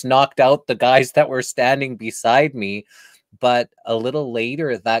 Almost knocked out the guys that were standing beside me. But a little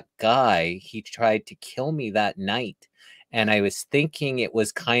later, that guy, he tried to kill me that night. And I was thinking it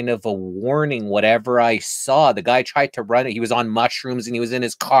was kind of a warning, whatever I saw. The guy tried to run it. He was on mushrooms and he was in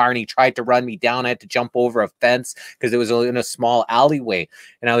his car and he tried to run me down. I had to jump over a fence because it was in a small alleyway.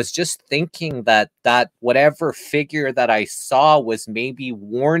 And I was just thinking that whatever figure that I saw was maybe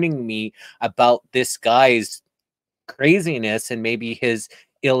warning me about this guy's craziness and maybe his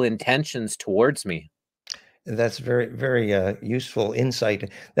ill intentions towards me. That's very, very useful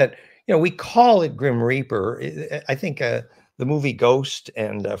insight. That, you know, we call it Grim Reaper. I think the movie Ghost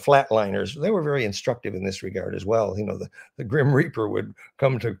and Flatliners, they were very instructive in this regard as well. You know, the Grim Reaper would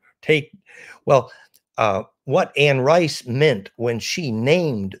come to take. Well, what Anne Rice meant when she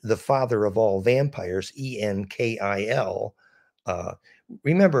named the father of all vampires, Enkil.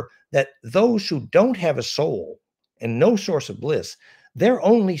 Remember that those who don't have a soul and no source of bliss, their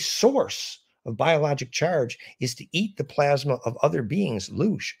only source of biologic charge is to eat the plasma of other beings,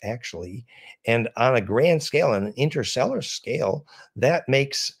 loosh, actually. And on a grand scale, on an interstellar scale, that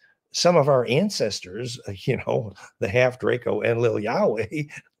makes some of our ancestors, you know, the half Draco and Lil Yahweh.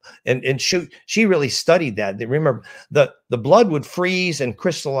 And she really studied that. They remember the blood would freeze and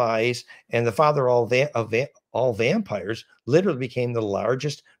crystallize, and the father of all vampires literally became the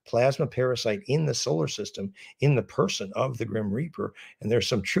largest plasma parasite in the solar system in the person of the Grim Reaper. And there's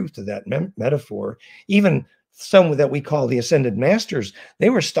some truth to that metaphor. Even some that we call the Ascended Masters, they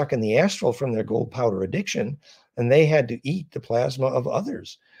were stuck in the astral from their gold powder addiction, and they had to eat the plasma of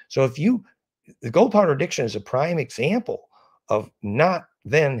others. So the gold powder addiction is a prime example of not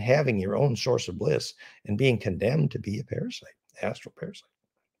then having your own source of bliss and being condemned to be a parasite, astral parasite.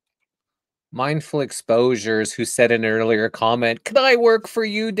 Mindful Exposures, who said in an earlier comment, "Could I work for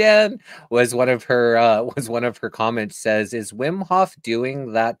you, Dan?" was one of her comments. Says, "Is Wim Hof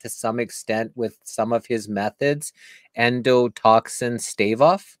doing that to some extent with some of his methods? Endotoxin stave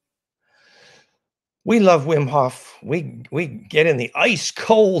off?" We love Wim Hof. We get in the ice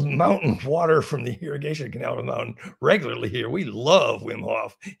cold mountain water from the irrigation canal of the mountain regularly here. We love Wim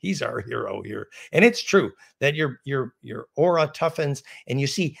Hof. He's our hero here. And it's true that your aura toughens, and you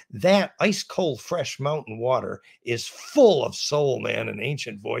see that ice cold fresh mountain water is full of soul, man, and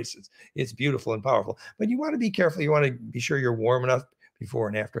ancient voices. It's beautiful and powerful. But you want to be careful. You want to be sure you're warm enough before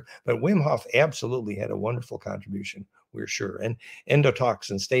and after. But Wim Hof absolutely had a wonderful contribution, we're sure. And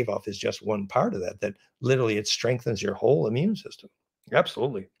endotoxin stave off is just one part of that literally it strengthens your whole immune system.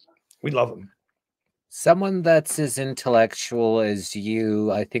 Absolutely. We love them. Someone that's as intellectual as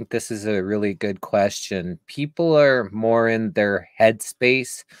you, I think this is a really good question. People are more in their head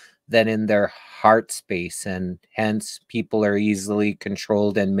space than in their heart space, and hence people are easily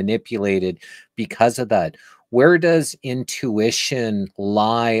controlled and manipulated because of that. Where does intuition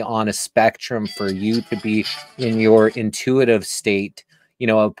lie on a spectrum for you to be in your intuitive state, you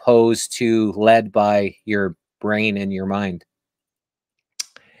know, opposed to led by your brain and your mind?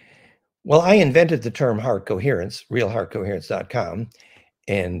 Well, I invented the term heart coherence, realheartcoherence.com,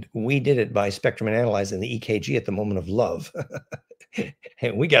 and we did it by spectrum analyzing the EKG at the moment of love.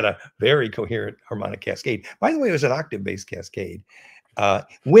 And we got a very coherent harmonic cascade. By the way, it was an octave-based cascade,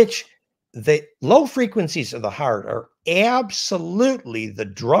 which the low frequencies of the heart are absolutely the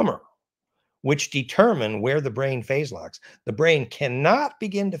drummer, which determine where the brain phase locks. The brain cannot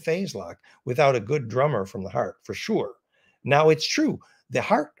begin to phase lock without a good drummer from the heart, for sure. Now, it's true. The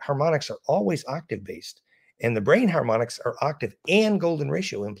heart harmonics are always octave based, and the brain harmonics are octave and golden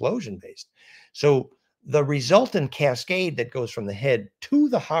ratio implosion based. So the resultant cascade that goes from the head to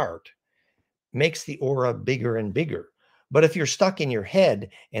the heart makes the aura bigger and bigger. But if you're stuck in your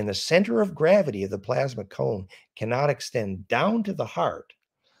head and the center of gravity of the plasma cone cannot extend down to the heart,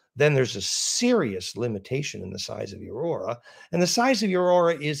 then there's a serious limitation in the size of your aura. And the size of your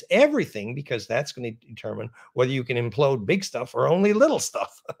aura is everything, because that's going to determine whether you can implode big stuff or only little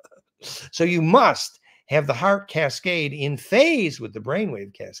stuff. So you must have the heart cascade in phase with the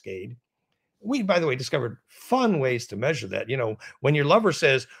brainwave cascade. We, by the way, discovered fun ways to measure that. You know, when your lover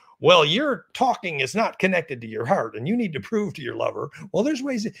says, well, your talking is not connected to your heart and you need to prove to your lover, well, there's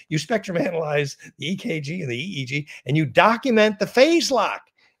ways that you spectrum analyze the EKG and the EEG, and you document the phase lock.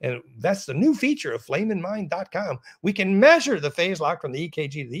 And that's the new feature of flameinmind.com. We can measure the phase lock from the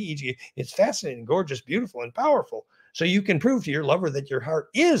EKG to the EEG. It's fascinating, gorgeous, beautiful, and powerful. So you can prove to your lover that your heart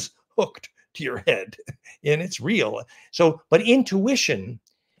is hooked to your head and it's real. So, but intuition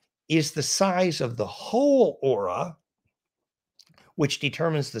is the size of the whole aura, which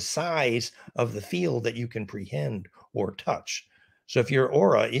determines the size of the field that you can prehend or touch. So if your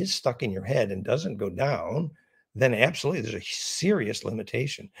aura is stuck in your head and doesn't go down, then absolutely there's a serious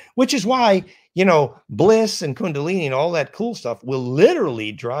limitation, which is why, you know, bliss and kundalini and all that cool stuff will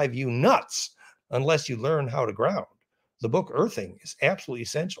literally drive you nuts unless you learn how to ground. the book Earthing is absolutely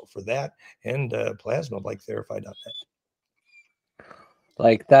essential for that, and plasma like Therify.net.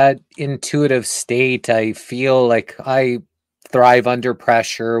 Like that intuitive state, I feel like I thrive under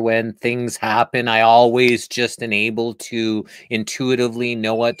pressure when things happen. I always just am able to intuitively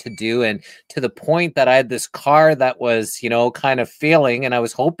know what to do. And to the point that I had this car that was, kind of failing, and I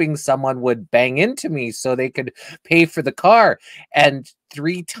was hoping someone would bang into me so they could pay for the car. And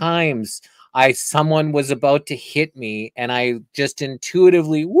 3 times someone was about to hit me, and I just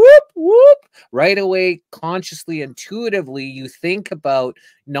intuitively whoop whoop right away, consciously, intuitively, you think about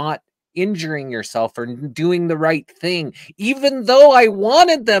not injuring yourself or doing the right thing. Even though I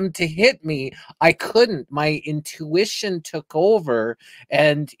wanted them to hit me, I couldn't. My intuition took over,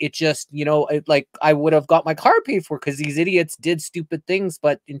 and it just, like I would have got my car paid for because these idiots did stupid things,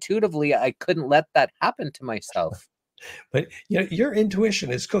 but intuitively, I couldn't let that happen to myself. But your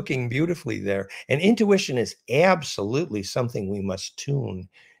intuition is cooking beautifully there. And intuition is absolutely something we must tune.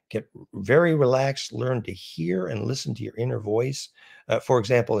 Get very relaxed, learn to hear and listen to your inner voice. For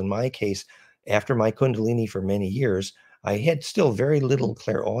example, in my case, after my Kundalini for many years, I had still very little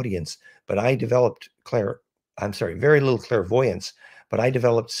clairaudience, but I developed very little clairvoyance, but I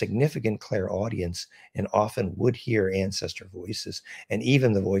developed significant clairaudience and often would hear ancestor voices and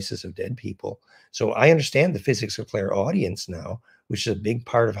even the voices of dead people. So I understand the physics of clairaudience now, which is a big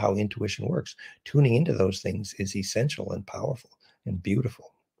part of how intuition works. Tuning into those things is essential and powerful and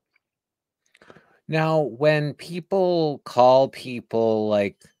beautiful. Now, when people call people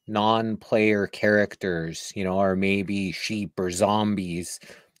like non-player characters, or maybe sheep or zombies,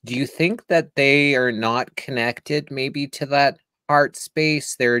 do you think that they are not connected maybe to that heart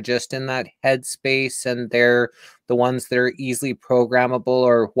space? They're just in that head space and they're the ones that are easily programmable?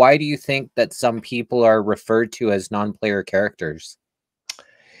 Or why do you think that some people are referred to as non-player characters?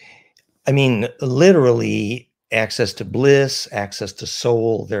 I mean, literally, access to bliss, access to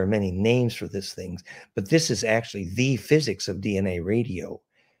soul. There are many names for these things, but this is actually the physics of DNA radio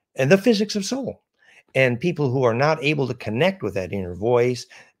and the physics of soul. And people who are not able to connect with that inner voice,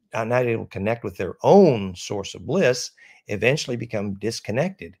 are not able to connect with their own source of bliss, eventually become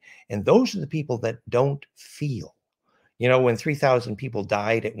disconnected. And those are the people that don't feel. When 3,000 people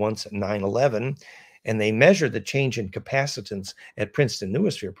died at once at 9/11, and they measured the change in capacitance at Princeton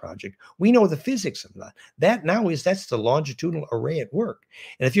Noosphere Project, we know the physics of that. That's the longitudinal array at work.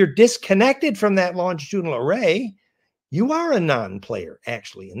 And if you're disconnected from that longitudinal array, you are a non-player,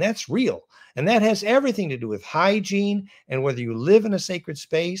 actually, and that's real. And that has everything to do with hygiene and whether you live in a sacred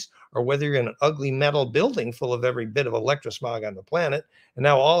space or whether you're in an ugly metal building full of every bit of electrosmog on the planet. And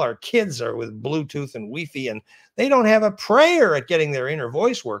now all our kids are with Bluetooth and Wi-Fi, and they don't have a prayer at getting their inner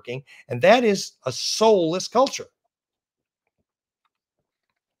voice working. And that is a soulless culture.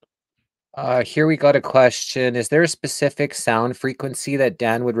 Here we got a question. Is there a specific sound frequency that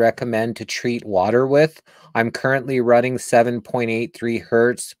Dan would recommend to treat water with? I'm currently running 7.83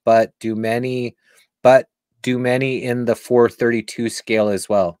 hertz, but do many in the 432 scale as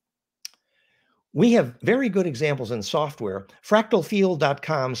well? We have very good examples in software.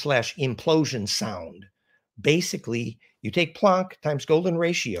 Fractalfield.com/implosion sound. Basically, you take Planck times golden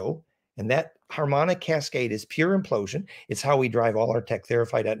ratio, and that harmonic cascade is pure implosion. It's how we drive all our tech,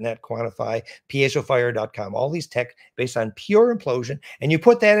 Therify.net, Quantify, piezofire.com, all these tech based on pure implosion. And you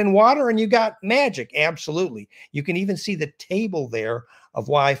put that in water and you got magic. Absolutely. You can even see the table there of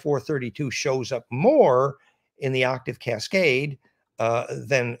why 432 shows up more in the octave cascade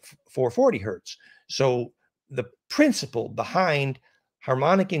than 440 hertz. So the principle behind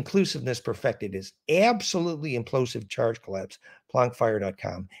harmonic inclusiveness perfected is absolutely implosive charge collapse,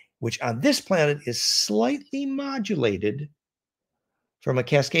 planckfire.com, which on this planet is slightly modulated from a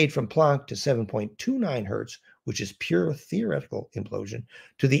cascade from Planck to 7.29 hertz, which is pure theoretical implosion,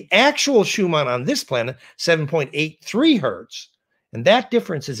 to the actual Schumann on this planet, 7.83 hertz. And that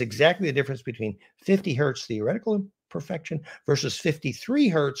difference is exactly the difference between 50 hertz theoretical perfection versus 53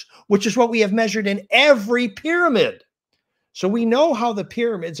 hertz, which is what we have measured in every pyramid. So we know how the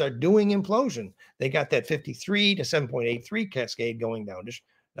pyramids are doing implosion. They got that 53 to 7.83 cascade going down to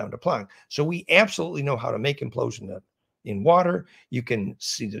Planck. So we absolutely know how to make implosion in water. You can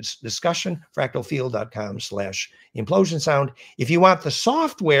see this discussion, fractalfield.com/implosion sound. If you want the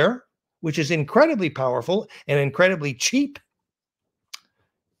software, which is incredibly powerful and incredibly cheap,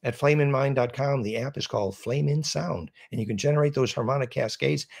 at flameinmind.com, the app is called Flame in Sound, and you can generate those harmonic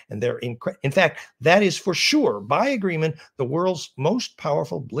cascades. And they're in fact, that is for sure, by agreement, the world's most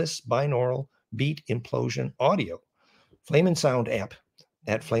powerful bliss binaural beat implosion audio. Flame in Sound app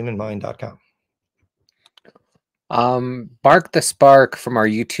at flameinmind.com. Bark the Spark from our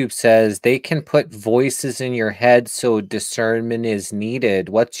YouTube says they can put voices in your head so discernment is needed.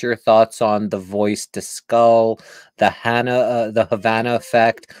 What's your thoughts on the voice to skull, the Havana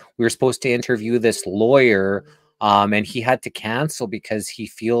effect? We were supposed to interview this lawyer, and he had to cancel because he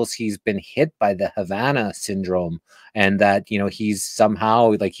feels he's been hit by the Havana syndrome, and that he's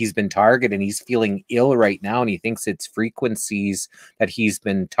somehow like he's been targeted and he's feeling ill right now, and he thinks it's frequencies that he's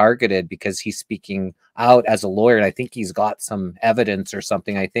been targeted because he's speaking out as a lawyer, and I think he's got some evidence or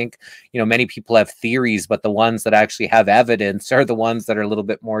something. I think many people have theories, but the ones that actually have evidence are the ones that are a little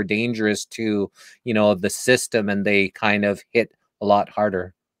bit more dangerous to the system, and they kind of hit a lot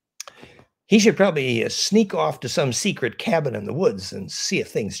harder. He should probably sneak off to some secret cabin in the woods and see if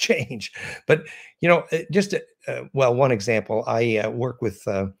things change. But just well, one example, I work with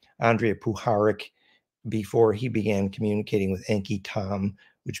Andrei Puharich before he began communicating with Enki Tom,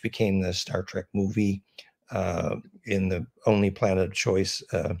 which became the Star Trek movie, in the Only Planet of Choice,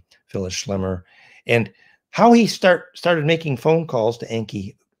 Phyllis Schlemmer, and how he started making phone calls to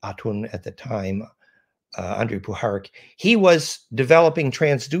Enki Atun at the time, Andrei Puharich. He was developing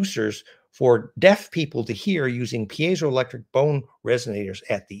transducers for deaf people to hear using piezoelectric bone resonators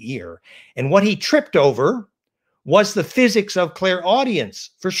at the ear. And what he tripped over was the physics of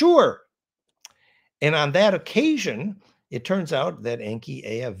clairaudience, for sure. And on that occasion, it turns out that Enki,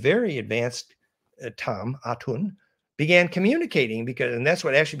 a very advanced Tom Atun, began communicating and that's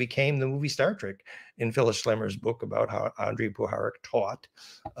what actually became the movie Star Trek in Phyllis Schlemmer's book about how Andrei Puharich taught,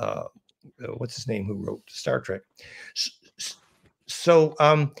 what's his name, who wrote Star Trek. So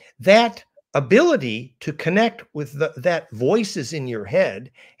that ability to connect with that voices in your head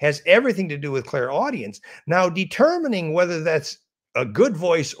has everything to do with clairaudience. Now, determining whether that's a good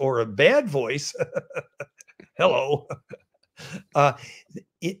voice or a bad voice, hello,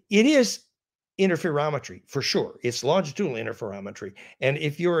 it is interferometry for sure. It's longitudinal interferometry. And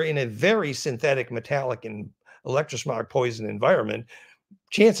if you're in a very synthetic, metallic, and electrosmog poison environment,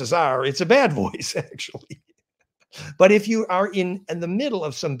 chances are it's a bad voice, actually. But if you are in the middle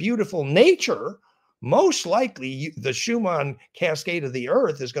of some beautiful nature, most likely the Schumann cascade of the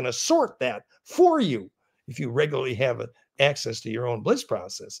earth is going to sort that for you if you regularly have access to your own bliss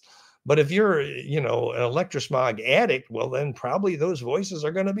process. But if you're, an electrosmog addict, well, then probably those voices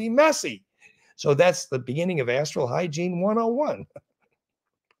are going to be messy. So that's the beginning of Astral Hygiene 101.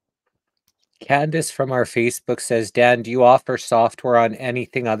 Candace from our Facebook says, Dan, do you offer software on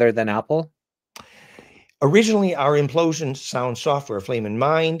anything other than Apple? Originally, our implosion sound software, Flame in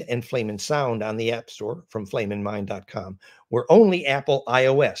Mind and Flame in Sound, on the App Store from flameinmind.com, were only Apple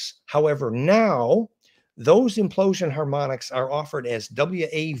iOS. However, now those implosion harmonics are offered as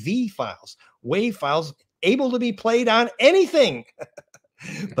WAV files, wave files able to be played on anything.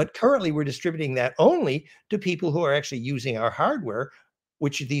 But currently, we're distributing that only to people who are actually using our hardware,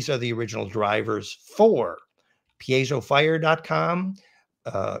 which these are the original drivers for piezofire.com,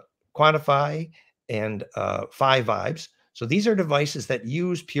 Quantify, and 5 Vibes. So these are devices that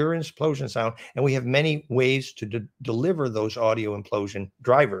use pure implosion sound, and we have many ways to deliver those audio implosion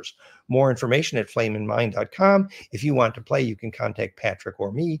drivers. More information at flameinmind.com. If you want to play, you can contact Patrick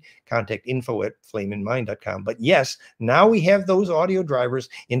or me. Contact info@flameinmind.com. But yes, now we have those audio drivers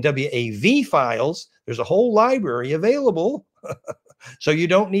in WAV files. There's a whole library available, so you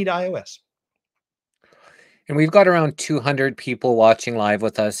don't need iOS. And we've got around 200 people watching live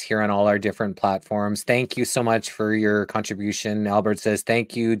with us here on all our different platforms. Thank you so much for your contribution. Albert says,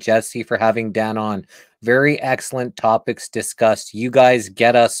 thank you, Jesse, for having Dan on. Very excellent topics discussed. You guys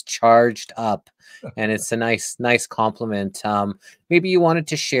get us charged up. And it's a nice compliment. Maybe you wanted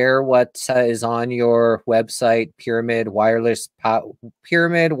to share what is on your website,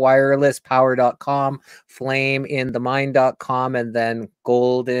 pyramidwirelesspower.com, flameinthemind.com, and then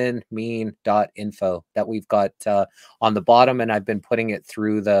goldenmean.info that we've got on the bottom, and I've been putting it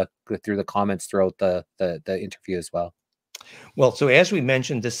through the comments throughout the interview as well. Well, so as we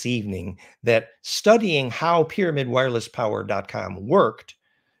mentioned this evening, that studying how pyramidwirelesspower.com worked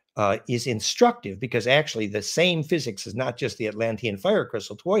is instructive, because actually the same physics is not just the Atlantean fire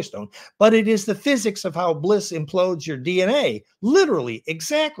crystal toy stone, but it is the physics of how bliss implodes your DNA, literally,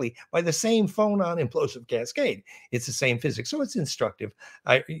 exactly, by the same phonon implosive cascade. It's the same physics, so it's instructive.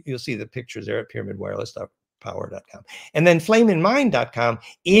 You'll see the pictures there at pyramidwireless.power.com. And then flameinmind.com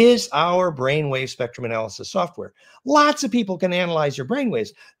is our brainwave spectrum analysis software. Lots of people can analyze your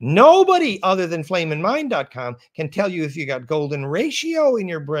brainwaves. Nobody other than flameinmind.com can tell you if you got golden ratio in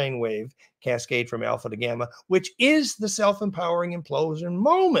your brainwave cascade from alpha to gamma, which is the self-empowering implosion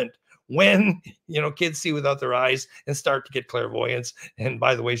moment when kids see without their eyes and start to get clairvoyance. And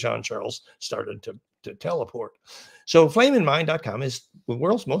by the way, Jean Charles started to to teleport. So flameinmind.com is the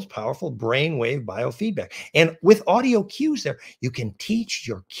world's most powerful brainwave biofeedback. And with audio cues there, you can teach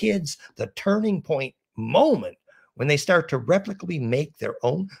your kids the turning point moment when they start to replicably make their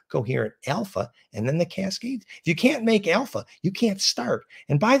own coherent alpha, and then the cascades. If you can't make alpha, you can't start.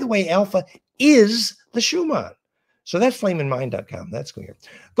 And by the way, alpha is the Schumann. So that's flameinmind.com. That's clear.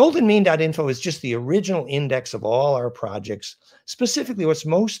 Goldenmean.info is just the original index of all our projects. Specifically, what's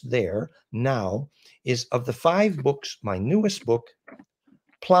most there now is of the 5 books, my newest book,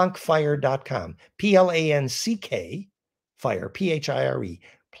 plankfire.com, Planck, fire, Phire,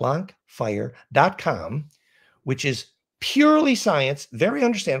 plankfire.com, which is purely science, very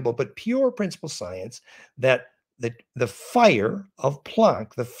understandable, but pure principle science, that the fire of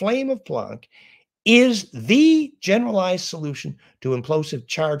Planck, the flame of Planck, is the generalized solution to implosive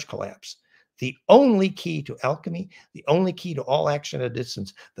charge collapse, the only key to alchemy, the only key to all action at a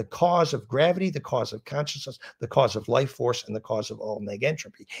distance, the cause of gravity, the cause of consciousness, the cause of life force, and the cause of all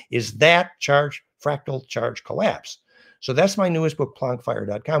negentropy, is that fractal charge collapse. So that's my newest book,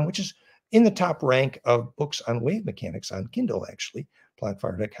 plankfire.com, which is in the top rank of books on wave mechanics on Kindle, actually,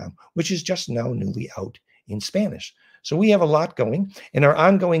 plankfire.com, which is just now newly out in Spanish. So we have a lot going, and our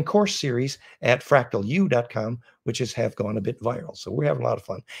ongoing course series at fractalu.com, which have gone a bit viral. So we're having a lot of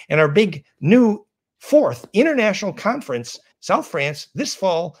fun. And our big new 4th international conference, South France, this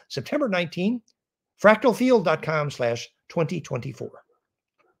fall, September 19, fractalfield.com/2024.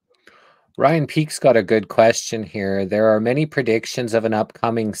 Ryan Peake's got a good question here. There are many predictions of an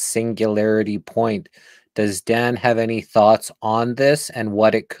upcoming singularity point. Does Dan have any thoughts on this and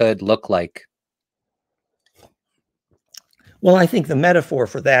what it could look like? Well, I think the metaphor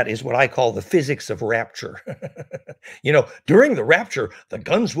for that is what I call the physics of rapture. During the rapture, the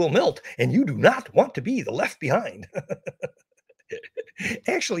guns will melt, and you do not want to be the left behind.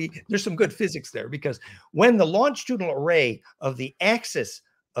 Actually, there's some good physics there, because when the longitudinal array of the axis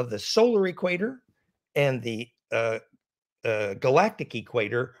of the solar equator and the galactic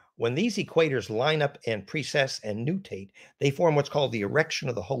equator, when these equators line up and precess and nutate, they form what's called the erection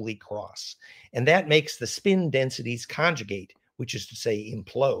of the Holy Cross. And that makes the spin densities conjugate, which is to say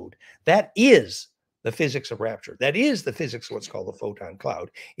implode. That is the physics of rapture. That is the physics of what's called the photon cloud.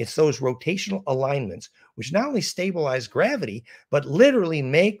 It's those rotational alignments which not only stabilize gravity, but literally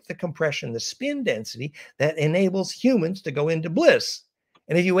make the compression, the spin density that enables humans to go into bliss.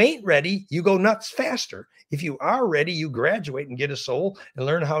 And if you ain't ready, you go nuts faster. If you are ready, you graduate and get a soul and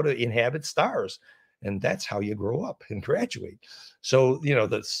learn how to inhabit stars. And that's how you grow up and graduate. So,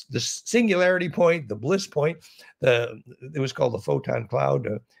 the singularity point, the bliss point, it was called the photon cloud.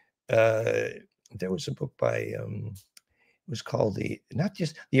 There was a book by, it was called the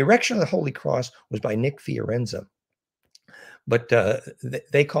Erection of the Holy Cross was by Nick Fiorenza. But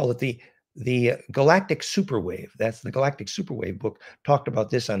they call it the galactic superwave. That's the galactic superwave book talked about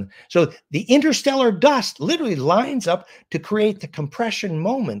this on. So the interstellar dust literally lines up to create the compression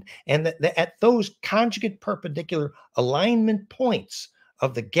moment, and at those conjugate perpendicular alignment points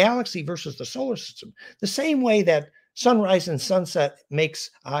of the galaxy versus the solar system, the same way that sunrise and sunset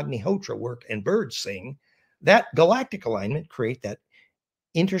makes Agnihotra work and birds sing, that galactic alignment create that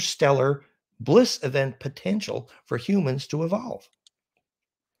interstellar bliss event potential for humans to evolve.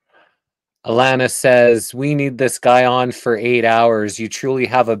 Alana says, we need this guy on for 8 hours. You truly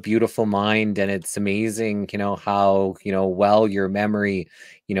have a beautiful mind, and it's amazing, how, well your memory,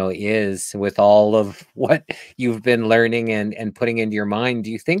 is with all of what you've been learning and putting into your mind.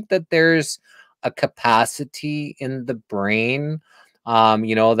 Do you think that there's a capacity in the brain,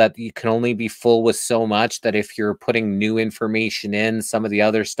 that you can only be full with so much, that if you're putting new information in, some of the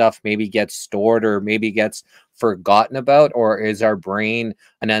other stuff maybe gets stored or maybe gets forgotten about? Or is our brain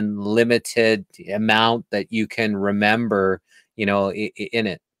an unlimited amount that you can remember, in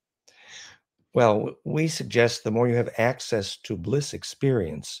it? Well, we suggest the more you have access to bliss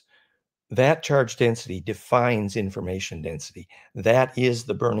experience, that charge density defines information density. That is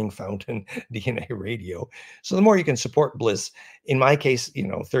the burning fountain DNA radio. So the more you can support bliss, in my case,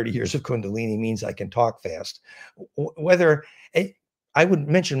 30 years of Kundalini means I can talk fast. I would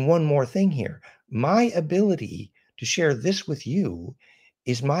mention one more thing here. My ability to share this with you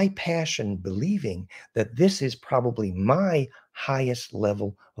is my passion, believing that this is probably my highest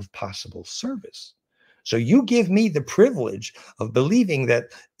level of possible service. So you give me the privilege of believing that,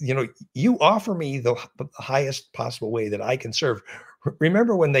 you offer me the highest possible way that I can serve.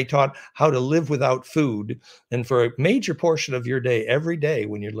 Remember when they taught how to live without food, and for a major portion of your day, every day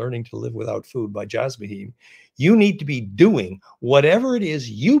when you're learning to live without food by Jasmine, you need to be doing whatever it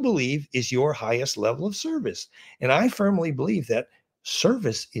is you believe is your highest level of service. And I firmly believe that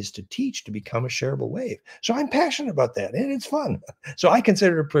Service is to teach to become a shareable wave. So I'm passionate about that, and it's fun. So I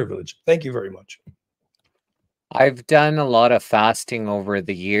consider it a privilege. Thank you very much. I've done a lot of fasting over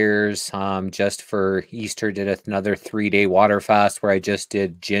the years. Just for Easter, did another 3-day water fast where I just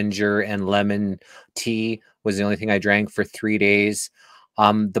did ginger and lemon tea was the only thing I drank for 3 days.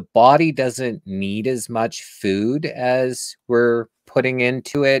 The body doesn't need as much food as we're putting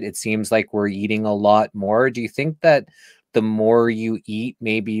into it. It seems like we're eating a lot more. Do you think that the more you eat,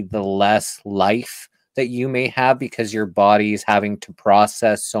 maybe the less life that you may have because your body is having to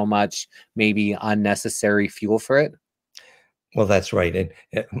process so much, maybe unnecessary fuel for it? Well, that's right.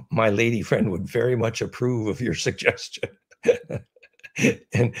 And my lady friend would very much approve of your suggestion.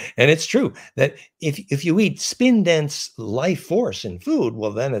 And it's true that if you eat spin dense life force in food,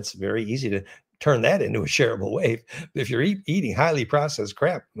 well, then it's very easy to turn that into a shareable wave. If you're eating highly processed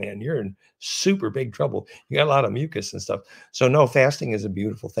crap, man, you're in super big trouble. You got a lot of mucus and stuff. So no, fasting is a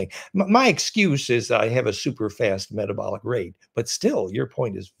beautiful thing. My excuse is I have a super fast metabolic rate, but still, your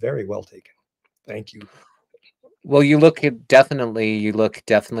point is very well taken. Thank you. Well, you look definitely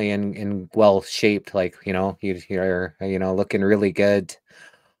in well shaped, like, you're, looking really good.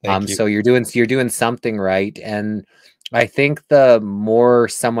 Thank you. So you're doing something right. And I think the more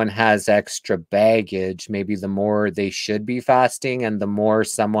someone has extra baggage, maybe the more they should be fasting, and the more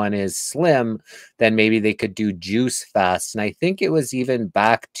someone is slim, then maybe they could do juice fasts. And I think it was even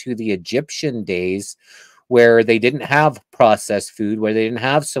back to the Egyptian days where they didn't have processed food, where they didn't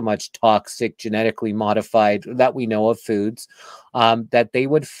have so much toxic, genetically modified that we know of foods, that they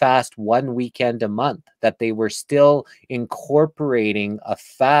would fast one weekend a month, that they were still incorporating a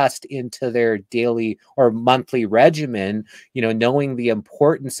fast into their daily or monthly regimen, knowing the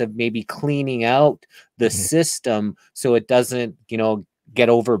importance of maybe cleaning out the Mhm. system so it doesn't, get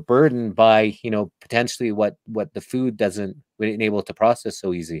overburdened by, potentially what the food doesn't enable to process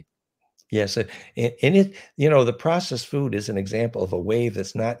so easy. Yes, and the processed food is an example of a wave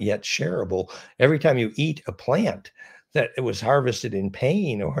that's not yet shareable. Every time you eat a plant that it was harvested in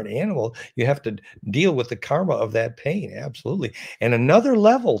pain or an animal, you have to deal with the karma of that pain. Absolutely. And another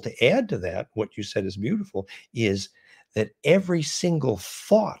level to add to that, what you said is beautiful, is that every single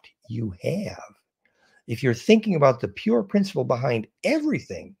thought you have, if you're thinking about the pure principle behind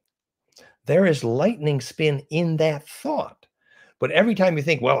everything, there is lightning spin in that thought. But every time you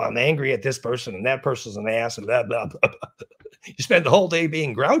think, well, I'm angry at this person and that person's an ass and blah, blah, blah, blah, you spend the whole day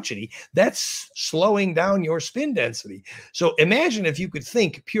being grouchy, that's slowing down your spin density. So imagine if you could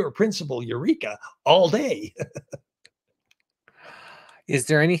think pure principle eureka all day. Is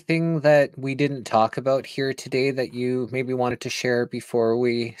there anything that we didn't talk about here today that you maybe wanted to share before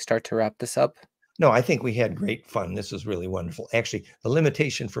we start to wrap this up? No, I think we had great fun. This is really wonderful. Actually, the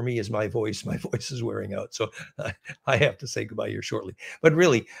limitation for me is my voice. My voice is wearing out. So I have to say goodbye here shortly. But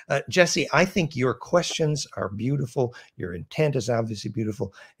really, Jesse, I think your questions are beautiful. Your intent is obviously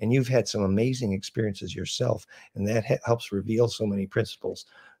beautiful. And you've had some amazing experiences yourself. And that helps reveal so many principles.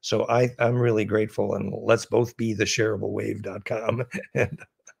 So I'm really grateful. And let's both be the shareablewave.com. And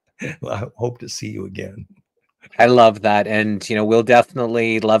I hope to see you again. I love that. And, we'll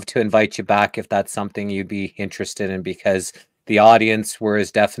definitely love to invite you back if that's something you'd be interested in, because the audience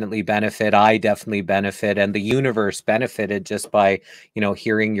was definitely benefit. I definitely benefit, and the universe benefited just by,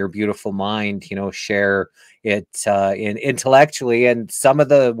 hearing your beautiful mind, share it intellectually. And some of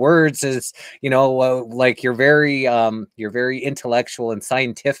the words is, like you're very intellectual and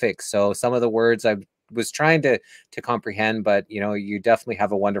scientific. So some of the words I was trying to comprehend, but you definitely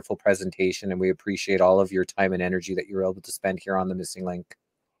have a wonderful presentation, and we appreciate all of your time and energy that you were able to spend here on the Missing Link.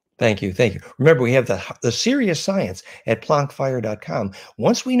 Thank you. Thank you. Remember, we have the serious science at plankfire.com.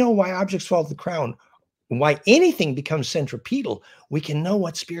 Once we know why objects fall to the ground, why anything becomes centripetal, we can know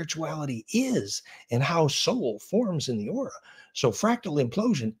what spirituality is and how soul forms in the aura. So fractal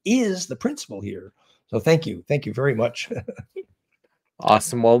implosion is the principle here. So thank you. Thank you very much.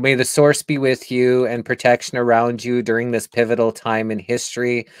 Awesome. Well, may the source be with you and protection around you during this pivotal time in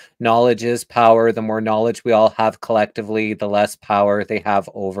history. Knowledge is power. The more knowledge we all have collectively, the less power they have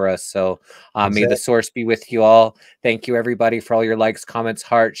over us. So may the Exactly. source be with you all. Thank you, everybody, for all your likes, comments,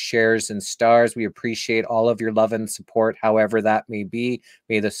 hearts, shares, and stars. We appreciate all of your love and support, however that may be.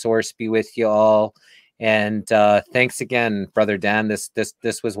 May the source be with you all. And thanks again, Brother Dan.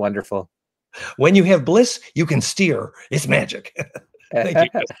 This was wonderful. When you have bliss, you can steer. It's magic.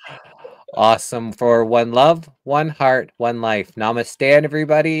 Thank you. Awesome. For one love, one heart, one life. Namaste,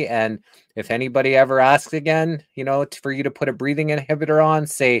 everybody. And if anybody ever asks again, for you to put a breathing inhibitor on,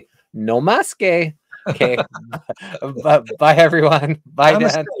 say no maske. Okay. Bye, everyone. Bye,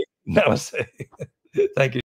 Namaste. Dan. Namaste. Thank you.